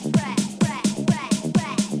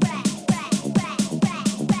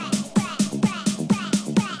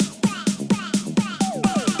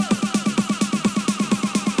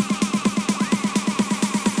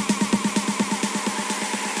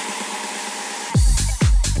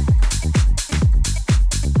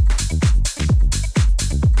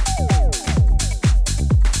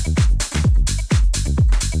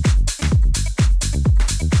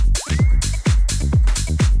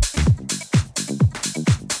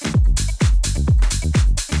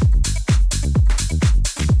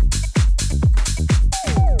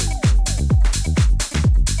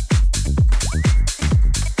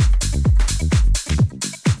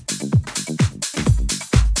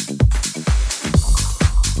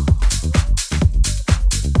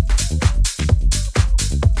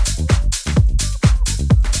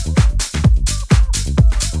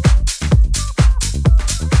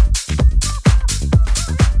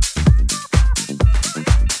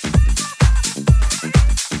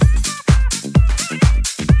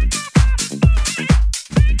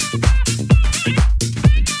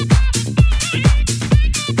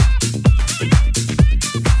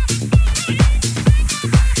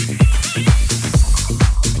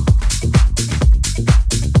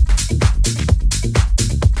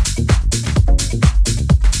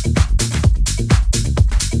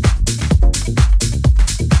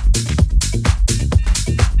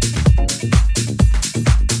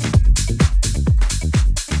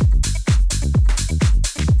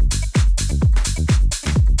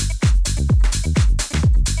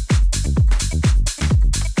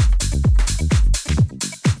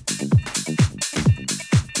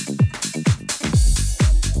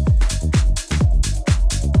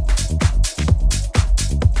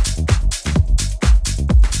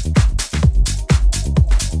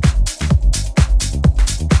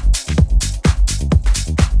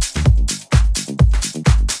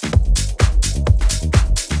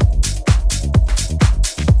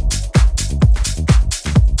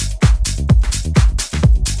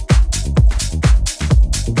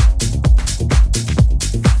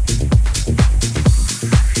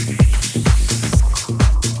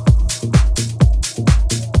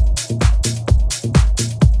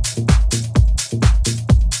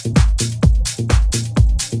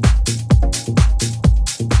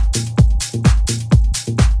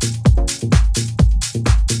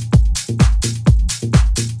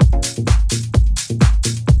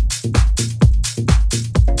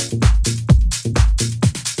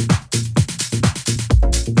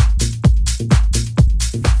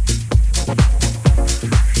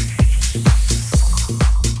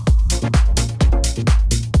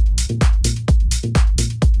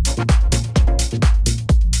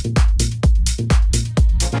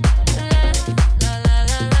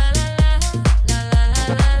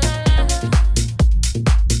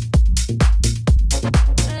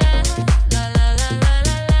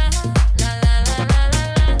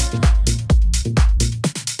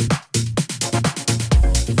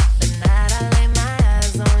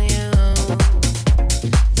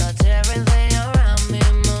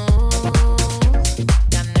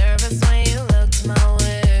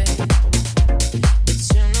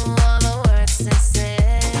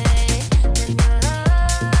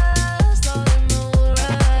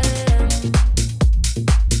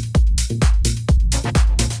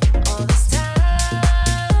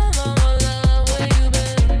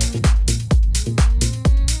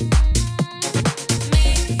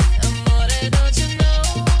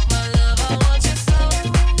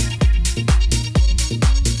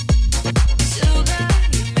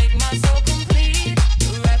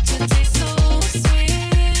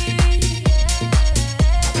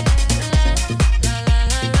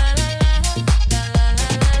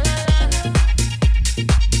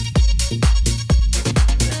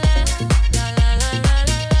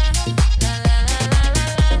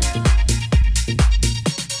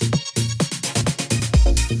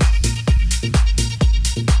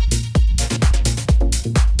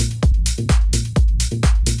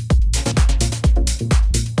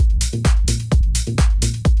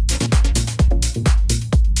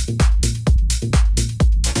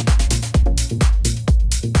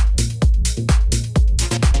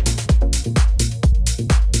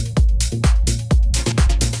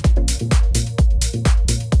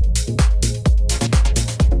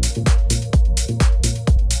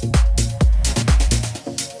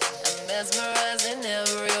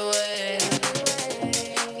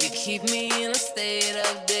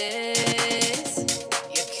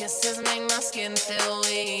 can feel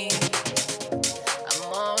weak. I'm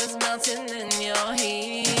always melting in your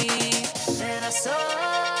heat. And I soar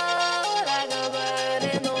like a bird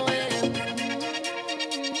in the wind.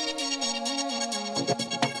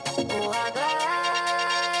 Oh, I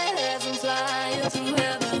glide as I'm flying through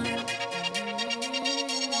heaven.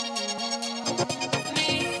 Me,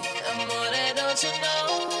 amore, don't you know?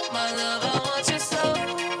 My love, I want you so.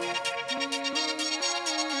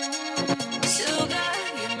 Sugar,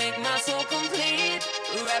 you make my soul complete.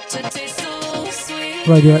 Rapture tastes so sweet.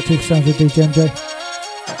 Radioactive sounds of DJ MJ.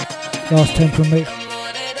 Last 10 from me. It's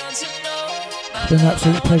been an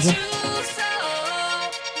absolute pleasure.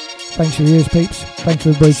 Thanks for your ears, peeps. Thanks for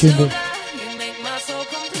everybody tuned in.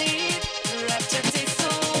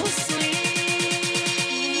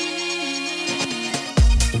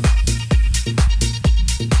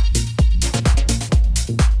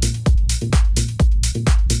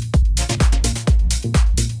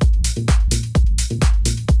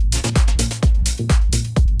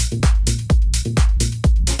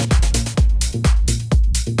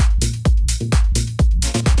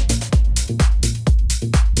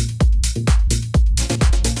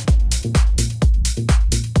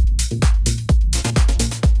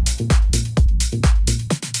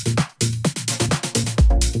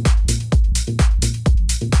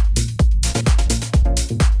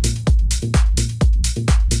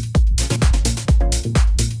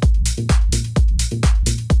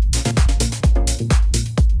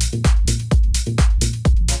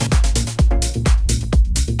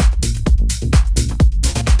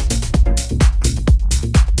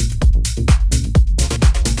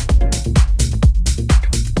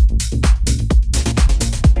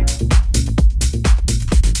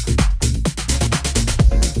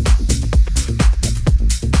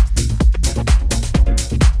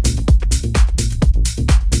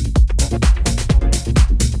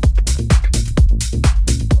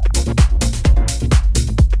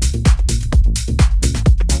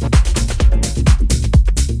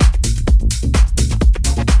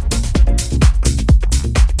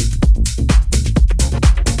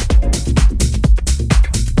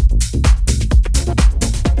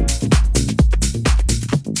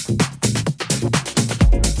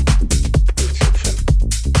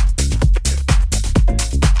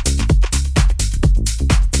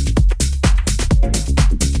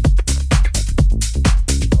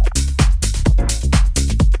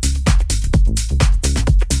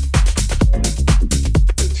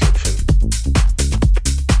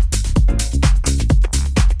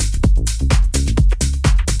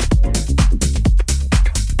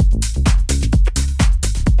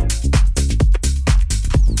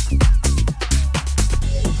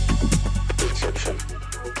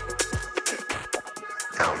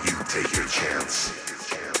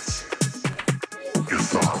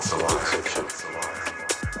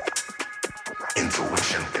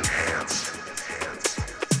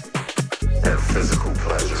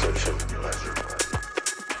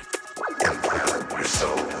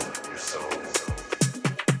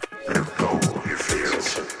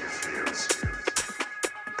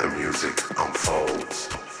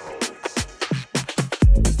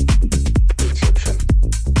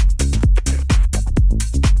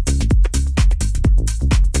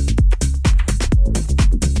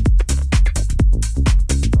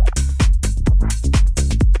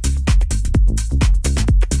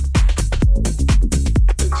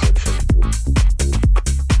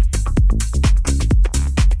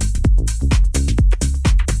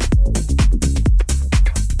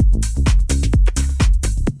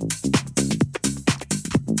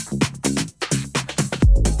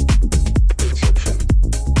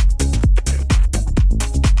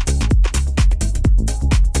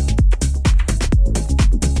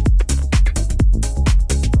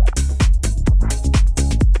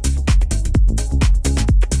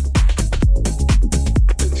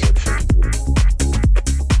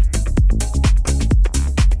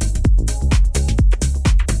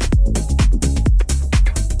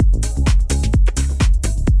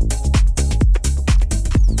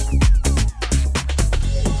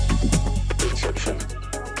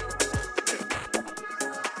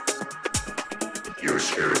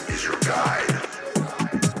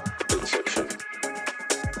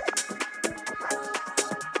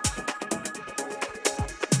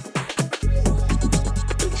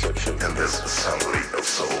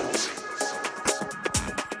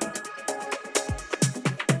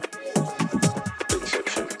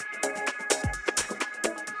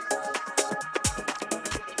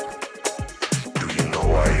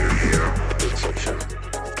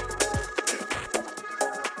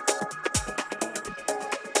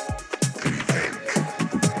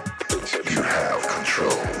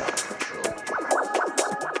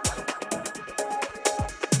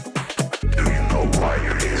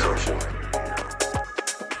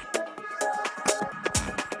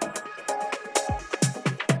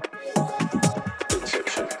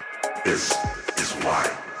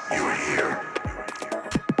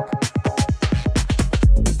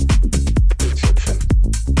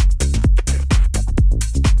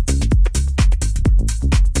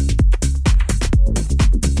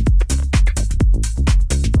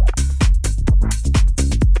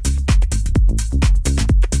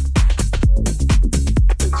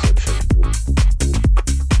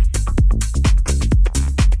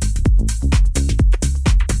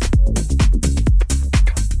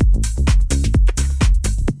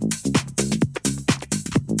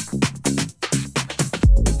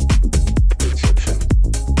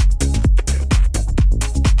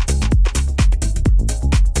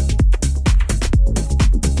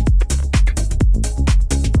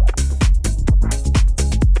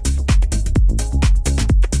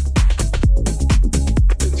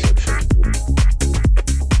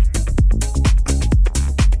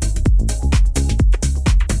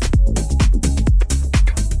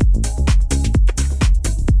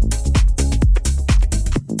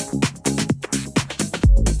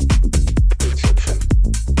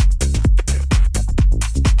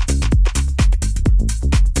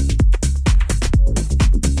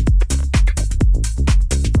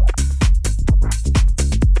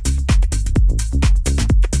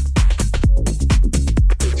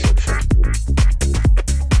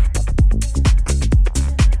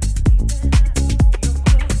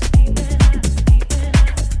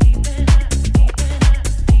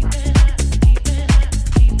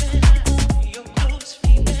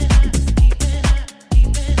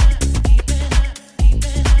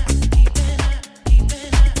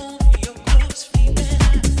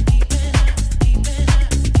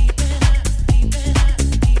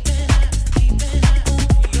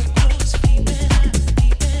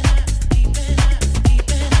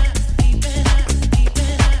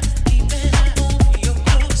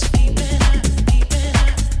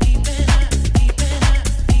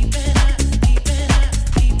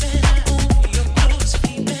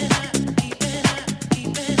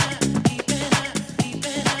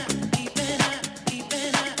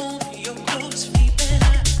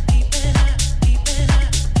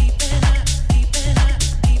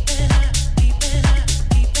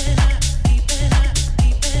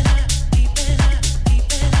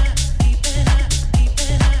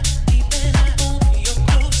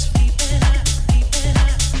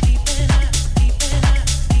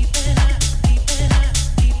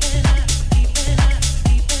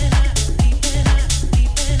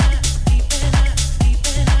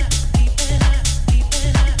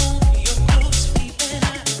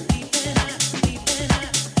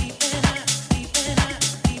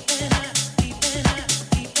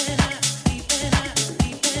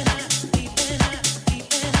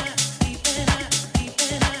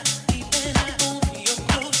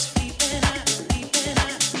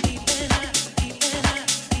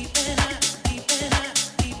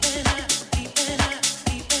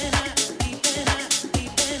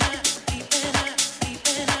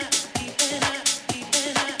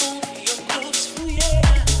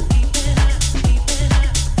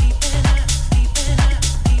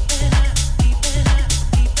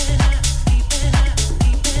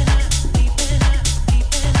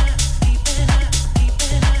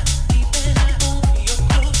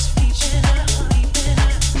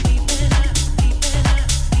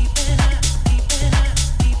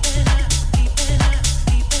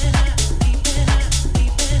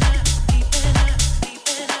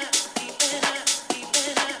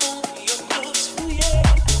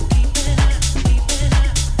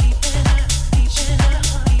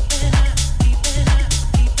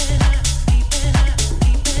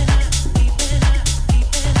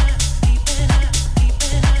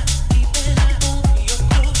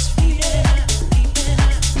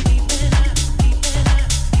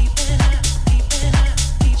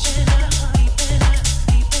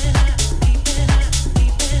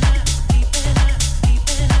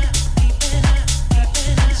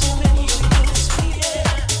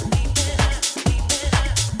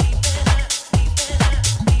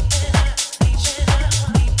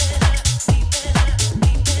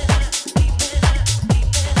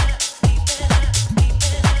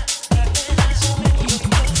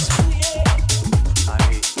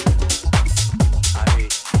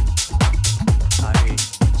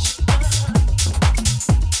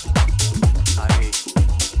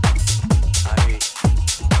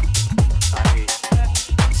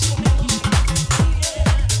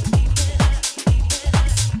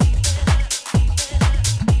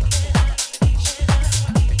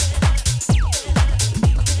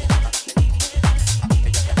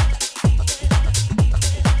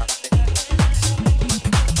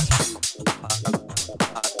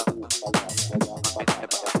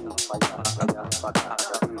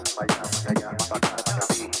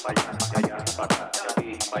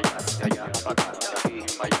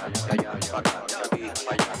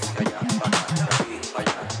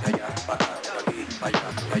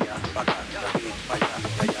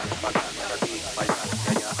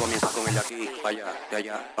 pa' allá, de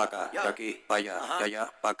allá, pa' acá, de aquí, pa' allá, de allá,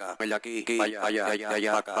 pa' acá, de aquí, pa' allá, de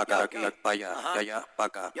allá, pa' acá, de aquí, pa' allá, de allá, pa'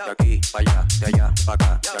 acá, de aquí, pa' allá, de allá, pa'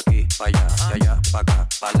 acá, de aquí, pa' allá, de allá, pa' acá,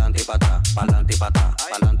 pa'lante y pa' atrás, pa'lante y pa' atrás,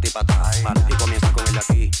 pa'lante y pa' atrás, y comienza con el de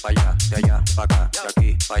aquí, pa' allá, de allá, pa' acá, de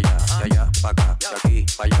aquí, pa' allá, de allá, pa' acá, de aquí,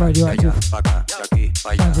 pa' allá, de allá, pa' acá, de aquí, pa'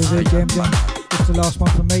 allá. Sounds like Jam Jam. Just the last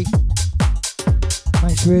one from me.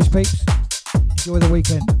 Thanks for yours, peeps. Enjoy the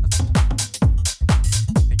weekend.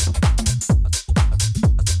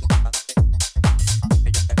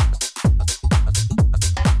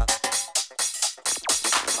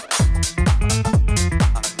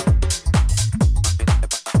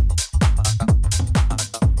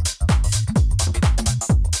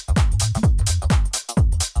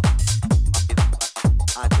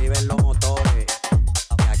 Activen los motores,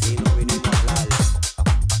 que aquí no vinimos a hablar.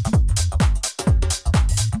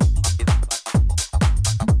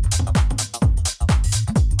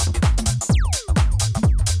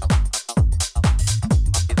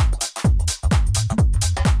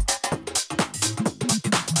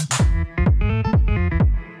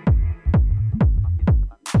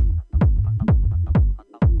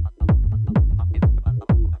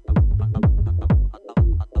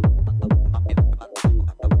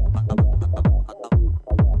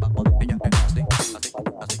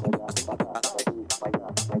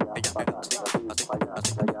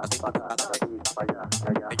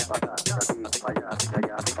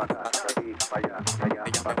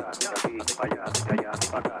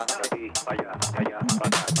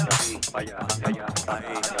 Vaya.